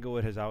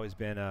 Englewood has always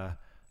been a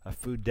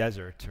food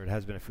desert, or it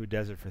has been a food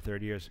desert for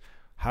 30 years.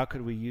 How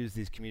could we use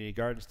these community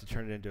gardens to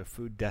turn it into a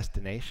food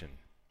destination?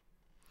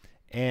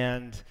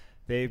 And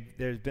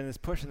there's been this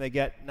push, and they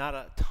get not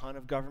a ton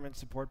of government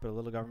support, but a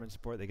little government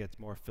support. They get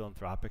more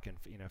philanthropic and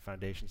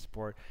foundation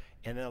support,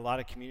 and then a lot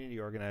of community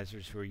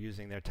organizers who are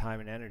using their time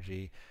and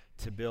energy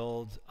to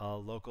build a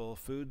local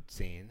food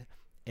scene.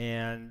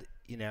 And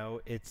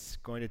it's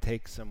going to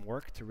take some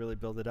work to really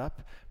build it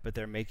up, but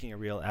they're making a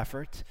real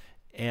effort.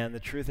 And the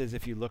truth is,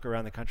 if you look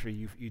around the country,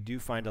 you do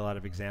find a lot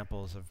of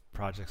examples of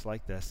projects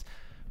like this,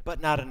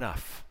 but not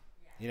enough.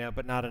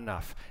 But not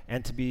enough.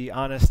 And to be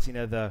honest,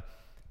 the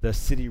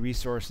city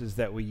resources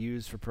that we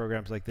use for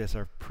programs like this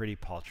are pretty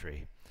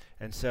paltry.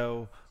 And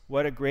so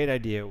what a great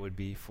idea it would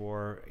be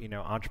for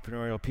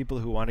entrepreneurial people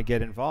who want to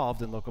get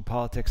involved in local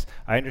politics.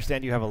 I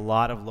understand you have a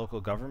lot of local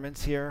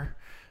governments here,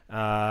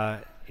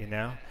 and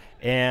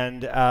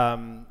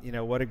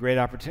what a great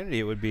opportunity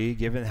it would be,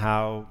 given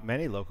how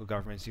many local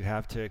governments you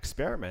have, to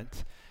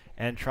experiment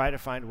and try to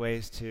find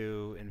ways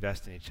to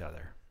invest in each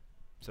other.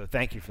 So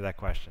thank you for that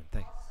question.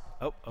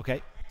 Oh,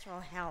 okay. Natural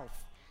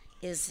health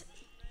is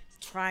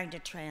trying to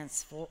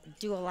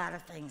do a lot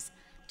of things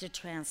to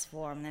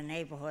transform the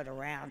neighborhood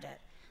around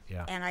it.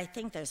 Yeah. And I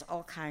think there's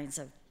all kinds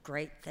of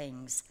great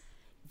things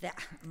that,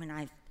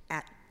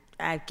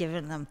 I've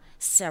given them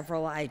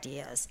several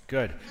ideas.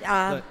 Good.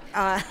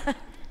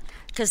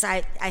 Because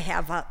I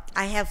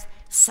have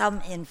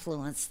some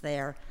influence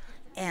there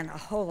and a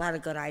whole lot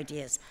of good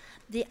ideas.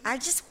 I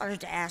just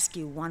wanted to ask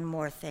you one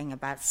more thing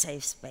about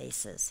safe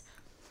spaces.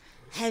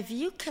 Have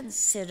you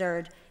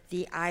considered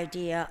the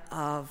idea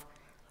of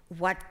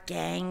what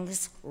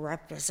gangs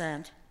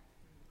represent?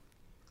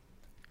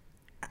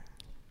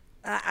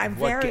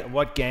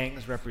 What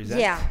gangs represent?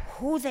 Yeah,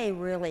 who they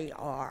really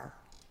are.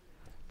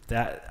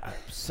 That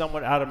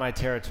somewhat out of my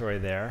territory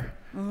there.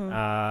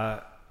 Mm-hmm.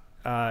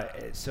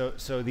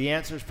 So the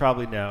answer is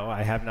probably no.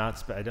 I have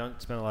not. I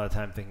don't spend a lot of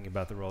time thinking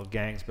about the role of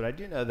gangs, but I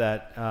do know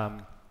that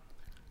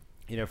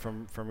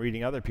from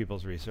reading other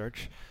people's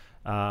research,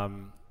 that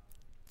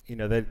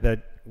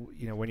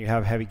when you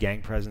have heavy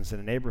gang presence in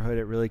a neighborhood,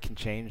 it really can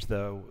change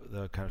the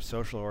kind of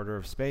social order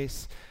of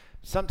space,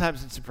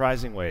 sometimes in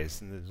surprising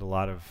ways. And there's a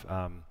lot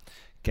of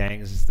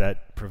gangs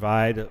that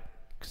provide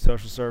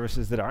social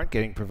services that aren't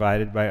getting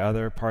provided by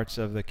other parts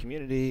of the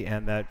community,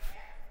 and that.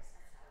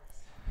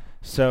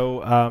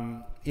 So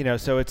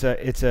it's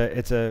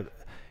a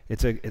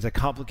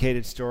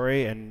complicated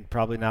story, and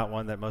probably not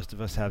one that most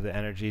of us have the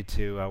energy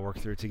to work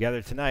through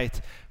together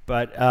tonight.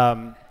 But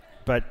I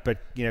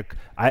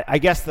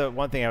guess the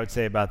one thing I would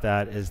say about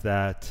that is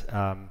that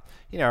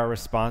our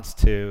response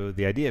to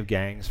the idea of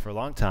gangs for a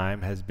long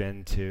time has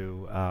been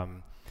to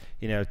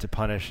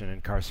punish and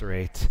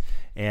incarcerate.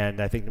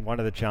 And I think one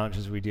of the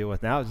challenges we deal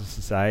with now as a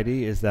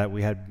society is that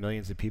we had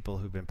millions of people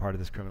who've been part of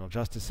this criminal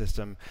justice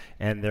system,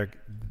 and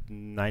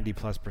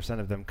 90+%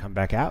 of them come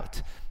back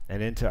out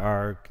and into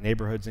our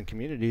neighborhoods and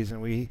communities,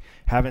 and we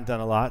haven't done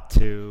a lot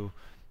to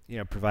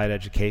provide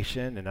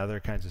education and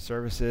other kinds of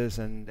services,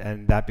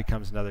 and that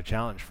becomes another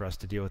challenge for us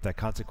to deal with that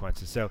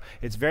consequences. So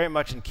it's very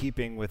much in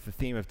keeping with the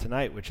theme of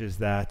tonight, which is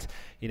that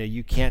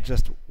you can't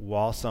just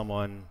wall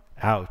someone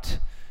out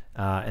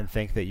and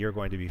think that you're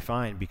going to be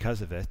fine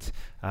because of it.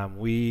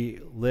 We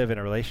live in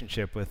a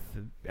relationship with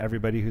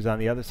everybody who's on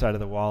the other side of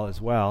the wall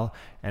as well,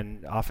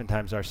 and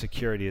oftentimes our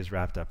security is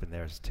wrapped up in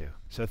theirs too.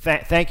 So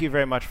thank you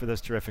very much for those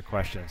terrific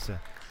questions.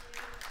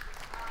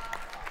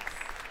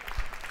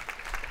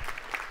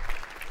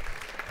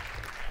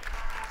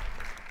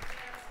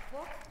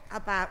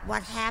 About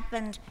what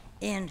happened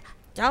in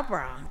the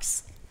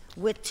Bronx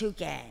with two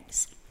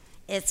gangs.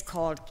 It's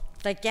called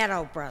The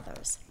Ghetto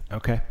Brothers.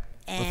 Okay.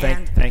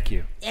 And, well, thank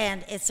you.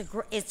 And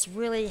it's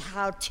really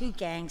how two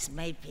gangs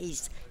made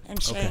peace and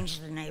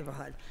changed the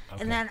neighborhood.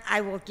 Okay. And then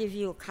I will give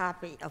you a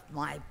copy of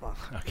my book.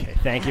 Okay,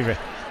 thank you.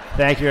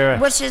 Thank you very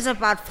much. Which is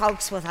about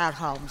folks without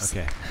homes.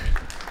 Okay,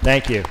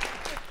 thank you.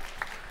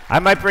 I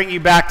might bring you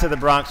back to the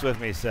Bronx with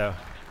me, so.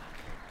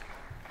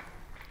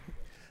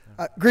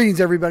 Greetings,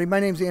 everybody. My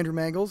name is Andrew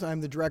Mangles.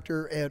 I'm the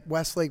director at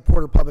Westlake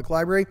Porter Public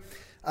Library.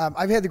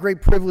 I've had the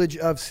great privilege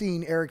of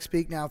seeing Eric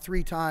speak now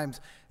 3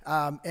 times.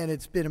 And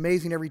it's been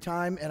amazing every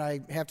time, and I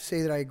have to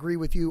say that I agree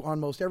with you on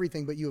most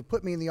everything, but you have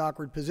put me in the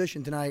awkward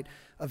position tonight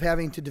of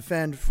having to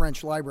defend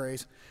French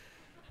libraries.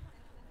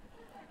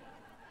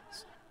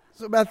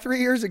 So about 3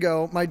 years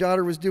ago, my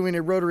daughter was doing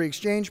a Rotary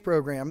exchange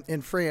program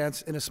in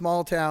France in a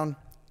small town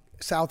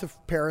south of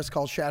Paris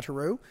called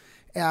Châteauroux.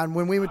 And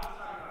when we would,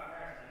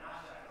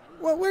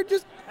 well, we're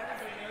just,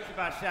 Everybody knows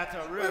about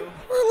Châteauroux.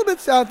 we're a little bit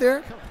south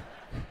there.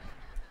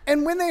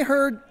 And when they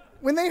heard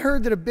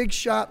that a big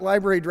shot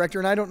library director,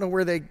 and I don't know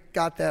where they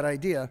got that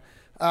idea,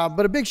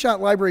 but a big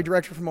shot library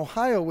director from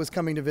Ohio was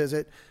coming to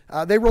visit,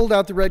 they rolled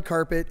out the red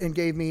carpet and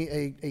gave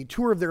me a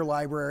tour of their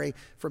library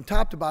from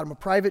top to bottom, a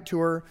private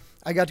tour.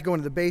 I got to go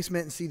into the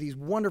basement and see these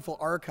wonderful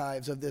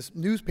archives of this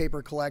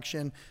newspaper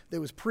collection that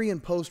was pre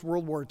and post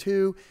World War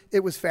II.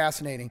 It was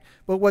fascinating.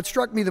 But what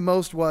struck me the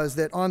most was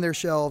that on their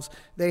shelves,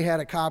 they had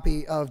a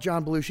copy of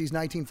John Belushi's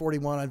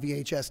 1941 on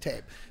VHS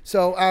tape.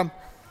 So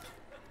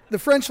the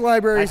French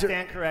libraries I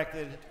stand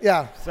corrected.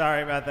 Yeah.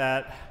 Sorry about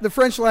that. The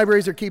French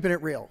libraries are keeping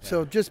it real.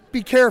 So just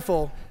be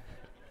careful.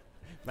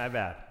 My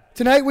bad.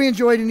 Tonight we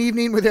enjoyed an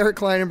evening with Eric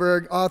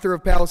Klinenberg, author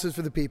of Palaces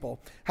for the People,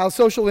 How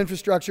Social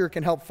Infrastructure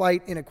Can Help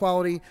Fight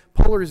Inequality,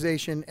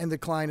 Polarization, and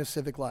Decline of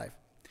Civic Life.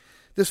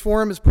 This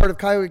forum is part of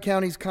Cuyahoga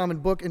County's Common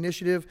Book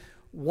Initiative,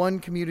 One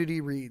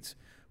Community Reads.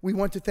 We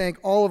want to thank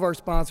all of our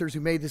sponsors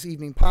who made this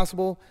evening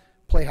possible,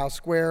 Playhouse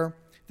Square,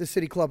 the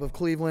City Club of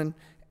Cleveland,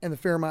 and the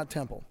Fairmont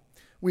Temple.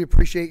 We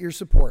appreciate your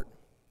support.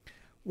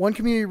 One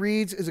Community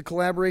Reads is a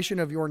collaboration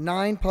of your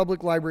 9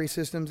 public library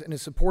systems and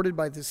is supported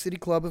by the City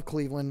Club of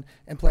Cleveland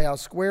and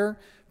Playhouse Square.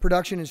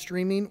 Production and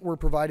streaming were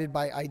provided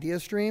by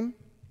ideastream.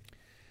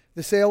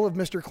 The sale of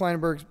Mr.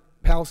 Klinenberg's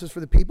Palaces for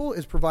the People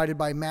is provided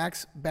by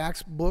Max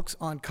Bax Books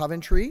on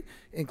Coventry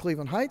in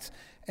Cleveland Heights,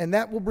 and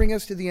that will bring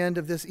us to the end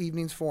of this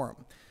evening's forum.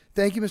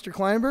 Thank you, Mr.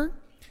 Klinenberg,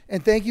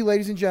 and thank you,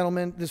 ladies and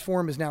gentlemen. This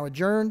forum is now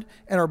adjourned,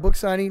 and our book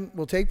signing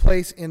will take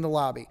place in the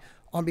lobby.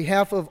 On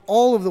behalf of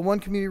all of the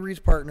One Community Reads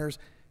partners,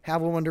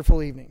 have a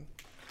wonderful evening.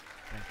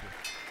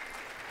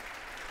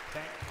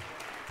 Thank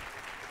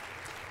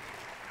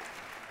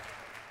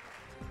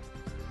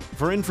you.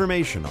 For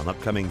information on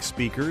upcoming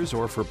speakers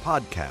or for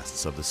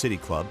podcasts of the City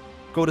Club,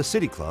 go to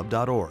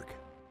cityclub.org.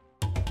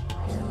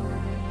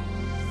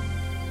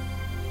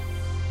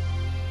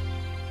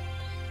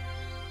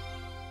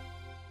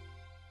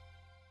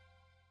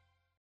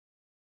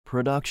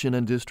 Production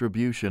and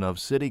distribution of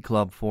City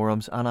Club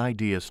forums on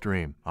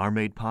ideastream are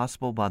made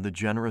possible by the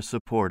generous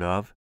support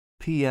of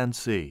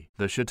PNC,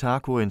 the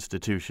Chautauqua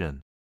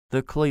Institution,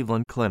 the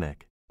Cleveland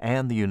Clinic,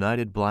 and the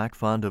United Black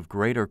Fund of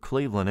Greater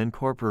Cleveland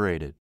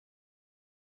Incorporated.